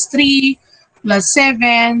 So, that's 3 plus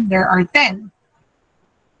 7, there are 10.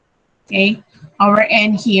 Okay? Our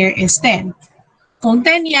n here is 10. Kung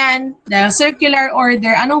 10 yan, the circular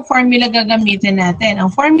order, anong formula gagamitin natin? Ang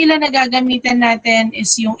formula na gagamitin natin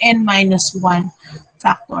is yung n minus 1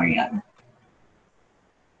 factorial.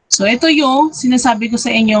 So ito yung sinasabi ko sa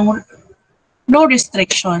inyong no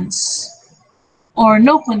restrictions or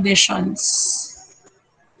no conditions.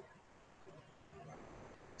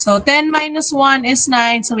 So 10 minus 1 is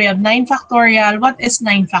 9, so we have 9 factorial. What is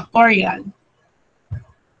 9 factorial?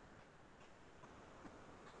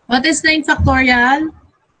 What is 9 factorial?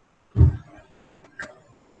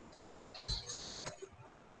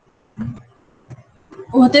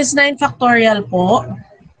 What is 9 factorial po?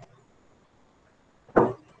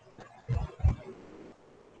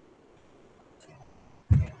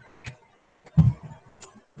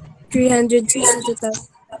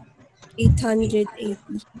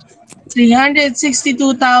 $362,880.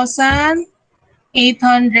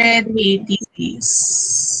 362,880.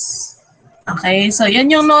 Okay, so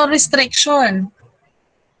yan yung no restriction.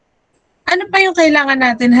 Ano pa yung kailangan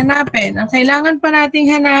natin hanapin? Ang kailangan pa nating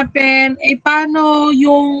hanapin ay paano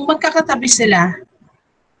yung magkakatabi sila.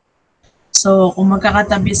 So, kung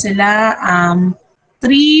magkakatabi sila,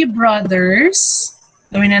 3 brothers,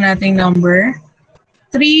 gawin na nating number.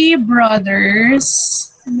 3 brothers,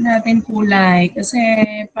 sabi natin kulay kasi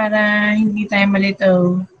para hindi tayo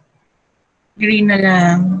malito. Green na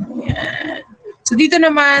lang. Yan. So, dito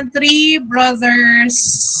naman, 3 brothers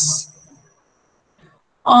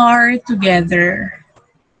are together.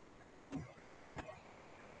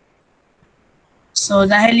 So,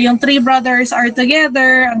 dahil yung 3 brothers are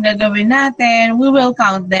together, ang gagawin natin, we will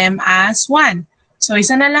count them as 1. So,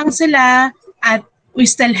 isa na lang sila at we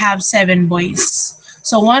still have 7 boys.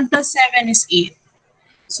 So, 1 plus 7 is 8.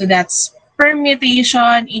 So, that's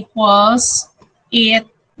permutation equals 8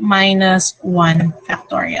 minus 1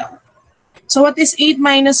 factorial. So, what is 8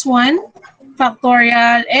 minus 1?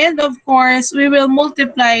 Factorial. And of course, we will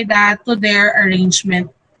multiply that to their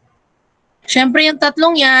arrangement. Siyempre, yung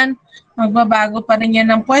tatlong yan, magbabago pa rin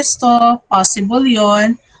yan ng pwesto. Possible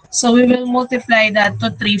yon. So, we will multiply that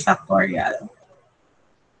to 3 factorial.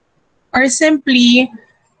 Or simply,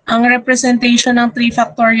 ang representation ng 3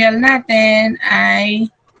 factorial natin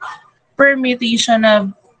ay permutation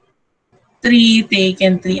of 3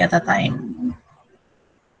 taken 3 at a time.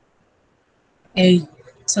 Okay.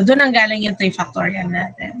 So, doon ang galing yung 3 factorial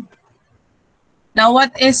natin. Now,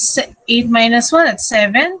 what is 8 minus 1? That's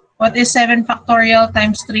 7. What is 7 factorial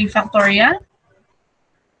times 3 factorial?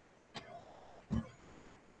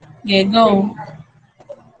 Okay, go.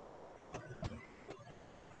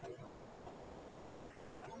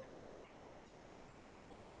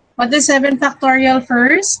 What is 7 factorial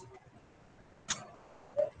first?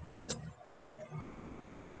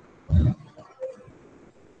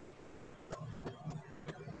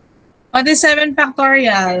 What is 7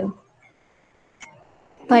 factorial?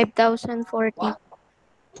 5,040.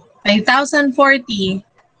 5,040.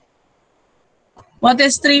 What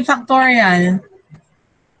is 3 factorial?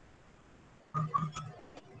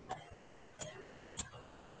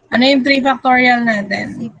 Ano yung 3 factorial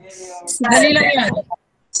natin? Dali lang yun.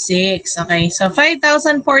 6. Okay. So,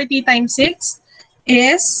 5,040 times 6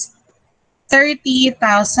 is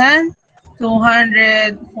 30,240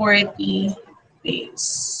 days.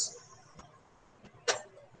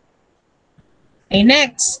 Okay,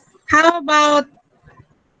 next. How about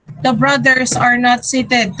the brothers are not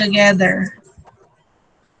seated together?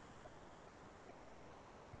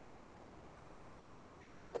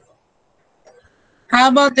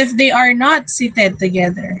 How about if they are not seated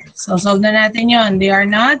together? So, solve na natin yon. They are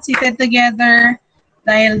not seated together.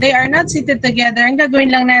 Dahil they are not seated together, ang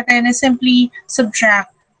gagawin lang natin is simply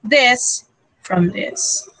subtract this from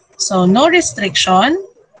this. So, no restriction.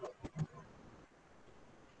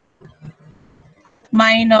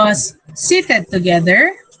 Minus seated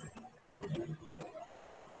together.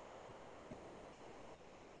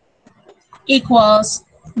 Equals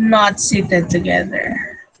not seated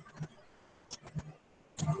together.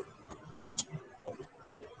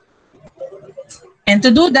 And to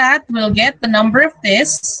do that, we'll get the number of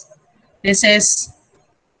this. This is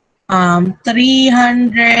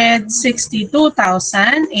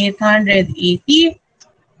 362,880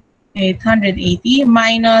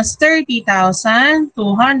 minus 30,240.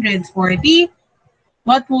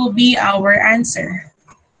 What will be our answer?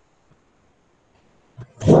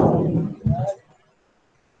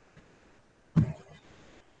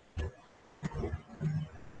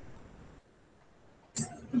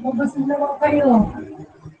 Mabasa naman kayo.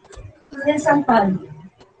 Ano yung sampal?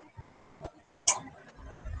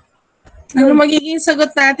 Ano magiging sagot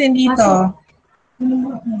natin dito?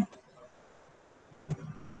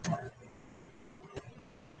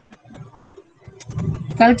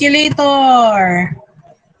 Calculator.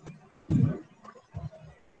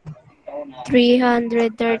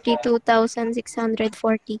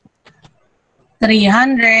 332,640.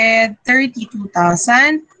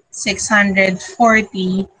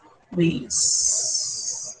 332,640 ways.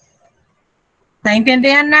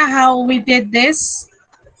 Naintindihan na how we did this?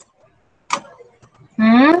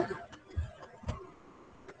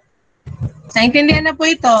 Naintindihan na po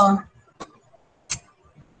ito?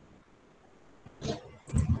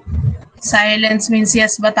 Silence means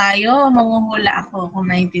yes ba tayo? Manguhula ako kung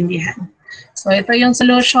naintindihan. So, ito yung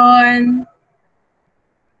solution.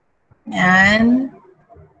 Yan.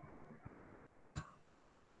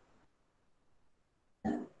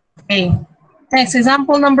 Okay. Next,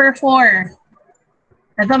 example number 4.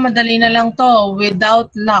 Ito, madali na lang to.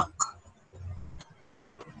 Without luck.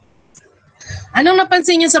 Anong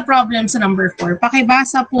napansin niyo sa problem sa number 4?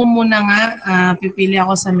 Pakibasa po muna nga. Pipili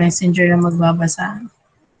ako sa messenger na magbabasa.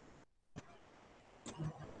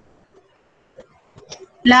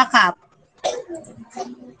 Lock up.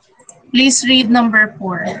 Please read number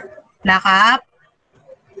 4. Lock up.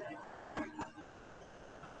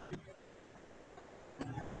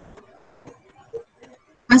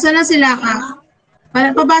 Asa na si lock up?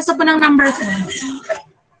 Pabasa po ng number 4.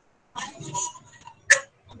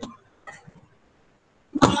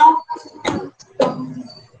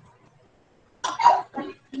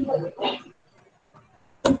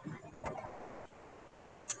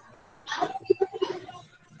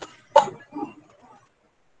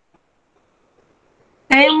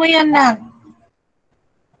 Kaya mo yan na.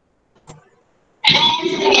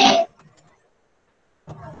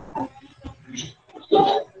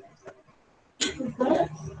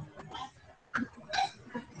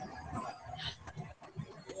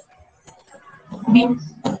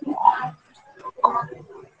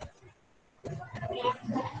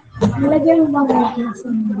 Lagyan mo ba ng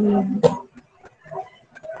sandin?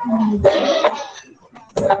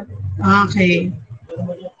 Okay.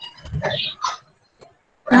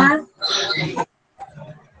 Ha?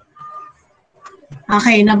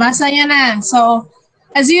 Okay, nabasa niya na. So,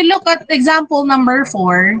 as you look at example number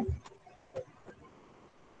 4,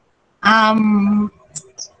 ang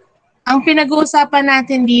pinag-uusapan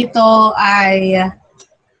natin dito ay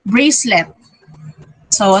bracelet.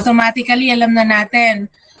 So, automatically, alam na natin.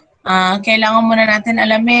 Kailangan muna natin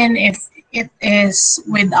alamin if it is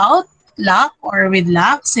without lock or with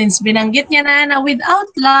lock. Since binanggit niya na without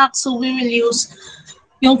lock, so we will use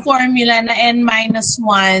yung formula na n-1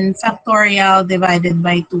 factorial divided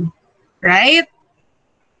by 2. Right?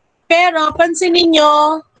 Pero, pansinin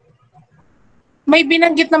nyo, may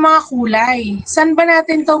binanggit na mga kulay. Saan ba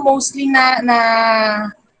natin to mostly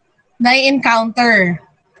na-encounter?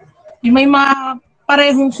 Yung may mga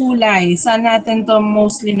parehong kulay, saan natin to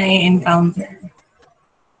mostly na-encounter?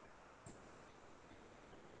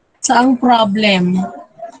 Saang problem?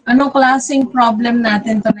 Anong klaseng problem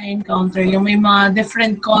natin to na-encounter? Yung may mga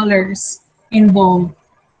different colors involved.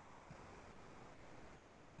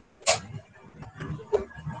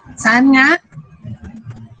 Saan nga?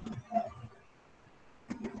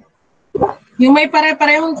 Yung may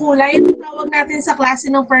pare-parehong kulay, ito tawag natin sa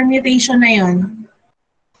klase ng permutation na yon.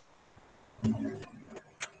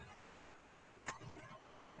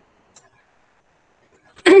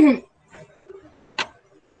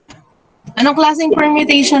 Anong klaseng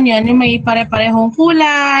permutation yon? Yung may pare-parehong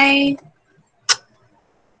kulay,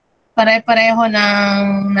 pare-pareho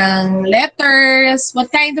ng letters.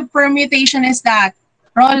 What kind of permutation is that?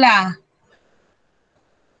 Rola?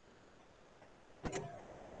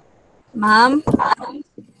 Ma'am?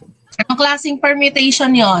 Anong klaseng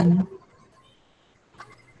permutation yon?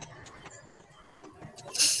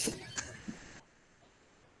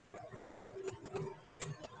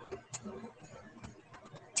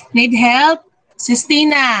 Need help?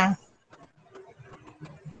 Sistina?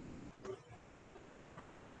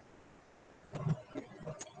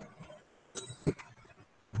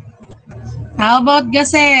 How about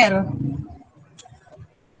Gaser?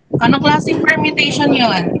 Anong klaseng permutation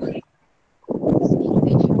yon?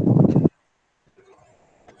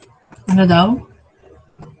 Ano daw?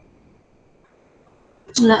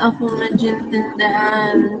 Wala akong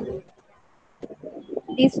nagintindihan.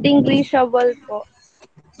 Distinguishable po.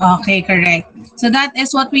 Okay, correct. So that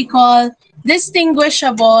is what we call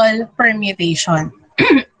distinguishable permutation.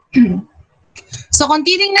 So kung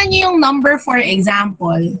titingnan niyo yung number, for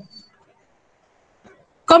example,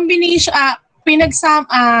 combination,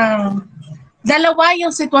 dalawa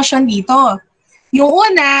yung sitwasyon dito. Yung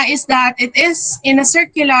una is that it is in a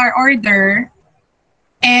circular order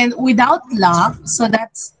and without lock. So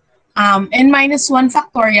that's n-1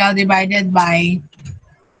 factorial divided by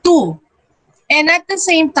 2. And at the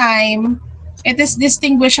same time, it is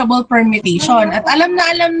distinguishable permutation. At alam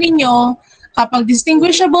na alam ninyo, kapag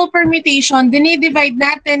distinguishable permutation, dinidivide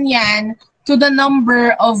natin yan to the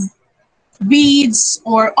number of beads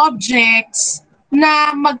or objects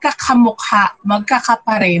na magkakamukha,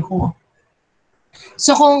 magkakapareho.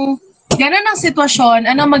 So kung ganun ang sitwasyon,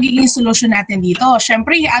 ano magiging solusyon natin dito?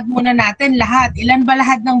 Siyempre, i-add muna natin lahat. Ilan ba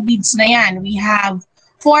lahat ng beads na yan? We have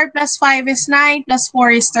 4 plus 5 is 9, plus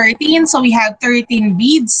 4 is 13. So we have 13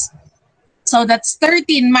 beads. So that's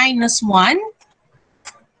 13 minus 1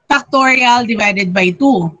 factorial divided by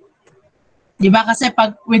 2. Diba? Kasi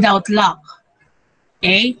pag without lock.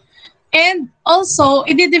 Okay? And also,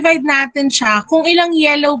 i-divide natin siya kung ilang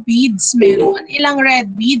yellow beads meron, ilang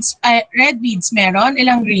red beads meron,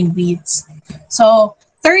 ilang green beads. So,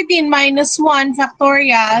 13 minus 1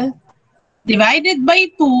 factorial divided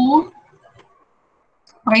by 2,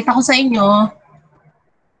 pakita ko sa inyo,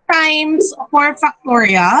 times 4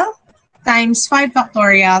 factorial times 5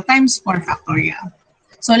 factorial times 4 factorial.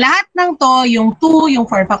 So lahat ng to, yung 2, yung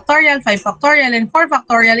 4 factorial, 5 factorial, and 4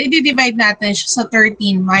 factorial, i-divide natin siya sa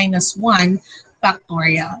 13 minus 1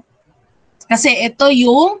 factorial. Kasi ito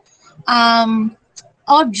yung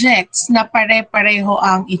objects na pare-pareho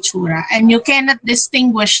ang itsura. And you cannot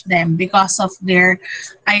distinguish them because of their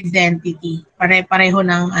identity. Pare-pareho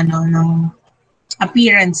ng, ng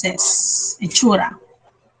appearances, itsura.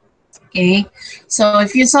 Okay? So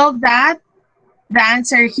if you solve that, the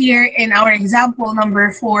answer here in our example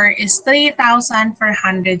number 4 is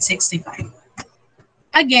 3,465.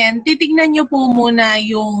 Again, titignan nyo po muna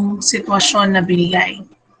yung sitwasyon na binigay.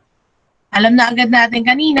 Alam na agad natin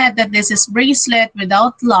kanina that this is bracelet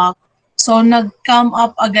without lock. So, nag-come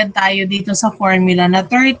up agad tayo dito sa formula na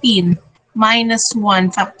 13 minus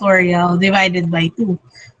 1 factorial divided by 2.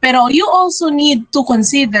 Pero you also need to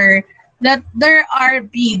consider that there are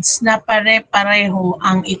beads na pare-pareho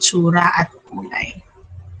ang itsura at kulay.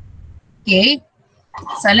 Okay?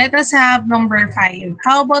 So let us have number 5.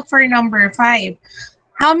 How about for number 5?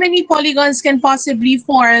 How many polygons can possibly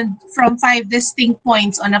form from 5 distinct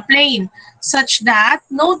points on a plane such that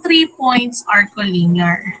no 3 points are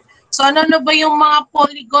collinear? So ano na ba yung mga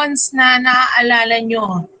polygons na naaalala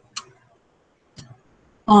nyo?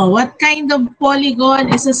 Oh, what kind of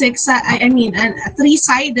polygon is a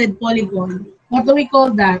three-sided polygon? What do we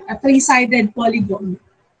call that? A three-sided polygon.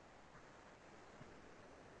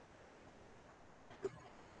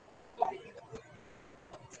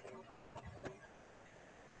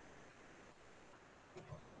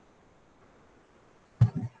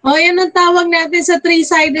 O, yan ang tawag natin sa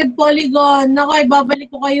three-sided polygon. Naku, ibabalik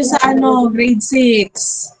ko kayo sa grade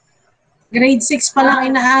 6. Grade 6 pa lang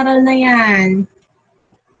inaaral na yan.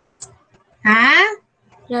 Ha?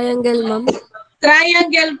 Triangle, ma'am.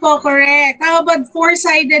 Triangle po, correct. How about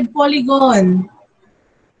four-sided polygon?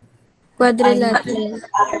 Quadrilateral.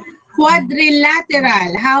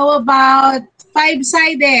 Quadrilateral. How about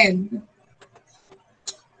five-sided?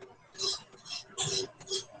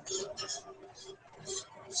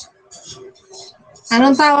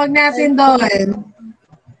 Anong tawag natin doon?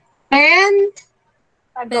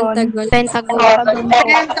 Pentagon.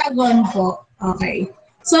 Pentagon po. Okay.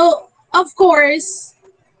 So, of course,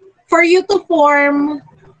 for you to form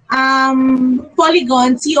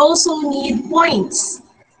polygons, you also need points.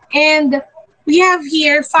 And we have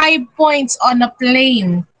here 5 points on a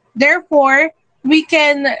plane. Therefore, we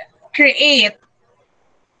can create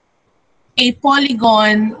a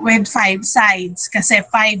polygon with 5 sides kasi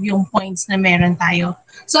 5 yung points na meron tayo.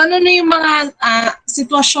 So ano na yung mga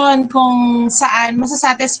sitwasyon kung saan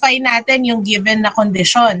masasatisfy natin yung given na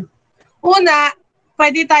condition? Una,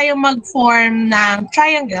 pwede tayong mag-form ng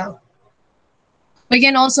triangle. We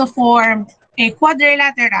can also form a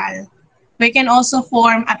quadrilateral. We can also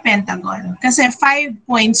form a pentagon kasi 5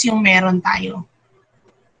 points yung meron tayo.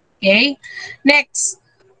 Okay? Next.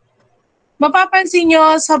 Mapapansin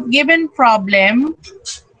nyo sa given problem,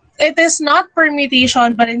 it is not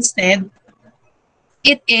permutation but instead,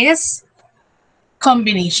 it is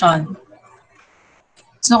combination.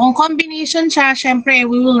 So kung combination siya, syempre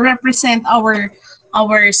we will represent our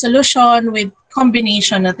solution with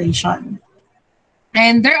combination notation.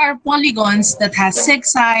 And there are polygons that has 6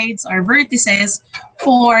 sides or vertices,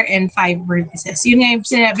 4 and 5 vertices. Yun nga yung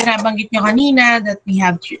binabanggit nyo kanina that we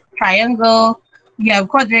have triangle, we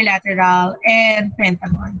have quadrilateral, and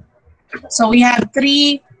pentagon. So we have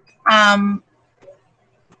 3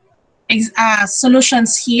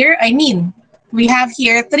 solutions here. We have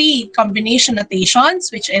here 3 combination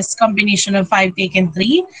notations, which is combination of 5 taken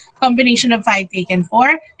 3, combination of 5 taken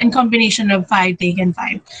 4, and combination of 5 taken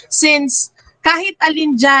 5. Since kahit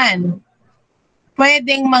alin dyan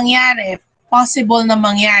pwedeng mangyari, possible na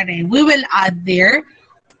mangyari, we will add their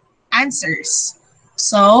answers.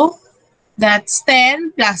 So, that's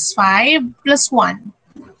 10 plus 5 plus 1.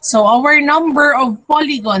 So our number of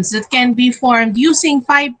polygons that can be formed using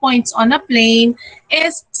 5 points on a plane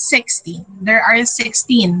is 16. There are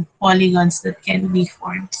 16 polygons that can be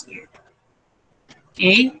formed here.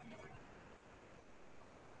 Okay?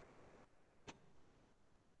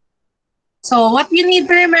 So what you need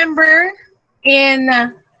to remember in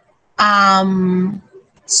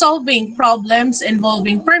solving problems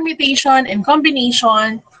involving permutation and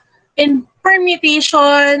combination. In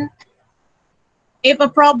permutation, if a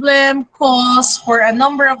problem calls for a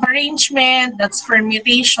number of arrangement, that's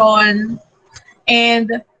permutation.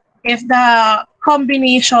 And if the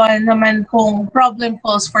combination naman kung problem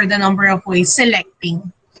calls for the number of ways, selecting.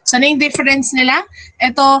 So ano yung difference nila?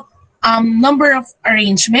 Ito, number of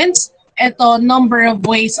arrangements. ito, number of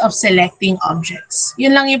ways of selecting objects.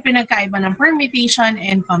 Yun lang yung pinagkaiba ng permutation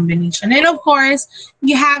and combination. And of course,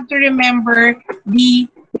 you have to remember the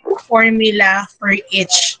formula for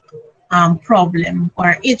each problem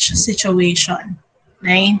or each situation.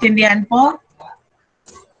 Naiintindihan po?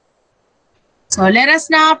 So let us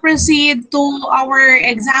now proceed to our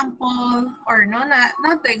example, or no,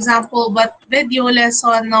 not the example, but video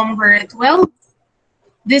lesson number 12.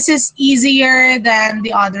 This is easier than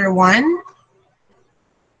the other one.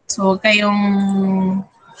 So kayong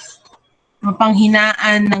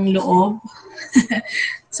mapanghinaan ng loob.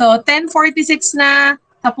 So 10:46 na,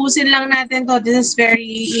 tapusin lang natin to. This is very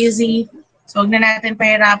easy. So huwag na natin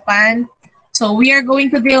pahirapan. So we are going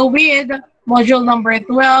to deal with module number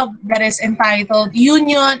 12 that is entitled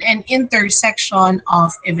Union and Intersection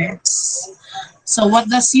of Events. So what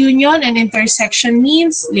does union and intersection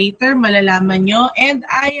means? Later malalaman nyo. And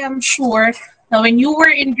I am sure that when you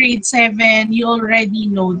were in grade 7, you already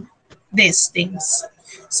know these things.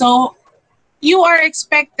 So you are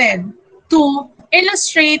expected to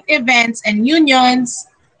illustrate events and unions,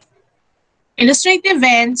 illustrate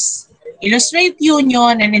events, illustrate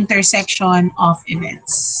union and intersection of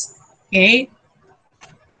events. Okay?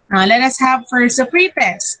 Now, let us have first a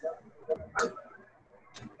pretest.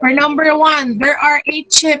 For number 1, there are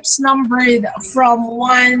 8 chips numbered from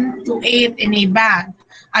 1 to 8 in a bag.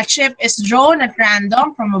 A chip is drawn at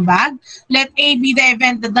random from a bag. Let A be the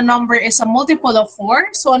event that the number is a multiple of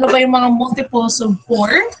 4. So, ano ba yung mga multiples of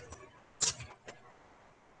 4?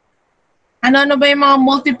 Ano ba yung mga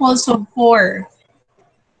multiples of 4?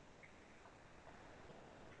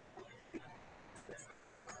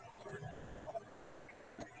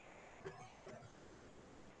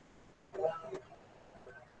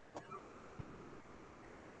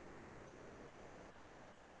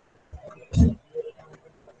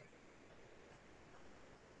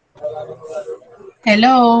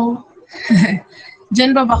 Hello?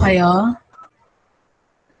 Diyan ba kayo?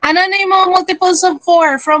 Ano na yung mga multiples of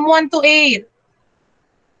 4 from 1 to 8?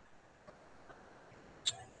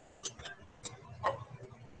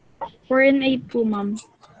 Four and 8 po, ma'am.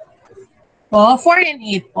 Oh, 4 and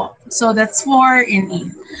 8 po. So that's 4 and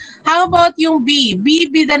 8. How about yung B? B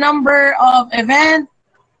be the number of event.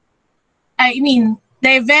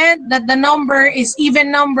 The event that the number is even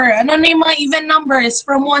number. Ano na yung mga even numbers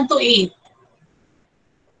from 1 to 8?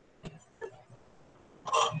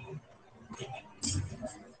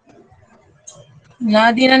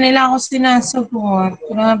 Wala, di na nila ako sinasagot.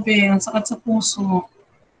 Grabe, ang sakit sa puso.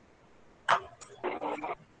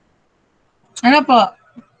 Ano po?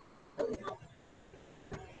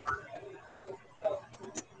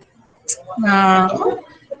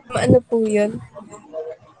 Ano po yun?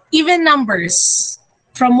 Even numbers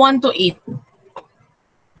from 1 to 8.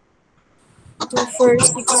 2, 4,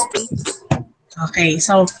 6, 8. Okay,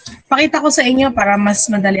 so pakita ko sa inyo para mas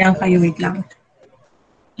madali ang kayo. Wait lang.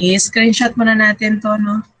 I-screenshot muna natin to,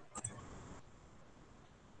 no?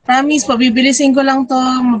 Promise, pabibilisin ko lang to.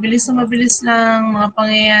 Mabilis na mabilis lang mga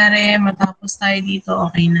pangyayari. Matapos tayo dito,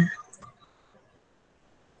 okay na.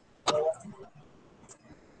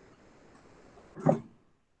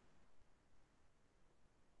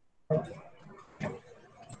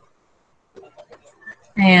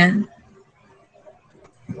 Ayan.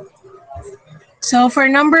 So, for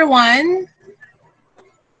number 1,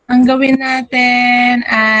 ang gawin natin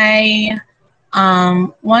ay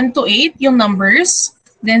 1 to 8, yung numbers.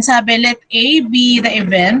 Then sabi, let A be the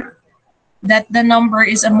event that the number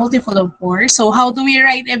is a multiple of 4. So, how do we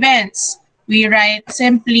write events? We write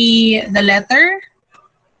simply the letter,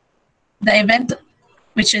 the event,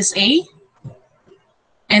 which is A.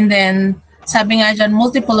 And then, sabi nga dyan,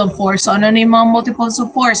 multiple of 4. So, ano na yung mga multiples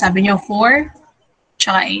of 4? Sabi nyo, 4,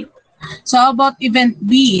 tsaka 8. So, how about event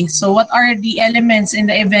B? So, what are the elements in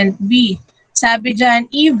the event B? Sabi dyan,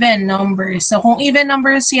 even numbers. So, kung even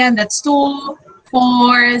numbers yan, that's 2,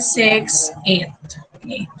 4, 6, 8.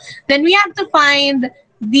 Okay. Then, we have to find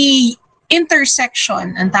the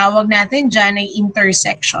intersection. Ang tawag natin dyan ay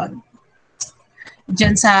intersection.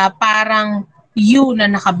 Dyan sa parang U na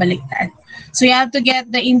nakabaliktad. So, you have to get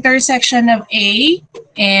the intersection of A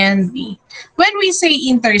and B. When we say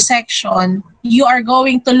intersection, you are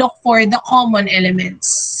going to look for the common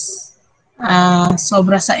elements.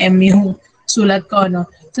 Sobra sa M yung sulat ko, no?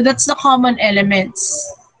 So, that's the common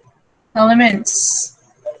elements.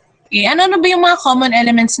 Okay, ano ba yung mga common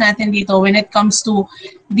elements natin dito when it comes to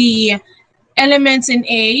the elements in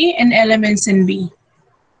A and elements in B?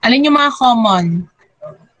 Alin yung mga common?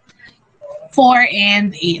 4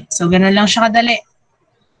 and 8. So, ganun lang siya kadali.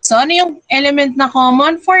 So, ano yung element na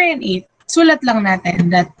common? 4 and 8. Sulat lang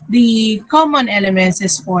natin that the common elements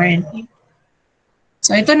is 4 and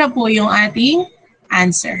So ito na po yung ating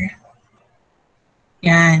answer.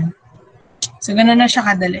 Yan. So ganun na siya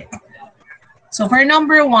kadali. So for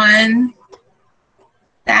number 1,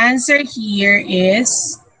 the answer here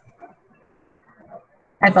is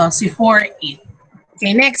ito, si 4, 8.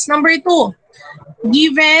 Okay, next, number 2.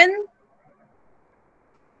 Given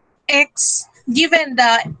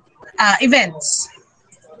the events.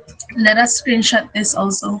 Let us screenshot this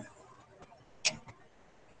also.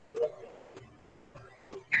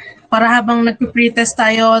 Para habang nagpe-pretest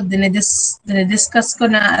tayo, dinidiscuss ko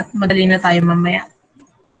na at madali na tayo mamaya.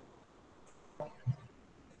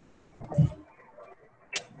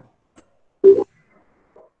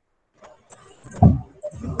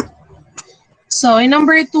 So, in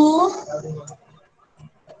number 2,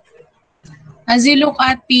 as you look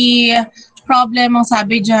at the problem, ang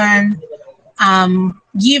sabi dyan,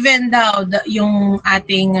 given daw yung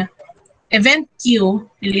ating event queue,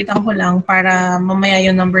 pilitan ko lang para mamaya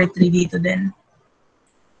yung number 3 dito din.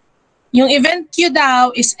 Yung event queue daw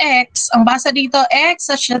is X. Ang basa dito, X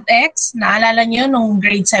such that X, naalala nyo nung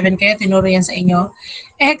grade 7 kayo, tinuro yan sa inyo.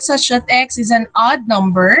 X such that X is an odd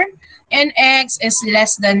number and X is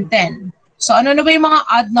less than 10. So ano na ba yung mga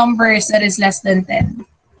odd numbers that is less than 10?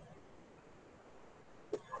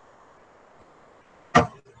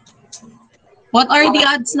 What are the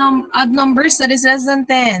odd numbers that is less than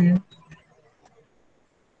 10?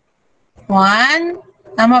 1?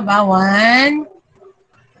 Tama ba? 1?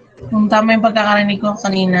 Kung tama yung pagkakarinig ko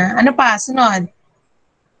kanina. Ano pa? Sunod.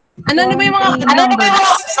 Ano na ba yung mga odd numbers?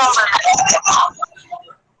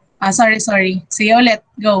 Sorry. Sige ulit.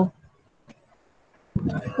 Go.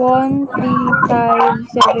 1, 3, 5,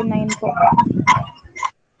 7, 9 po.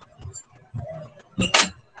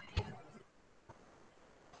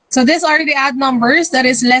 So these are the odd numbers that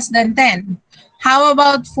is less than 10. How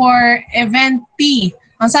about for event P?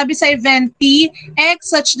 Ang sabi sa event P, X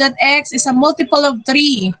such that X is a multiple of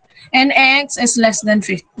 3 and X is less than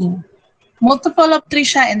 15. Multiple of 3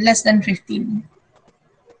 siya and less than 15.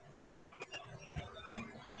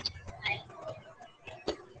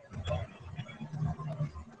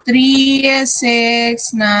 Three,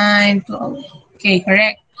 6, 9, 12. Okay,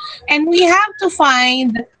 correct. And we have to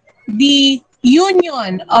find the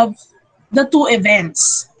union of the two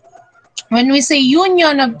events. When we say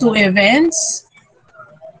union of two events,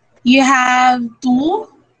 you have to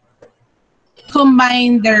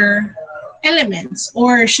combine their elements,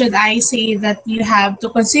 or should I say that you have to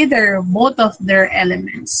consider both of their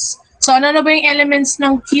elements. So ano na ba yung elements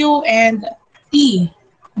ng Q and T?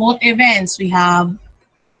 Both events, we have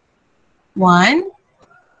 1,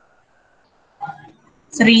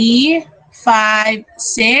 3, 5,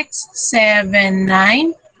 6, 7,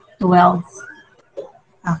 9, 12.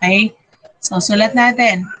 Okay? So, sulat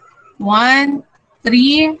natin. 1,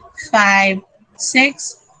 3, 5,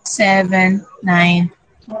 6, 7, 9,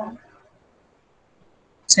 12.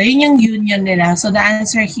 So, yun yung union nila. So, the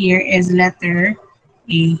answer here is letter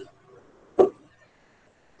A.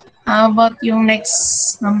 How about yung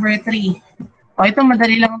next, number 3? O, ito,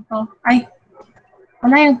 madali lang to. Ay,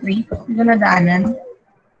 wala yung 3. Hindi ko nadaanan.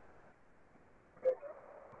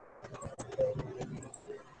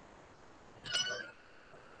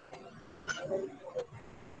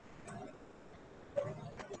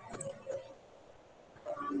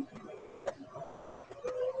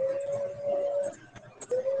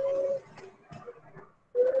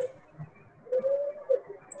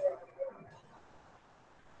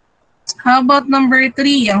 How about number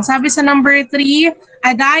 3? Ang sabi sa number 3,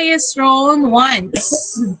 a die is thrown once.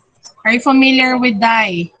 Are you familiar with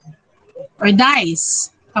die? Or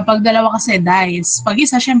dice? Kapag dalawa kasi dice. Pag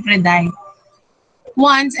isa, syempre die.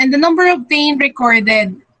 Once, and the number obtained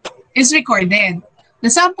is recorded. The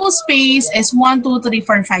sample space is 1, 2, 3,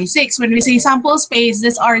 4, 5, 6. When we say sample space,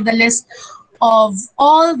 these are the list of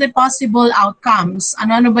all the possible outcomes.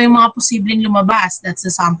 Ano ba yung mga posibleng lumabas? That's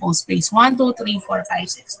the sample space. 1, 2, 3, 4, 5,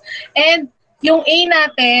 6. And yung A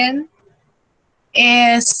natin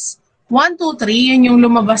is 1, 2, 3. Yun yung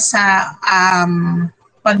lumabas sa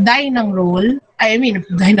pag-die ng roll.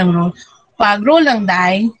 Pag-roll ng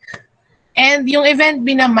die. And yung event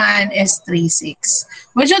B naman is 3,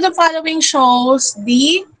 6. Which of the following shows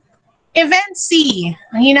the event C?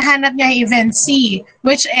 Ang hinahanap niya ay event C,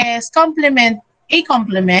 which is A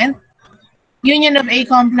complement, union of A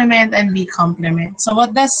complement and B complement. So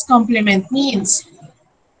what does complement means?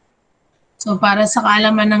 So para sa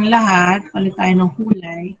kaalaman ng lahat, palit tayo ng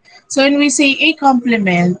kulay. So when we say A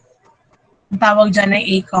complement, ang tawag dyan ay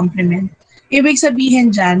A complement. Ibig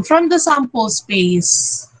sabihin dyan, from the sample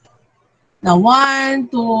space, na 1,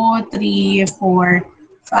 2, 3, 4,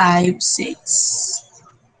 5, 6.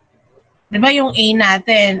 Di ba yung A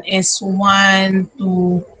natin is 1,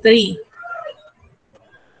 2, 3.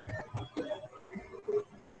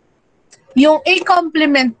 Yung A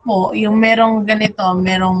complement po, yung merong ganito,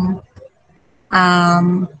 merong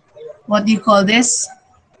what do you call this?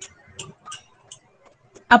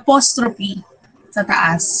 Apostrophe sa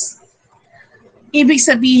taas. Ibig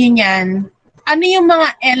sabihin yan, ano yung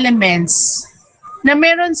mga elements na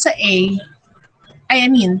meron sa A,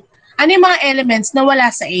 ano yung mga elements na wala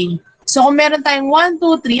sa A? So kung meron tayong 1,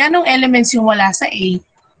 2, 3, anong elements yung wala sa A?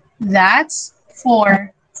 That's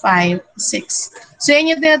 4, 5, 6. So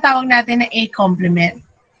yan yung tinatawag natin na A complement.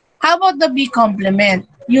 How about the B complement?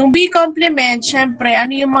 Yung B complement, syempre,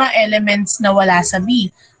 ano yung mga elements na wala sa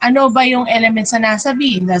B? Ano ba yung elements na nasa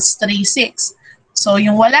B? That's 3, 6. So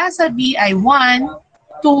yung wala sa B ay 1,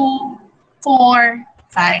 2, 4,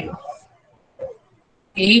 5.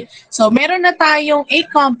 Okay? So meron na tayong A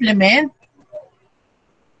complement,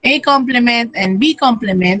 and B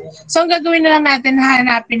complement. So ang gagawin na lang natin,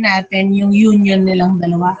 hanapin natin yung union nilang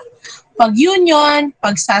dalawa. Pag union,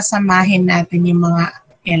 pagsasamahin natin yung mga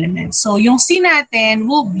elements. So yung C natin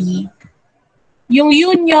will be yung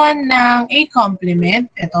union ng A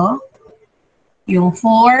complement, ito, yung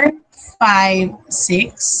 4, 5,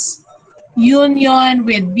 6. Union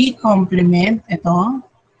with B complement, ito,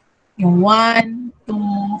 yung 1, 2,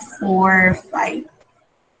 4, 5.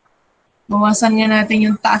 Bawasan nga natin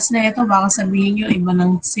yung taas na ito, baka sabihin nyo iba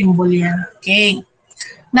ng symbol yan. Okay.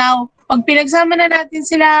 Now, pag pinagsama na natin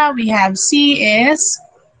sila, we have C is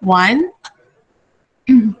 1.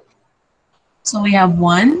 So we have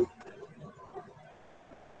 1.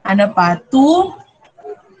 Ano pa? 2,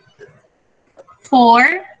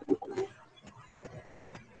 4,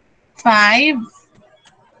 5,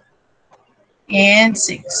 and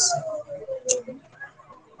 6.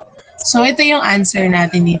 So ito yung answer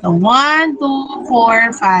natin dito. 1, 2, 4,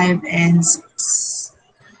 5, and 6.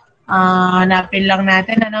 Hanapin lang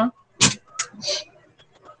natin, ano?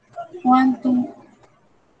 1, 2,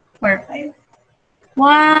 4, 5.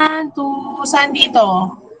 1, 2, saan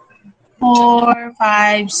dito? 4,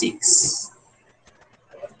 5, 6.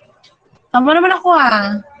 Tama naman ako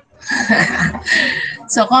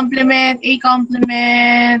So complement, A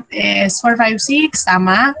complement is 4, 5, 6,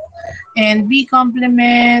 tama. And B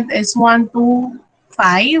complement is 1, 2,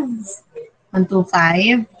 5. 1, 2,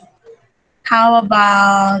 5. How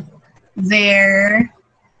about their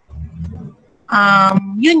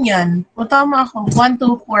union? O tama ako, 1,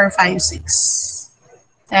 2, 4, 5, 6.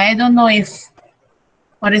 I don't know if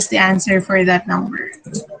what is the answer for that number.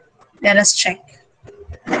 Let us check.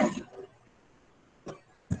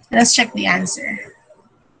 Let's check the answer.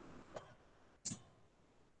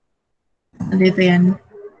 Dito yan.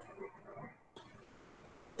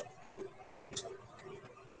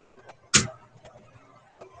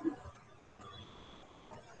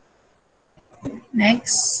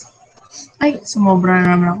 Next. Ay, sumobra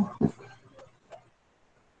na naman ako.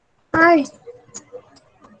 Ay.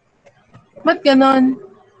 Ba't ganon?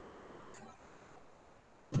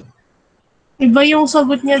 Iba yung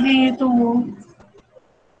sagot niya dito.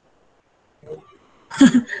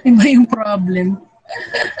 Iba yung problem.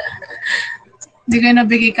 Hindi ko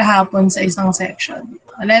nabigay kahapon sa isang section.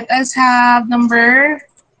 Let us have number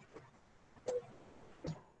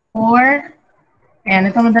 4. Ayan,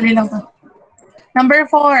 ito madali lang to. Number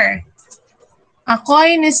 4. A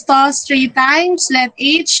coin is tossed 3 times. Let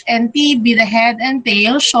H and T be the head and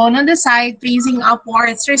tail shown on the side facing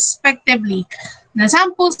upwards respectively. The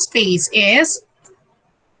sample space is,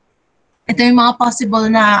 ito yung mga possible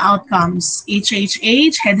na outcomes. H, H,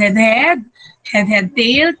 H, head, head, head, head, head,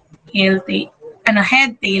 tail, tail, tail,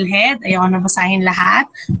 head, tail, head. Ayaw na basahin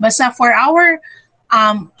lahat. Basta for our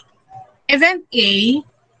event A,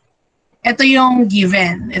 ito yung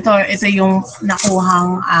given. Ito yung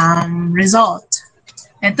nakuhang result.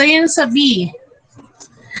 Ito yung sa B.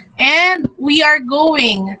 And we are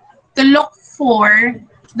going to look for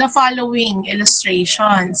the following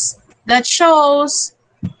illustrations that shows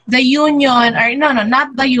the union, or no,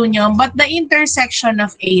 not the union, but the intersection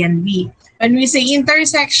of A and B. When we say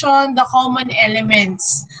intersection, the common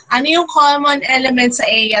elements. Ano yung common elements sa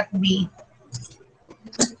A at B?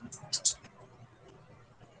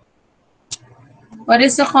 What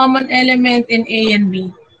is the common element in A and B?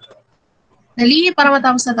 Dali, para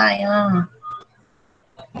matapos na tayo.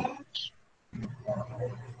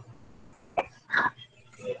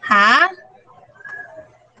 Ha?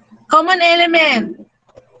 Common element.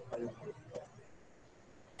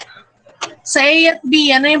 Sa A at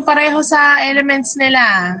B, ano yung pareho sa elements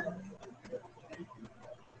nila?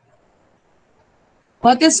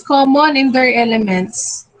 What is common in their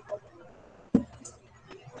elements?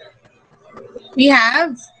 We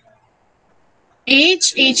have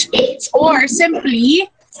H, H, H, or simply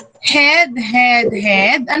head, head,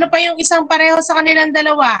 head. Ano pa yung isang pareho sa kanilang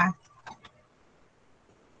dalawa?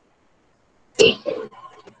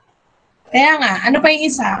 Kaya nga, ano pa yung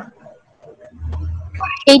isa?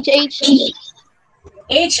 HHT.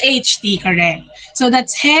 HHT, correct. So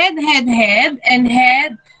that's head, head, head, and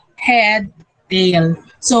head, head, tail.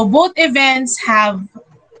 So both events have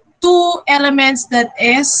two elements that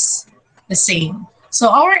is the same. So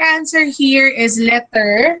our answer here is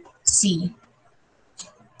letter C.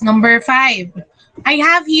 Number 5. I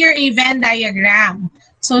have here a Venn diagram.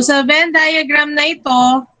 So sa Venn diagram na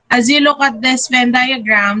ito, as you look at this Venn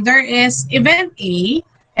diagram, there is event A.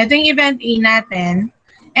 Ito yung event A natin.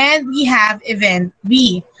 And we have event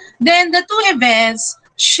B. Then the two events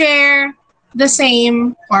share the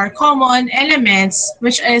same or common elements,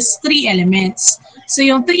 which is 3 elements. So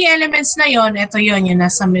yung 3 elements na yon, ito yon yung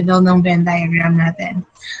nasa middle ng Venn diagram natin.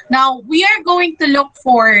 Now, we are going to look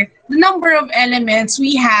for the number of elements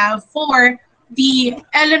we have for the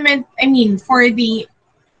for the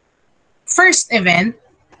first event.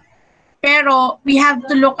 Pero we have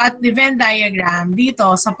to look at the Venn diagram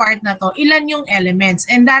dito sa part na to, ilan yung elements,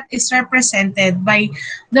 and that is represented by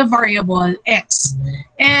the variable x.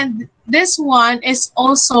 And this one is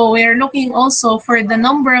also, we're looking also for the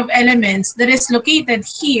number of elements that is located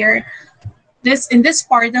here, in this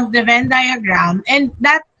part of the Venn diagram, and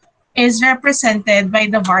that is represented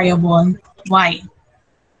by the variable y.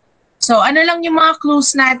 So ano lang yung mga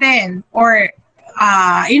clues natin or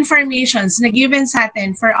informations na given sa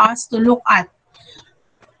atin for us to look at,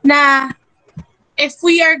 na if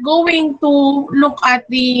we are going to look at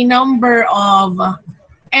the number of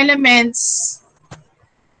elements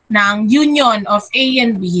ng union of A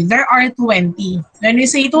and B, there are 20. When we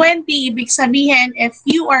say 20, ibig sabihin, if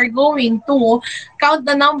you are going to count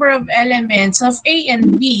the number of elements of A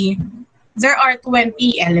and B, there are 20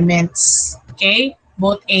 elements. Okay?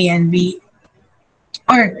 Both A and B.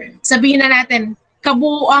 Or sabihin na natin,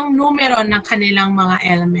 kabuuang numero ng kanilang mga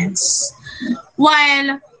elements.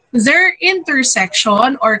 While their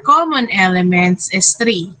intersection or common elements is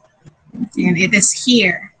 3. And it is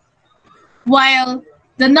here. While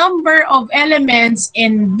the number of elements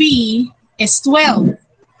in B is 12.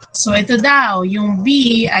 So ito daw, yung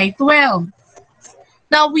B ay 12.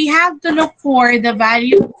 Now we have to look for the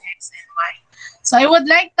value of x and y. So I would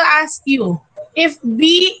like to ask you, if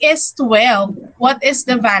B is 12, what is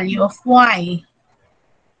the value of y?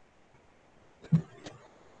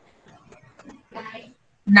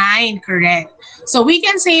 9, correct. So we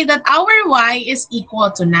can say that our y is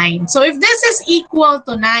equal to 9. So if this is equal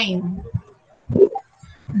to 9,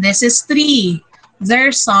 this is 3.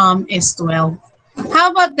 Their sum is 12.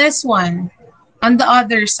 How about this one on the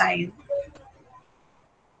other side?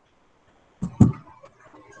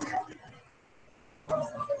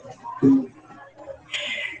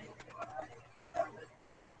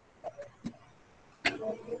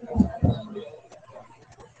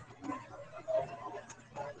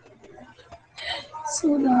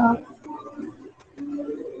 So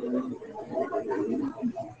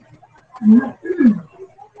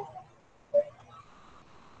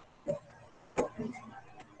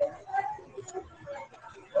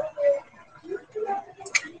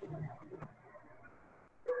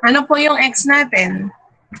ano po yung x natin?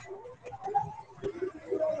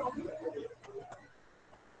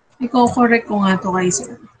 Iko-correct ko nga to guys.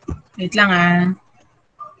 Wait lang ah.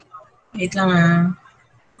 Wait lang ah.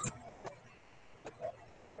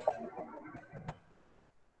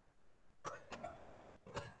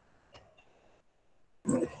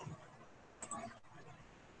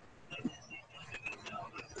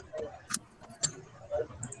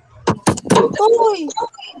 Uy!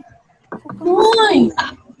 Uy!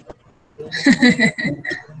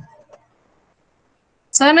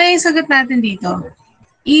 So ano yung sagot natin dito?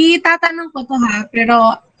 Itatanong ko to ha,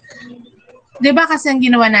 pero di ba kasi ang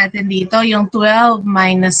ginawa natin dito, yung 12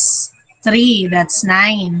 minus 3, that's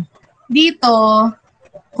 9. Dito,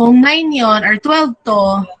 kung 9 yon or 12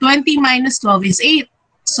 to, 20 minus 12 is 8.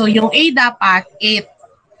 So yung A dapat 8.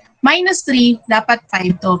 Minus 3, dapat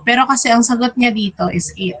 5 to. Pero kasi ang sagot niya dito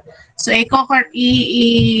is 8. So itatanong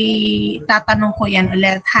ko yan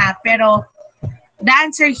ulit ha. Pero the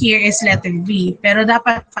answer here is letter B. Pero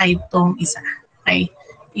dapat 5 tong isa. Okay?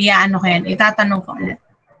 Iyaano ko yan. Itatanong ko ulit.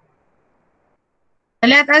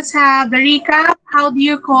 Let us have the recap. How do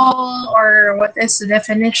you call or what is the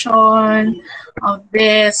definition of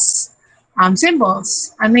this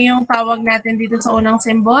symbols? Ano yung tawag natin dito sa unang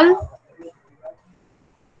symbol?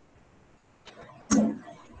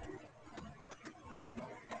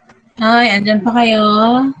 Ay, andyan pa kayo.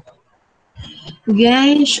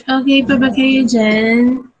 Guys, okay pa ba kayo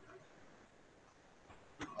dyan?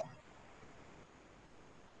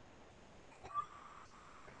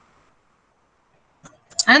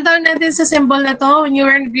 Ano tawag natin sa symbol na to? When you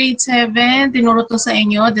were in grade 7, tinuro to sa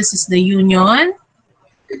inyo. This is the union.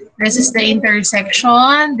 This is the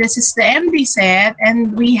intersection. This is the MD set.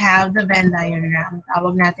 And we have the Venn diagram.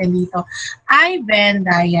 Tawag natin dito ay Venn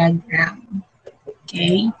diagram.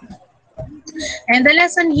 Okay? And the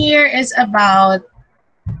lesson here is about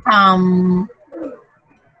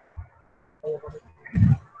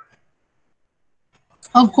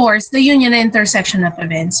of course, the union and intersection of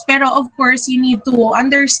events. Pero of course, you need to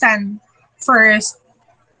understand first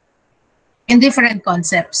in different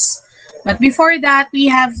concepts. But before that,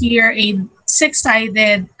 we have here a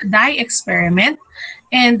six-sided die experiment.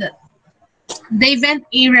 And the event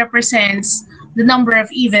A represents the number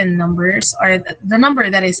of even numbers, or the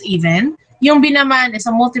number that is even. Yung B naman is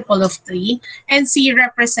a multiple of 3. And C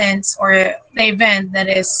represents, or the event that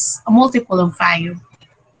is a multiple of 5.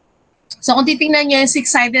 So kung titingnan nyo yung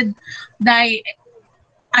six-sided die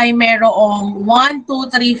ay merong 1,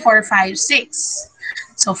 2, 3, 4, 5, 6.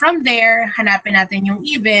 So from there, hanapin natin yung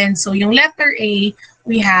even. So yung letter A,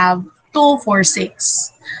 we have 2, 4,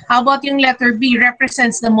 6. How about yung letter B?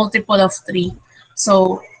 Represents the multiple of 3.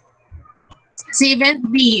 So si event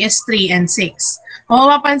B is 3 and 6. Kung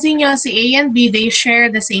mapapansin nyo, si A and B, they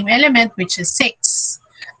share the same element, which is 6.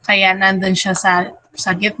 Kaya nandun siya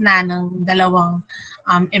sa gitna ng dalawang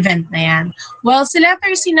event na yan. Well, si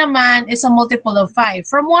letter C naman is a multiple of 5.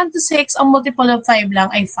 From 1 to 6, ang multiple of 5 lang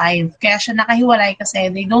ay 5. Kaya siya nakahiwalay kasi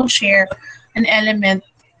they don't share an element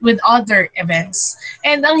with other events.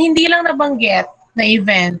 And ang hindi lang nabanggit na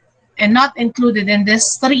event and not included in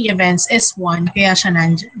these 3 events is 1. Kaya siya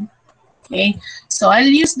nandyan. Okay? So I'll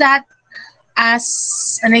use that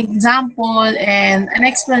as an example and an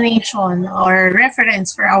explanation or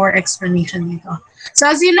reference for our explanation dito. So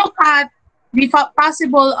as you look at the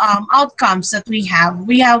possible outcomes that we have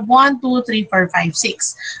 1, 2, 3, 4, 5,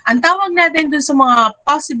 6. Ang tawag natin dun sa mga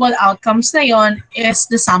possible outcomes na yon is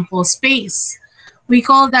the sample space. We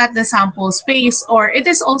call that the sample space, or it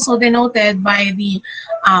is also denoted by the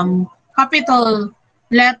capital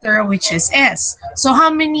letter, which is S. So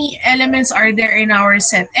how many elements are there in our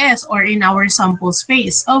set S, or in our sample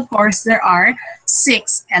space? Of course, there are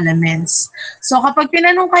 6 elements. So kapag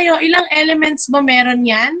tinanong kayo, ilang elements ba meron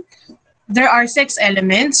yan? There are 6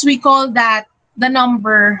 elements. We call that the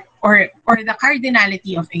number or the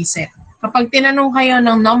cardinality of a set. Kapag tinanong kayo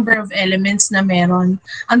ng number of elements na meron,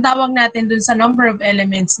 ang tawag natin dun sa number of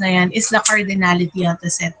elements na yan is the cardinality of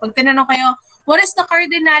the set. Pag tinanong kayo, what is the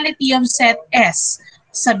cardinality of set S?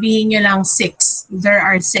 Sabihin nyo lang 6. There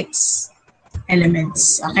are 6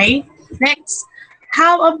 elements. Okay? Next,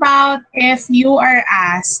 how about if you are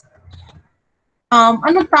asked,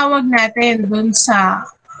 ano tawag natin dun sa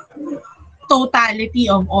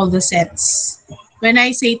totality of all the sets? When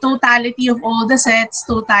I say totality of all the sets,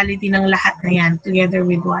 totality ng lahat na yan together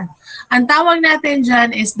with 1. Ang tawag natin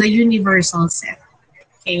dyan is the universal set.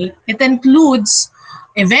 Okay? It includes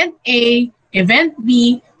event A, event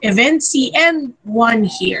B, event C, and 1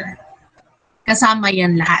 here. Kasama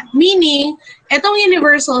yan lahat. Meaning, itong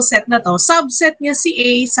universal set na to, subset niya si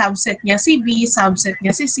A, subset niya si B, subset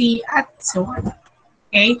niya si C, at so on.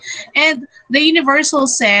 Okay? And the universal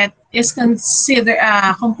set is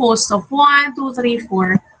composed of 1, 2, 3,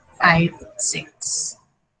 4, 5, 6.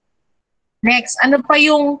 Next, ano pa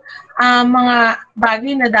yung mga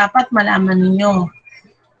bagay na dapat malaman ninyo?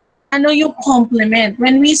 Ano yung complement?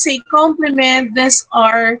 When we say complement, these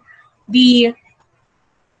are the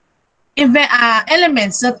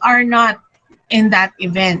elements that are not in that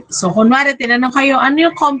event. So, kunwari, tinanong kayo, ano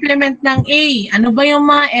yung complement ng A? Ano ba yung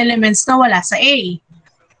mga elements na wala sa A?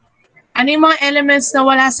 Ano yung mga elements na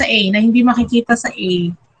wala sa A, na hindi makikita sa A?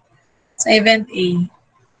 Sa event A.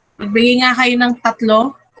 Magbigay nga kayo ng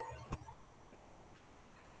 3.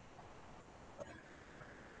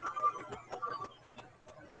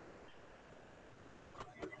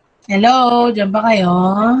 Hello, dyan ba kayo?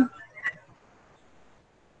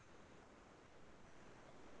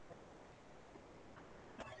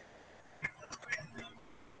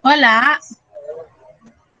 Wala.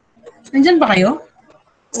 Nandyan ba kayo?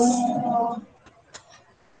 1,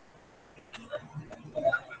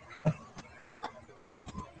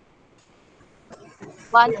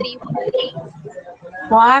 3,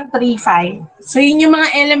 1, 3, 5. So, yun yung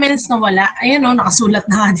mga elements na wala. Ayan o, nakasulat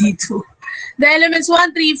na nga dito. The elements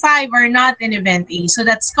 1, 3, 5 are not in event A. So,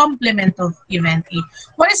 that's complement of event A.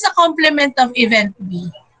 What is the complement of event B?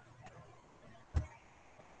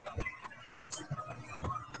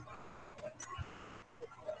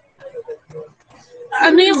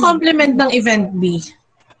 ano yung complement ng event B?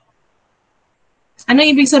 Ano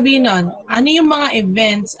ibig sabihin nun? Ano yung mga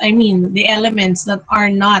events, I mean, the elements that are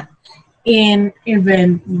not in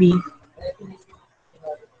event B?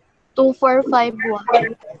 2, 4, 5, 1.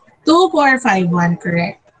 2, 4, 5, 1,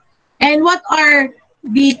 correct. And what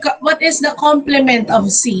is the complement of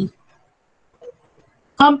C?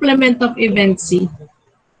 Complement of event C.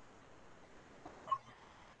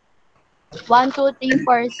 1, 2, 3,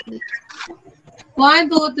 4, 6. 1,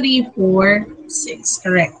 2, 3, 4, 6,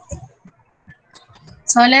 correct.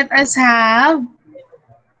 So let us have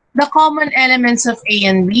the common elements of A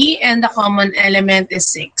and B, and the common element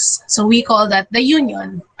is 6. So we call that the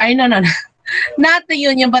union. Ay, no. Not the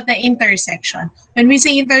union, but the intersection. When we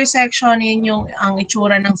say intersection, yun yung ang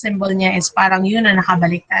itsura ng symbol niya is parang yun na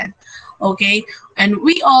nakabaliktad. Okay? And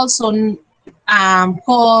we also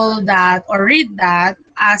call that or read that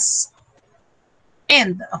as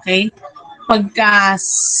and. Okay? Pagka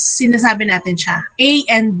sinasabi natin siya, A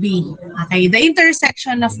and B. Okay? The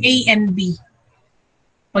intersection of A and B.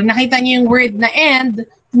 Pag nakita niyo yung word na and,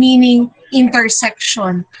 meaning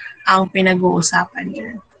intersection ang pinag-uusapan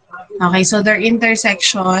dyan. Okay, so their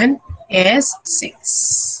intersection is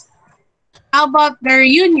 6. How about their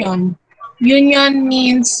union? Union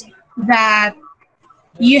means that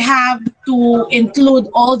you have to include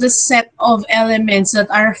all the set of elements that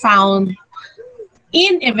are found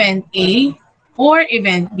in event A or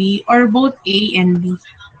event B or both A and B.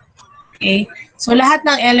 Okay, so lahat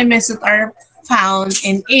ng elements that are found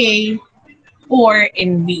in A or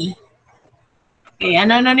in B. Okay,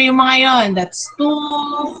 ano yung mga yon? That's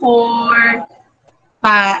 2, 4,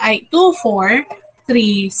 3,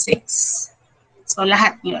 6. So,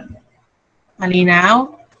 lahat yun.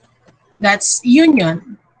 Malinaw? That's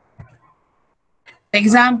union.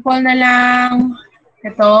 Example na lang,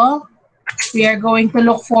 ito, we are going to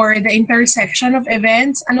look for the intersection of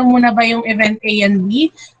events. Ano muna ba yung event A and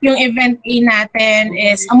B? Yung event A natin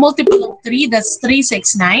is a multiple of 3, that's 3,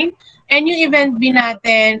 6, 9. And yung event B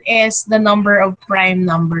natin is the number of prime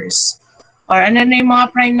numbers. Or ano na yung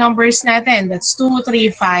mga prime numbers natin? That's 2,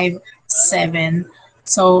 3, 5, 7.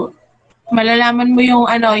 So, malalaman mo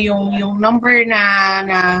yung yung number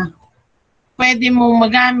na pwede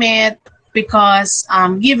mong magamit because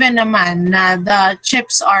given naman na the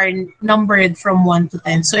chips are numbered from 1 to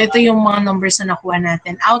 10. So, ito yung mga numbers na nakuha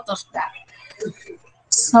natin out of that.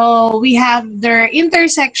 So, we have their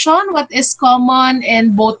intersection. What is common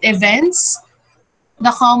in both events?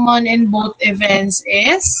 The common in both events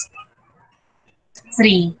is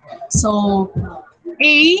 3. So,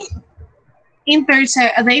 the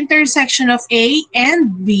intersection of A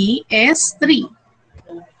and B is 3.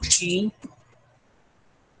 Okay.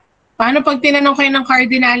 Paano pag tinanong kayo ng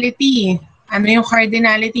cardinality? Ano yung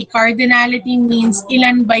cardinality? Cardinality means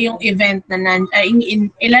ilan ba yung event na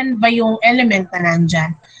ilan ba yung element na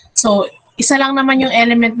nandyan. So, isa lang naman yung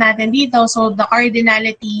element natin dito. So, the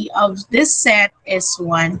cardinality of this set is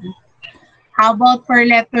 1. How about for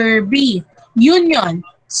letter B? Union.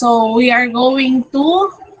 So, we are going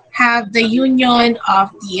to have the union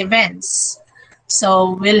of the events.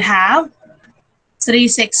 So, we'll have 3,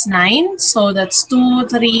 6, 9. So that's 2,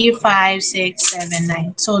 3, 5, 6,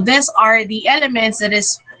 7, 9. So these are the elements that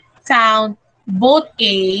is found both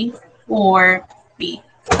A or B.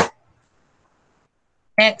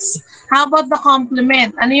 Next, how about the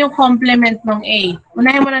complement? Ano yung complement ng A?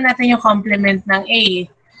 Unahin muna natin yung complement ng A.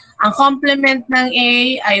 Ang complement ng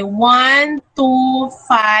A ay 1, 2,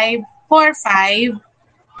 5, 4, 5,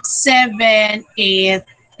 7, 8,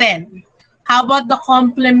 10. How about the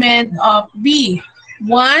complement of B?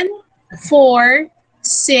 1, 4,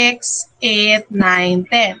 6, 8, 9,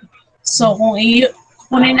 10. So, kung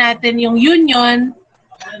kunin natin yung union,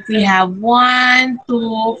 we have 1,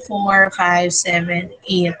 2, 4, 5, 7,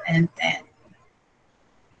 8, and 10.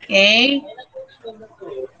 Okay?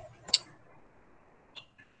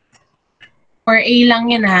 For A lang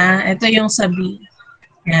yun ha. Ito yung sa B.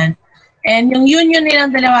 Yan. And yung union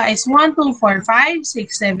nilang dalawa is 1, 2, 4, 5, 6,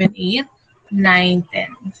 7, 8, 9,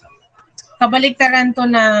 10. Kabaliktaran to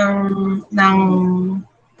ng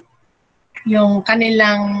yung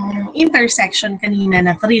kanilang intersection kanina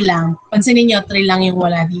na 3 lang. Pansinin nyo, 3 lang yung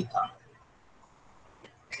wala dito.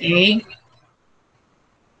 Okay.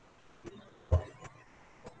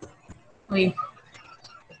 Okay.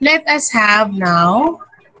 Let us have now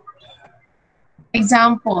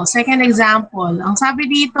example. Second example. Ang sabi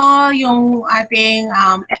dito, yung ating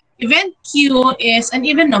event Q is an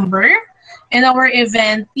even number. And our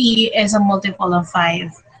event P is a multiple of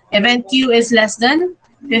 5. Event Q is less than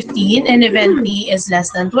 15 and event P is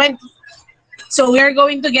less than 20. So we are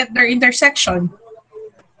going to get their intersection.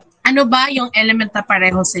 Ano ba yung element na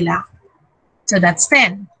pareho sila? So that's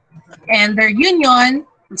 10. And their union,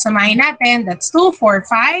 samahin natin, that's 2, 4,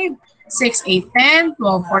 5, 6, 8, 10,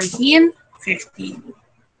 12, 14, 15.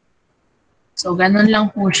 So, ganun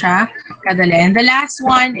lang po siya kadali. And the last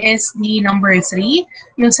one is the number 3,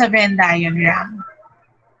 yung sa Venn diagram.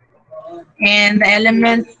 And the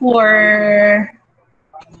element for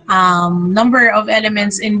number of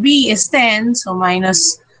elements in B is 10, so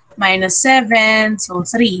minus 7, so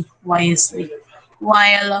 3, y is 3.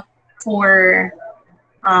 While for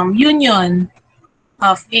union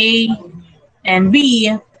of A and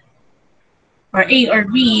B, or A or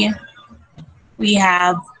B, we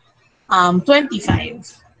have 25.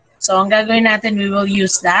 So ang gagawin natin, we will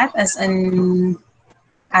use that as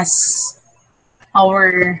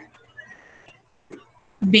our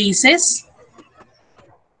basis.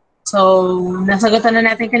 So, nasagutan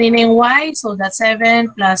na natin kanina yung y. So, that's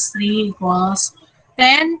 7 plus 3 equals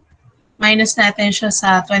 10. Minus natin siya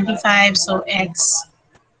sa 25. So, x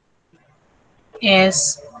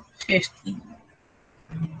is 15.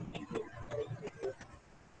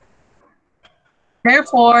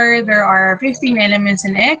 Therefore, there are 15 elements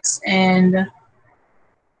in x and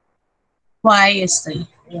y is 3.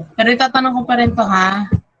 Pero itatanong ko pa rin to ha.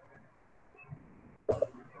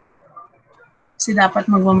 Kasi dapat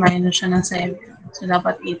mag-minus siya ng 7. So,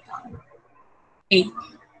 dapat 8. 8.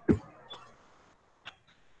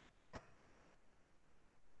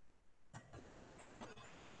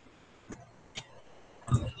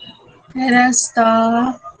 Let us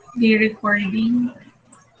stop the recording.